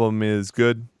this album is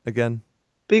good again?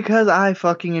 Because I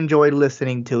fucking enjoyed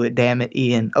listening to it, damn it,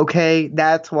 Ian. Okay,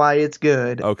 that's why it's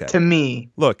good. Okay. To me.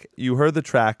 Look, you heard the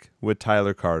track with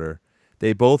Tyler Carter.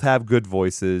 They both have good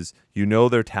voices. You know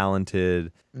they're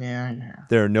talented. Yeah, I know.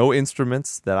 There are no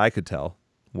instruments that I could tell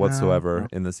whatsoever No,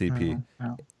 in this EP.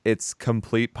 no. It's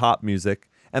complete pop music,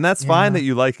 and that's fine that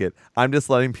you like it. I'm just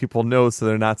letting people know so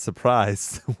they're not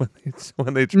surprised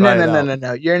when they try it out.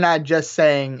 No. You're not just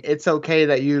saying it's okay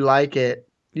that you like it.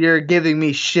 You're giving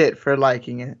me shit for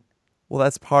liking it. Well,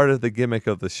 that's part of the gimmick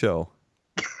of the show.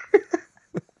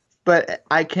 But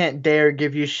I can't dare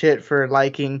give you shit for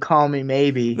liking Call Me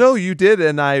Maybe. No, you did,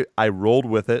 and I rolled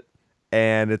with it,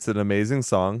 and it's an amazing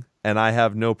song, and I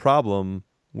have no problem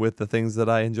with the things that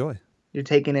I enjoy. You're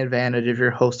taking advantage of your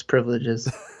host privileges.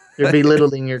 You're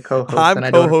belittling your co-host, I'm and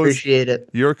I don't co-host. appreciate it.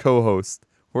 You're co-host.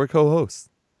 We're co-hosts.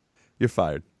 You're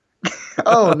fired.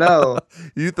 Oh, no.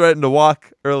 You threatened to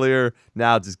walk earlier.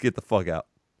 Now just get the fuck out.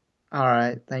 All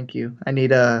right, thank you. I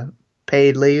need a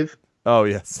paid leave. Oh,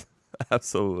 yes.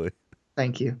 Absolutely.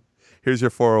 Thank you. Here's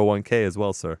your 401k as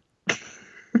well, sir.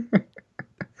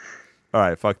 All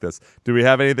right, fuck this. Do we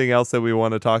have anything else that we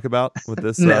want to talk about with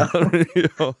this? No.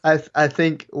 Review? I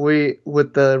think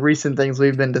with the recent things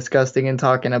we've been discussing and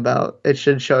talking about, it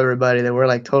should show everybody that we're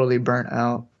like totally burnt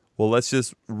out. Well, let's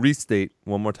just restate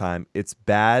one more time. It's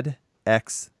Bad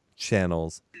X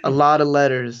Channels. A lot of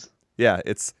letters. Yeah,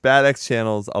 it's Bad X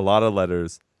Channels, a lot of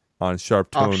letters on Sharp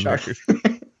Tone Off Sharp.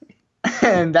 Records.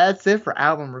 And that's it for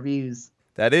album reviews.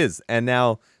 That is. And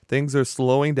now things are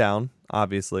slowing down,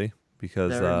 obviously,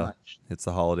 because Very much. it's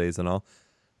the holidays and all.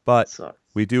 But Sucks.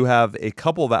 we do have a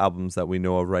couple of albums that we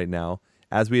know of right now.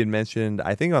 As we had mentioned,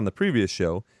 I think on the previous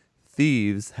show,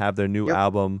 Thieves have their new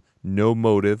album, No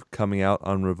Motive, coming out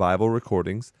on Revival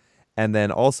Recordings. And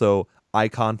then also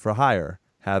Icon for Hire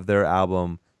have their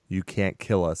album, You Can't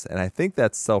Kill Us. And I think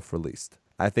that's self-released.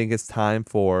 I think it's time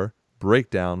for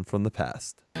Breakdown from the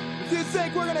Past. If you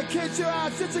think we're gonna kiss your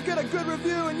ass since you get a good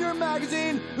review in your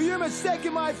magazine, well, you're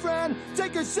mistaken, my friend.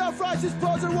 Take your self-righteous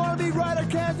poser wannabe writer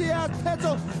candy ass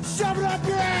pencil, shove it up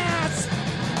your ass!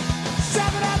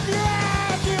 Shove it up your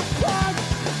ass, you punk!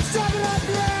 Shove it up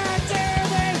your ass,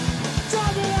 Jeremy!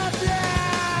 Shove it up your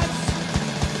ass!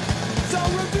 So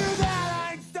review that,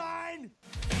 Einstein!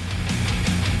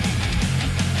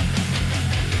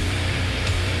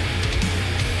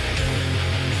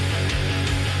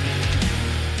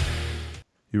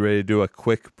 You ready to do a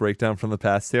quick breakdown from the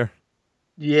past here?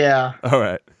 Yeah. All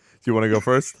right. Do you want to go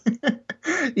first?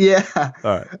 Yeah.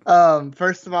 All right.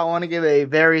 First of all, I want to give a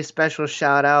very special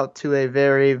shout out to a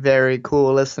very, very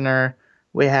cool listener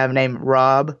we have named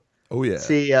Rob. Oh, yeah.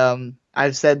 See,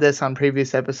 I've said this on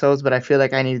previous episodes, but I feel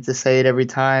like I need to say it every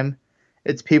time.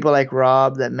 It's people like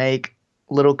Rob that make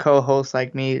little co-hosts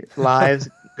like me lives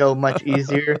go much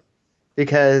easier,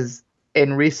 because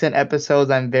in recent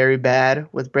episodes, I'm very bad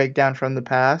with Breakdown from the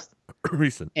Past.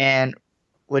 Recent. And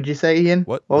what'd you say, Ian?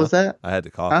 What? What was that? I had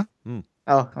to cough. Huh?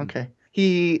 Oh, okay.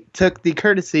 He took the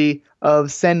courtesy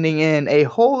of sending in a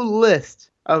whole list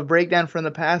of Breakdown from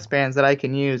the Past bands that I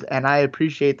can use, and I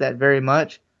appreciate that very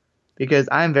much, because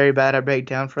I'm very bad at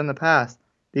Breakdown from the Past.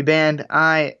 The band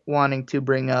I wanting to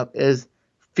bring up is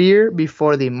Fear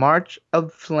Before the March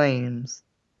of Flames.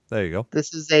 There you go.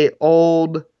 This is a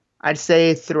old, I'd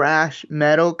say, thrash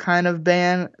metal kind of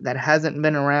band that hasn't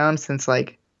been around since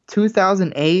like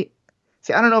 2008.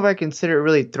 See, I don't know if I consider it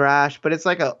really thrash, but it's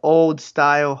like an old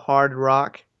style hard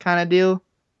rock kind of deal.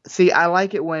 See, I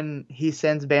like it when he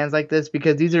sends bands like this,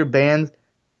 because these are bands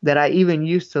that I even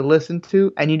used to listen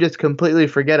to, and you just completely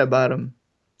forget about them.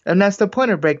 And that's the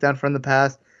point of Breakdown from the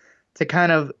Past, to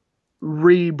kind of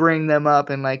re-bring them up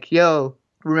and like, yo,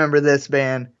 remember this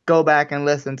band, go back and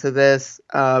listen to this.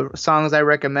 Songs I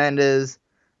recommend is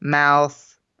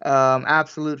Mouth,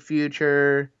 Absolute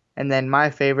Future, and then my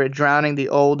favorite, Drowning the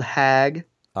Old Hag.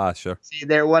 Ah, sure. See,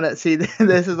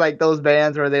 this is like those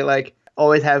bands where they like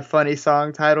always have funny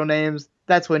song title names.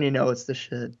 That's when you know it's the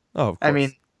shit. Oh, of course. I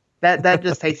mean, that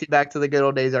just takes you back to the good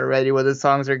old days already, whether the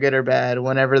songs are good or bad,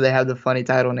 whenever they have the funny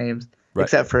title names, Right.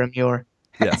 except for Amur.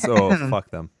 Yeah, so fuck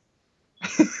them.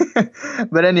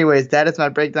 But anyways, that is my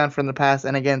breakdown from the past.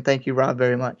 And again, thank you, Rob,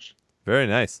 very much. Very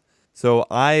nice. So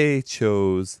I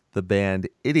chose the band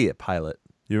Idiot Pilot.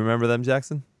 You remember them,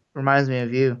 Jackson? Reminds me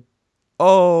of you.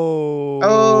 Oh.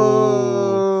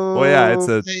 Oh. Well, yeah, it's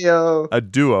Heyo. a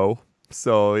duo.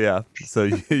 So, yeah. So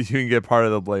you can get part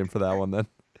of the blame for that one then.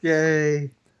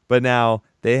 Yay. But now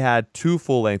they had 2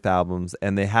 full-length albums,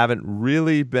 and they haven't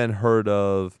really been heard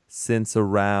of since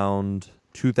around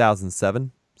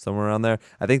 2007, somewhere around there.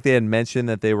 I think they had mentioned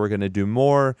that they were going to do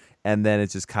more, and then it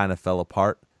just kind of fell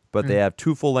apart. But they have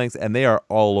 2 full lengths, and they are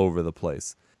all over the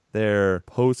place. They're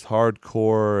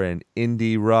post-hardcore and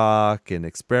indie rock and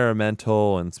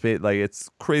experimental and like it's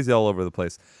crazy all over the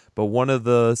place. But one of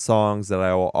the songs that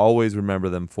I will always remember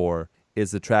them for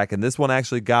is the track, and this one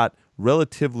actually got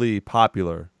relatively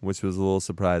popular, which was a little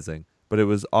surprising. But it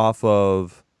was off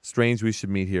of Strange We Should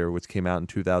Meet Here, which came out in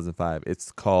 2005.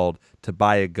 It's called To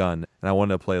Buy a Gun, and I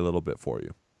wanted to play a little bit for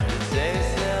you.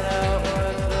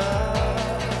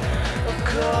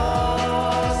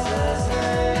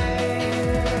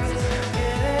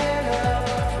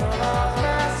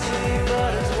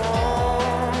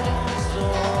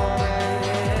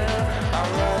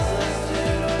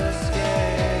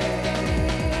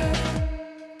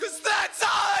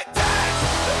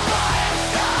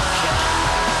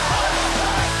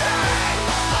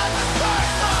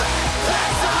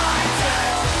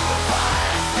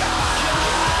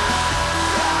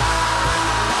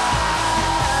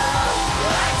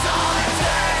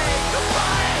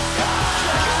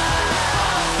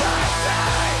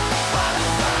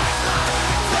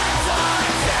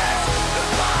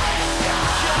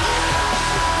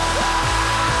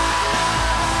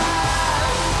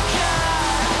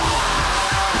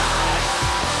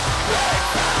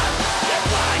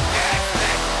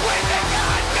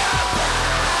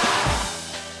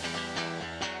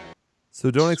 So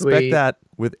don't expect Sweet. that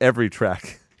with every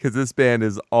track, because this band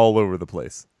is all over the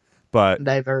place, but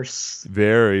Diverse.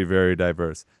 very, very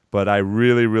diverse. But I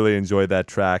really, really enjoyed that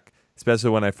track, especially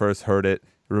when I first heard it.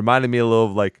 It reminded me a little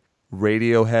of like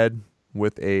Radiohead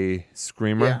with a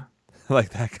screamer, Yeah. like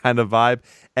that kind of vibe.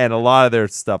 And a lot of their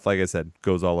stuff, like I said,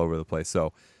 goes all over the place.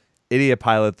 So Idiot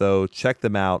Pilot, though, check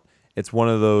them out. It's one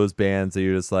of those bands that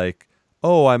you're just like,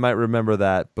 oh, I might remember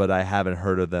that, but I haven't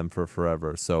heard of them for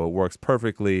forever. So it works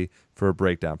perfectly for a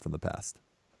breakdown from the past.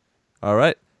 All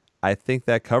right. I think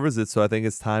that covers it. So I think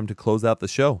it's time to close out the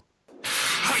show.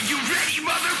 Are you ready,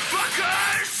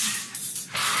 motherfuckers?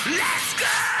 Let's go!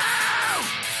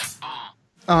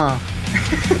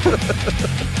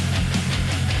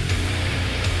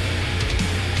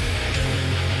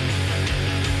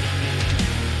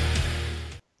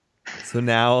 So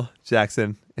now,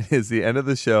 Jackson, it is the end of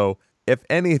the show. If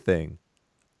anything,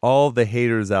 all the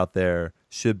haters out there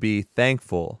should be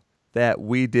thankful that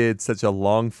we did such a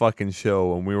long fucking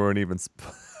show and we weren't even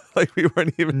No.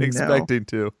 expecting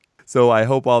to. So I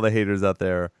hope all the haters out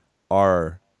there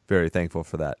are very thankful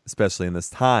for that, especially in this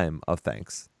time of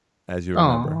thanks, as you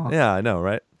remember. Aw. Yeah, I know,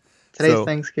 right? Today's So-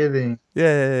 Thanksgiving.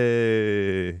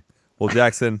 Yay! Well,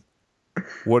 Jackson,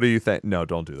 what do you think? No,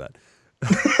 don't do that.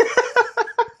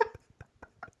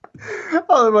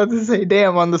 I was about to say,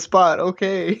 damn, on the spot.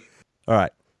 Okay. All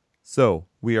right. So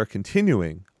we are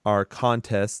continuing our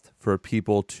contest for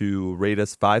people to rate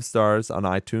us 5 stars on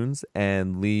iTunes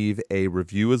and leave a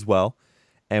review as well.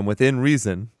 And within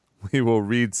reason, we will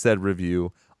read said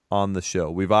review on the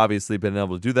show. We've obviously been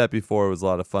able to do that before. It was a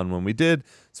lot of fun when we did.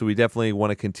 So we definitely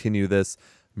want to continue this.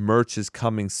 Merch is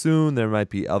coming soon. There might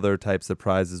be other types of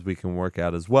prizes we can work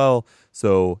out as well.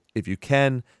 So if you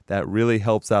can, that really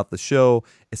helps out the show,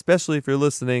 especially if you're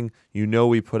listening. You know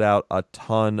we put out a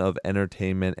ton of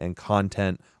entertainment and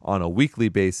content on a weekly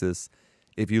basis.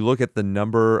 If you look at the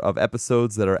number of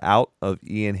episodes that are out of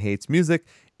Ian Hates Music,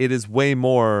 it is way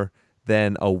more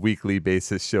than a weekly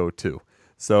basis show too.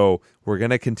 So we're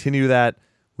going to continue that.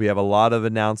 We have a lot of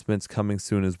announcements coming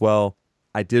soon as well.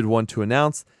 I did want to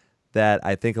announce that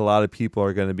I think a lot of people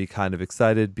are going to be kind of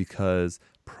excited because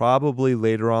probably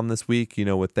later on this week,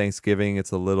 with Thanksgiving,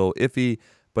 it's a little iffy.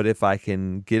 But if I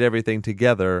can get everything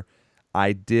together,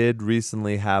 I did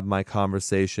recently have my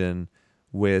conversation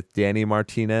with Danny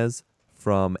Martinez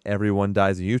from Everyone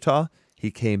Dies in Utah. He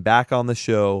came back on the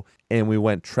show and we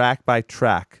went track by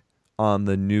track on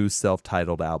the new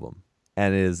self-titled album,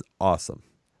 and it is awesome.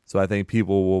 So I think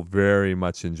people will very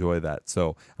much enjoy that.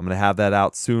 So I'm going to have that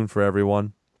out soon for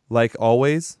everyone. Like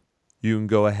always, you can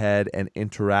go ahead and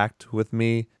interact with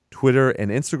me, Twitter and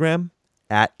Instagram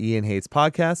at Ian Hates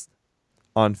Podcast.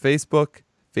 On Facebook,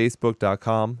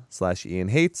 facebook.com/Ian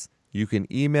Hates. You can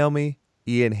email me,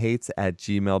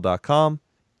 ianhates@gmail.com.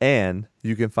 And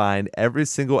you can find every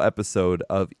single episode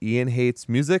of Ian Hates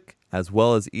Music as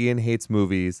well as Ian Hates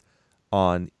Movies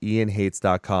on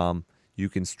ianhates.com. You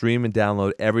can stream and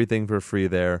download everything for free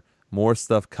there. More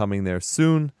stuff coming there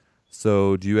soon.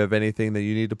 So do you have anything that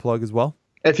you need to plug as well?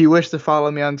 If you wish to follow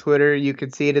me on Twitter, you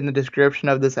can see it in the description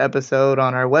of this episode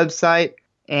on our website.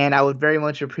 And I would very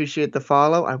much appreciate the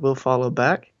follow. I will follow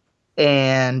back.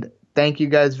 And thank you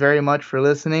guys very much for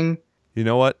listening. You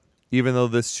know what? Even though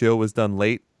this show was done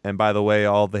late, and by the way,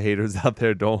 all the haters out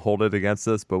there, don't hold it against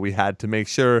us, but we had to make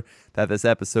sure that this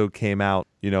episode came out.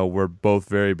 We're both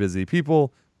very busy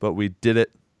people, but we did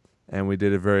it. and we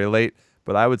did it very late.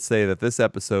 But I would say that this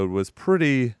episode was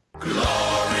pretty glorious.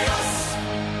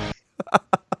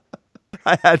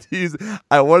 I had to use.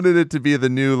 I wanted it to be the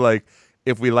new, like,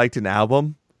 if we liked an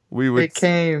album, we would. It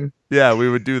came. Yeah, we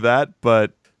would do that,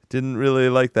 but didn't really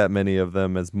like that many of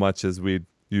them as much as we'd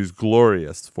use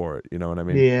glorious for it. You know what I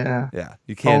mean? Yeah. Yeah,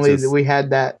 you can't Only just. we had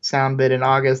that sound bit in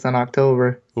August and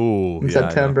October. Ooh, in yeah, I know.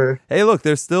 September. Hey, look,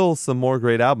 there's still some more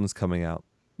great albums coming out.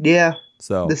 Yeah.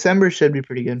 So December should be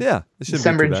pretty good. yeah, it should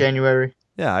December be too and bad. January.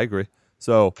 Yeah, I agree.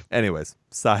 So, anyways,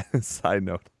 side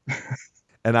note.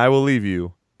 And I will leave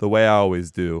you the way I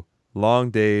always do. Long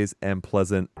days and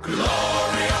pleasant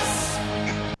glorious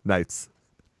nights.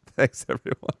 Thanks,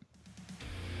 everyone.